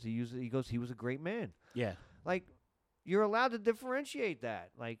name is. He goes, he was a great man. Yeah. Like, you're allowed to differentiate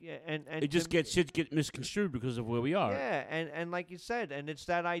that. Like, and it just gets misconstrued because of where we are. Yeah, and like you said, and it's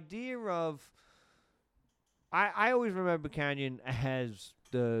that idea of, I always remember Kanyon as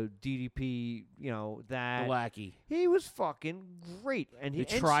the DDP, that the lackey. He was fucking great, and the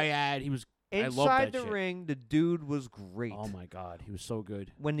triad. He was inside the ring. The dude was great. Oh my God, he was so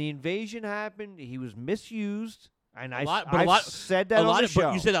good. When the invasion happened, he was misused, and I've said that on the show.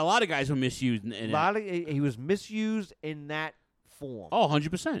 But you said a lot of guys were misused. He was misused in that form. Oh,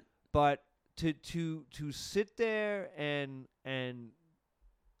 100%. But to sit there and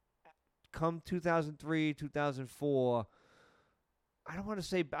come 2003, 2004, I don't want to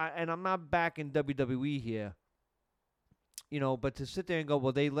say, and I'm not back in WWE here, but to sit there and go,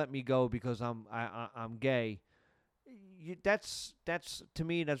 well, they let me go because I'm gay. That's to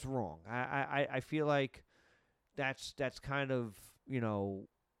me, that's wrong. I feel like that's kind of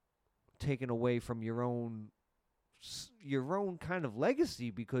taken away from your own kind of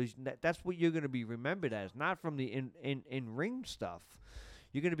legacy, because that's what you're going to be remembered as, not from the in ring stuff.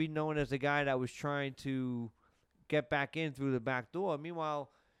 You're going to be known as the guy that was trying to get back in through the back door. Meanwhile,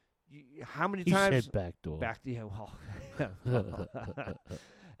 how many times? He said back door.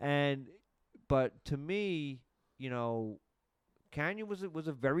 But to me, Kanyon was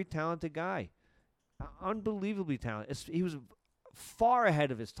a very talented guy, unbelievably talented. He was far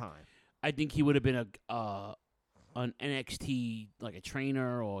ahead of his time. I think he would have been an NXT, like a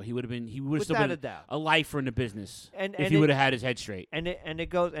trainer, or he would have still been a lifer in the business if he would have had his head straight. And it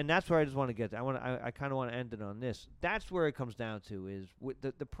goes, and that's where I just want to get to. I kind of want to end it on this. That's where it comes down to is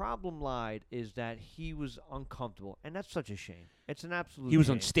the problem lied is that he was uncomfortable, and that's such a shame. It's an absolute. He was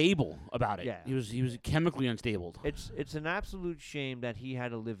shame. unstable about it. Yeah, he was chemically unstable. It's an absolute shame that he had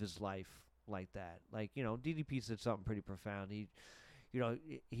to live his life like that. Like, DDP said something pretty profound. He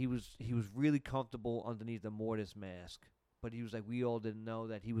was really comfortable underneath the Mortis mask, but he was like, we all didn't know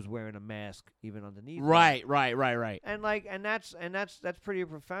that he was wearing a mask even underneath. Right. And that's pretty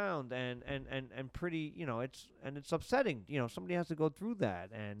profound and pretty, it's upsetting. Somebody has to go through that,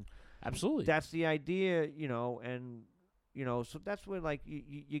 and absolutely that's the idea, so that's where like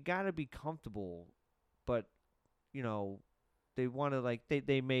you got to be comfortable, but they want to like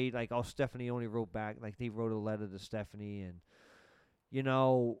they made like, oh, Stephanie only wrote back, like they wrote a letter to Stephanie, and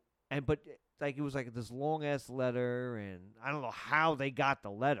but like it was like this long ass letter, and I don't know how they got the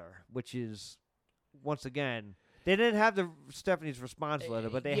letter, which is, once again, they didn't have Stephanie's response letter,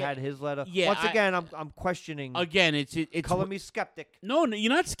 but they had his letter. Yeah, once again, I'm questioning. Again, it's color me skeptic. No, you're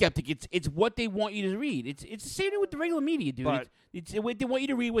not skeptic. It's what they want you to read. It's the same thing with the regular media, dude. But it's what they want you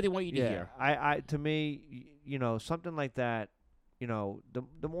to read, what they want you to hear. I to me, something like that.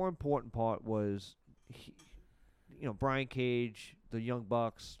 The more important part was, Brian Cage, the Young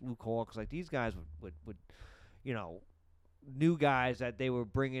Bucks, Luke Hawks, like these guys would new guys that they were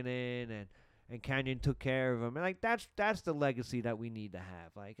bringing in, and Kanyon took care of them, and like that's the legacy that we need to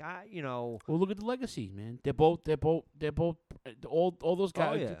have. Like Well, look at the legacy, man. They're both all those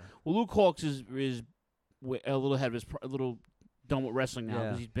guys. Oh, yeah. Well, Luke Hawks is a little ahead of a little done with wrestling now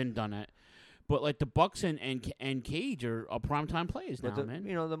because he's been done it. But like the Bucks and Cage are primetime players now, man.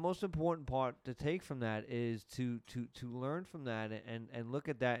 The most important part to take from that is to learn from that and look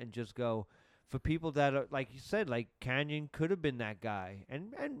at that and just go, for people that are, like you said, like Kanyon could have been that guy,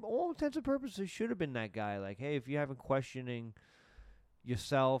 and all intents and purposes should have been that guy. Like, hey, if you haven't questioning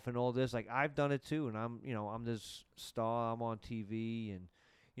yourself and all this, like I've done it too, and I'm this star, I'm on TV, and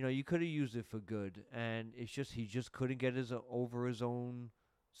you could have used it for good, and it's just he just couldn't get over his own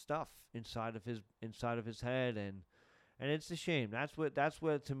stuff inside of his head, and it's a shame. That's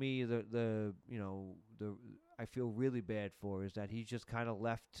what to me the I feel really bad for, is that he's just kind of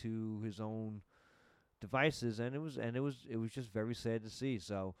left to his own devices, and it was just very sad to see.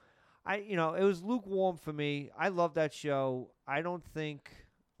 So, it was lukewarm for me. I love that show. I don't think,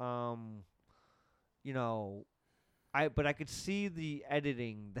 but I could see the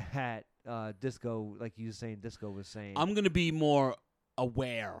editing that Disco, like you were saying, Disco was saying. I'm gonna be more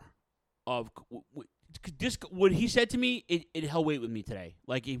aware of Disco. What he said to me, it held weight with me today.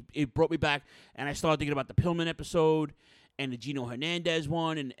 Like it brought me back, and I started thinking about the Pillman episode and the Gino Hernandez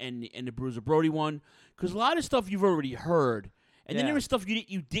one and the Bruiser Brody one, because a lot of stuff you've already heard. And then there was stuff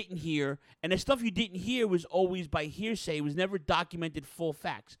you didn't hear, and the stuff you didn't hear was always by hearsay. It was never documented full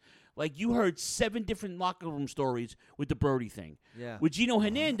facts. Like, you heard 7 different locker room stories with the Brody thing. Yeah. With Gino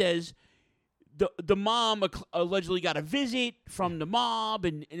Hernandez, the mom allegedly got a visit from the mob,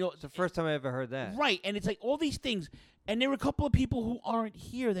 and it's the first time I ever heard that. Right, and it's like all these things. And there were a couple of people who aren't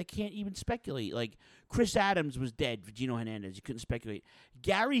here that can't even speculate. Like, Chris Adams was dead for Gino Hernandez. You couldn't speculate.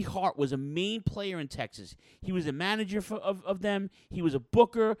 Gary Hart was a main player in Texas. He was a manager of them. He was a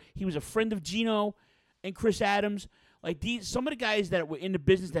booker. He was a friend of Gino and Chris Adams. Like, some of the guys that were in the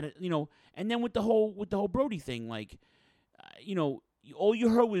business that, and then with the whole Brody thing, like, all you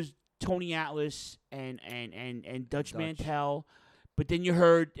heard was Tony Atlas and Dutch Mantel. But then you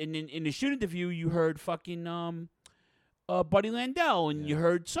heard, and in the shoot interview, you heard fucking Buddy Landell, and you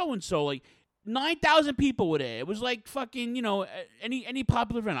heard so-and-so. Like, 9,000 people were there. It was like fucking, any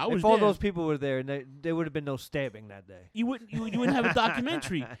popular event. If all those people were there, and there would have been no stabbing that day. You wouldn't have a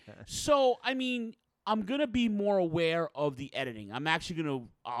documentary. So, I mean, I'm going to be more aware of the editing. I'm actually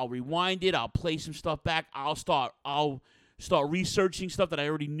I'll rewind it. I'll play some stuff back. I'll start researching stuff that I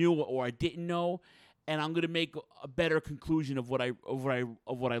already knew or I didn't know. And I'm going to make a better conclusion of what I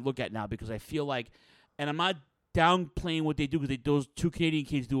look at now, because I feel like, and I'm not downplaying what they do, because those 2 Canadian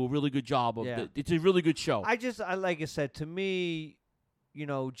kids do a really good job of it's a really good show. I like I said, to me,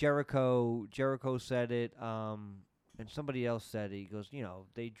 Jericho said it, and somebody else said it. He goes,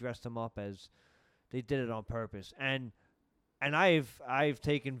 they dressed him up as they did it on purpose, and I've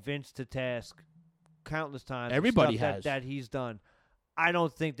taken Vince to task countless times. Everybody has that he's done. I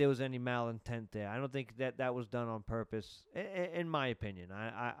don't think there was any malintent there. I don't think that was done on purpose, in my opinion.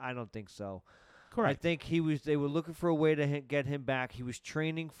 I don't think so. Correct. I think they were looking for a way to get him back. He was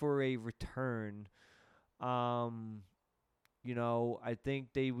training for a return. I think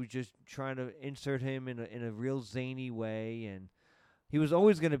they were just trying to insert him in a real zany way, and he was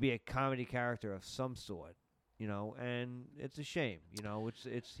always going to be a comedy character of some sort. And it's a shame.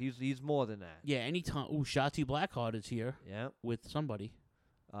 He's more than that. Yeah, anytime. Ooh, Shotzi Blackheart is here. Yeah, with somebody.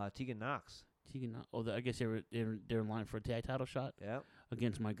 Tegan Knox. I guess they're in line for a tag title shot. Yeah,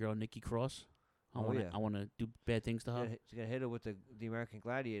 against my girl Nikki Cross. I want to do bad things to her. She's gonna hit her with the American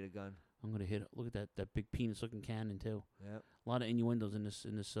Gladiator gun. I'm gonna hit her. Look at that big penis looking cannon too. Yeah, a lot of innuendos in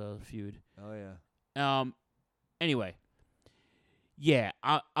this feud. Oh yeah. Anyway. Yeah,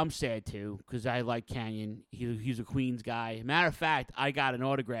 I'm sad, too, because I like Canyon. He's a Queens guy. Matter of fact, I got an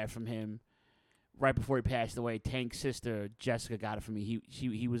autograph from him right before he passed away. Tank's sister, Jessica, got it for me.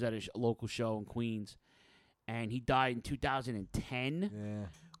 He was at a local show in Queens, and he died in 2010. Yeah.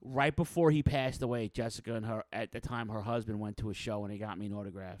 Right before he passed away, Jessica and at the time, her husband went to a show, and he got me an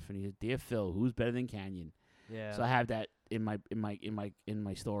autograph. And he said, "Dear Phil, who's better than Canyon?" Yeah. So I have that in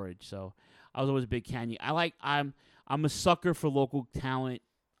my storage. So I was always a big Canyon. I'm a sucker for local talent.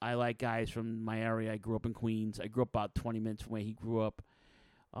 I like guys from my area. I grew up in Queens. I grew up about 20 minutes from where he grew up.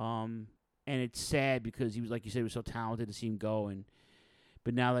 And it's sad because he was, like you said, he was so talented to see him go.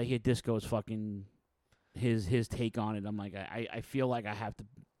 But now that I hear Disco's fucking his take on it, I'm like, I feel like I have to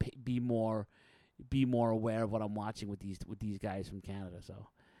be more aware of what I'm watching with these guys from Canada. So,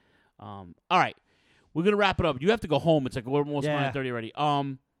 all right, we're gonna wrap it up. You have to go home. It's like we're almost 9:30 already.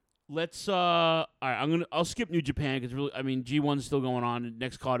 Let's all right. I'll skip New Japan because really, G1's still going on. The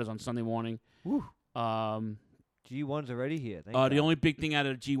next card is on Sunday morning. Woo. G1's already here. The only big thing out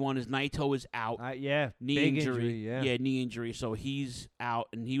of G1 is Naito is out. Knee big injury. Yeah, knee injury. So he's out,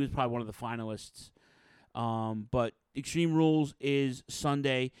 and he was probably one of the finalists. But Extreme Rules is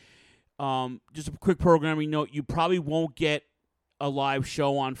Sunday. Just a quick programming note: you probably won't get a live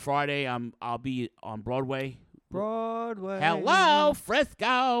show on Friday. I'll be on Broadway. Hello,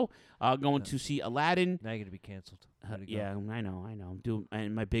 Frisco. Going to see Aladdin. Now you're gonna be canceled. Yeah, I know. I'm doing,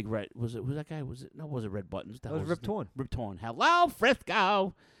 and my big red was that guy? Was it Red Buttons? That was Rip Torn. Rip Torn. Hello,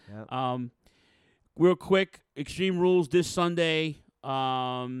 Frisco. Yep. Real quick, Extreme Rules this Sunday.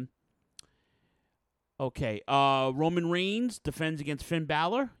 Okay. Roman Reigns defends against Finn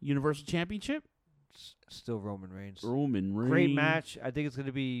Balor, Universal Championship. Still Roman Reigns. Great match. I think it's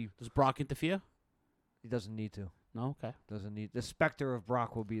gonna be. Does Brock interfere? He doesn't need to. No, okay. Doesn't need. The specter of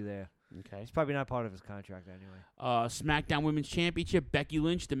Brock will be there. Okay. It's probably not part of his contract anyway. SmackDown Women's Championship. Becky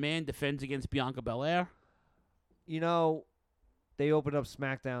Lynch, the man, defends against Bianca Belair. You know, they opened up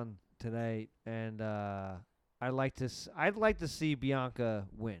SmackDown today, and I'd like to see Bianca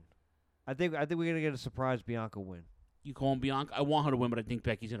win. I think we're gonna get a surprise Bianca win. You call him Bianca? I want her to win, but I think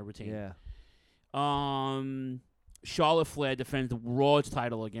Becky's gonna retain. Yeah. Charlotte Flair defends the Raw's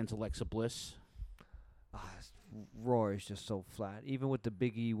title against Alexa Bliss. Raw is just so flat. Even with the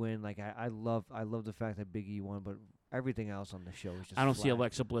Big E win, like I love the fact that Big E won, but everything else on the show is just. I don't flat. see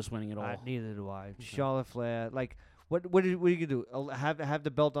Alexa Bliss winning at all. Neither do I. Charlotte Flair, like what are you gonna do? Have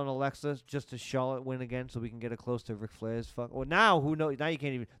the belt on Alexa just to Charlotte win again, so we can get it close to Ric Flair's fuck. Well, now who knows? Now you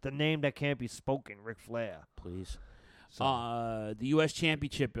can't even the name that can't be spoken, Ric Flair. Please. The U.S.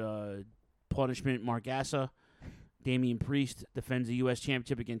 Championship punishment. Margassa. Damian Priest defends the U.S.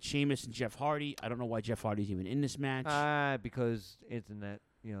 Championship against Sheamus and Jeff Hardy. I don't know why Jeff Hardy's even in this match. Because internet.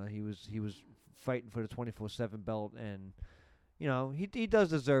 You know, he was fighting for the 24/7 belt, and you know he does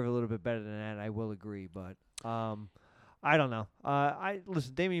deserve a little bit better than that. I will agree, but I don't know.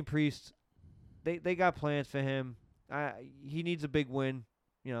 Listen, Damian Priest. They got plans for him. He needs a big win.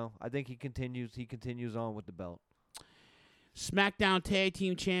 You know, I think he continues on with the belt. SmackDown Tag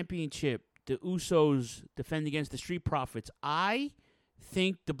Team Championship. The Usos defend against the Street Profits. I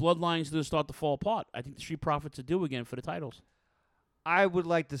think the Bloodlines are going to start to fall apart. I think the Street Profits are due again for the titles. I would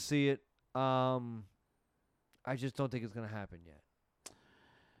like to see it. I just don't think it's going to happen yet.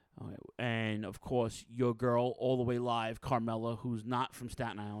 Okay. And, of course, your girl, all the way live, Carmella, who's not from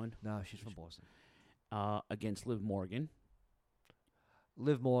Staten Island. No, she's from Boston. Against Liv Morgan.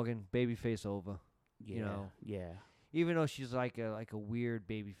 Liv Morgan, babyface over. Yeah, you know, yeah. Even though she's like a weird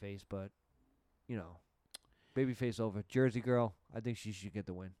babyface, but you know, babyface over. Jersey girl, I think she should get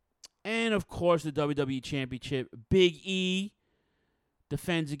the win. And of course, the WWE Championship. Big E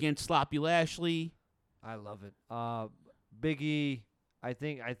defends against Sloppy Lashley. I love it. Big E, I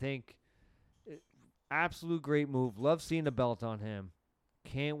think, absolute great move. Love seeing the belt on him.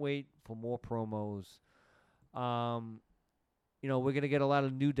 Can't wait for more promos. You know, we're going to get a lot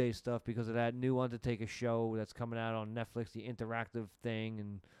of New Day stuff because of that new Undertaker show that's coming out on Netflix, the interactive thing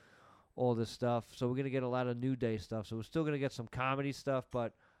and all this stuff. So we're going to get a lot of New Day stuff. So we're still going to get some comedy stuff,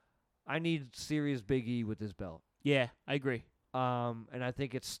 but I need serious Big E with this belt. Yeah, I agree. And I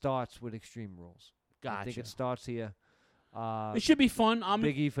think it starts with Extreme Rules. Gotcha. I think it starts here. It should be fun.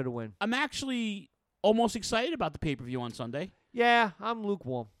 Big E for the win. I'm actually almost excited about the pay-per-view on Sunday. Yeah, I'm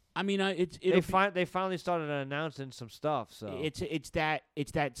lukewarm. I mean, they finally started announcing some stuff. So it's that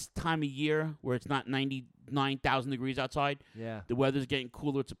time of year where it's not 99,000 degrees outside. Yeah, the weather's getting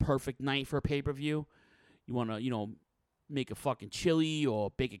cooler. It's a perfect night for a pay-per-view. You want to make a fucking chili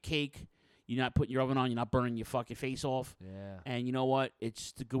or bake a cake. You're not putting your oven on. You're not burning your fucking face off. Yeah. And you know what?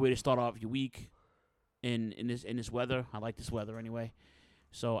 It's a good way to start off your week in this weather. I like this weather anyway.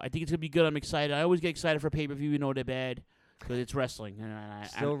 So I think it's gonna be good. I'm excited. I always get excited for pay-per-view. You know they're bad. Because it's wrestling.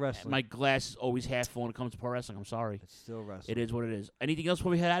 Still wrestling. My glass is always half full when it comes to pro wrestling. I'm sorry. It's still wrestling. It is what it is. Anything else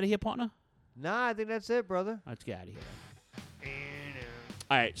before we head out of here, partner? Nah, I think that's it, brother. Let's get out of here.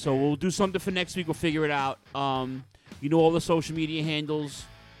 All right, so we'll do something for next week. We'll figure it out. You know all the social media handles.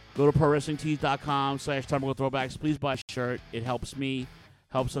 Go to ProWrestlingTees.com/TurnBuckleThrowbacks. Please buy a shirt. It helps me.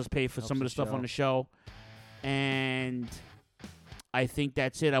 Helps us pay for some of the stuff on the show. And I think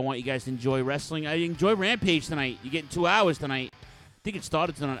that's it. I want you guys to enjoy wrestling. I enjoy Rampage tonight. You're getting 2 hours tonight. I think it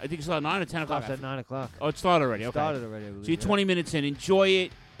started tonight. I think it started 9 or 10 o'clock. It's at 9 o'clock. Oh, it started already. Okay. Started already, I believe. So you're 20 minutes in. Enjoy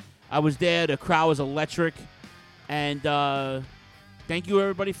it. I was there. The crowd was electric. And thank you,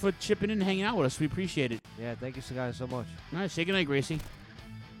 everybody, for chipping in and hanging out with us. We appreciate it. Yeah, thank you guys so much. All right, say goodnight, Gracie.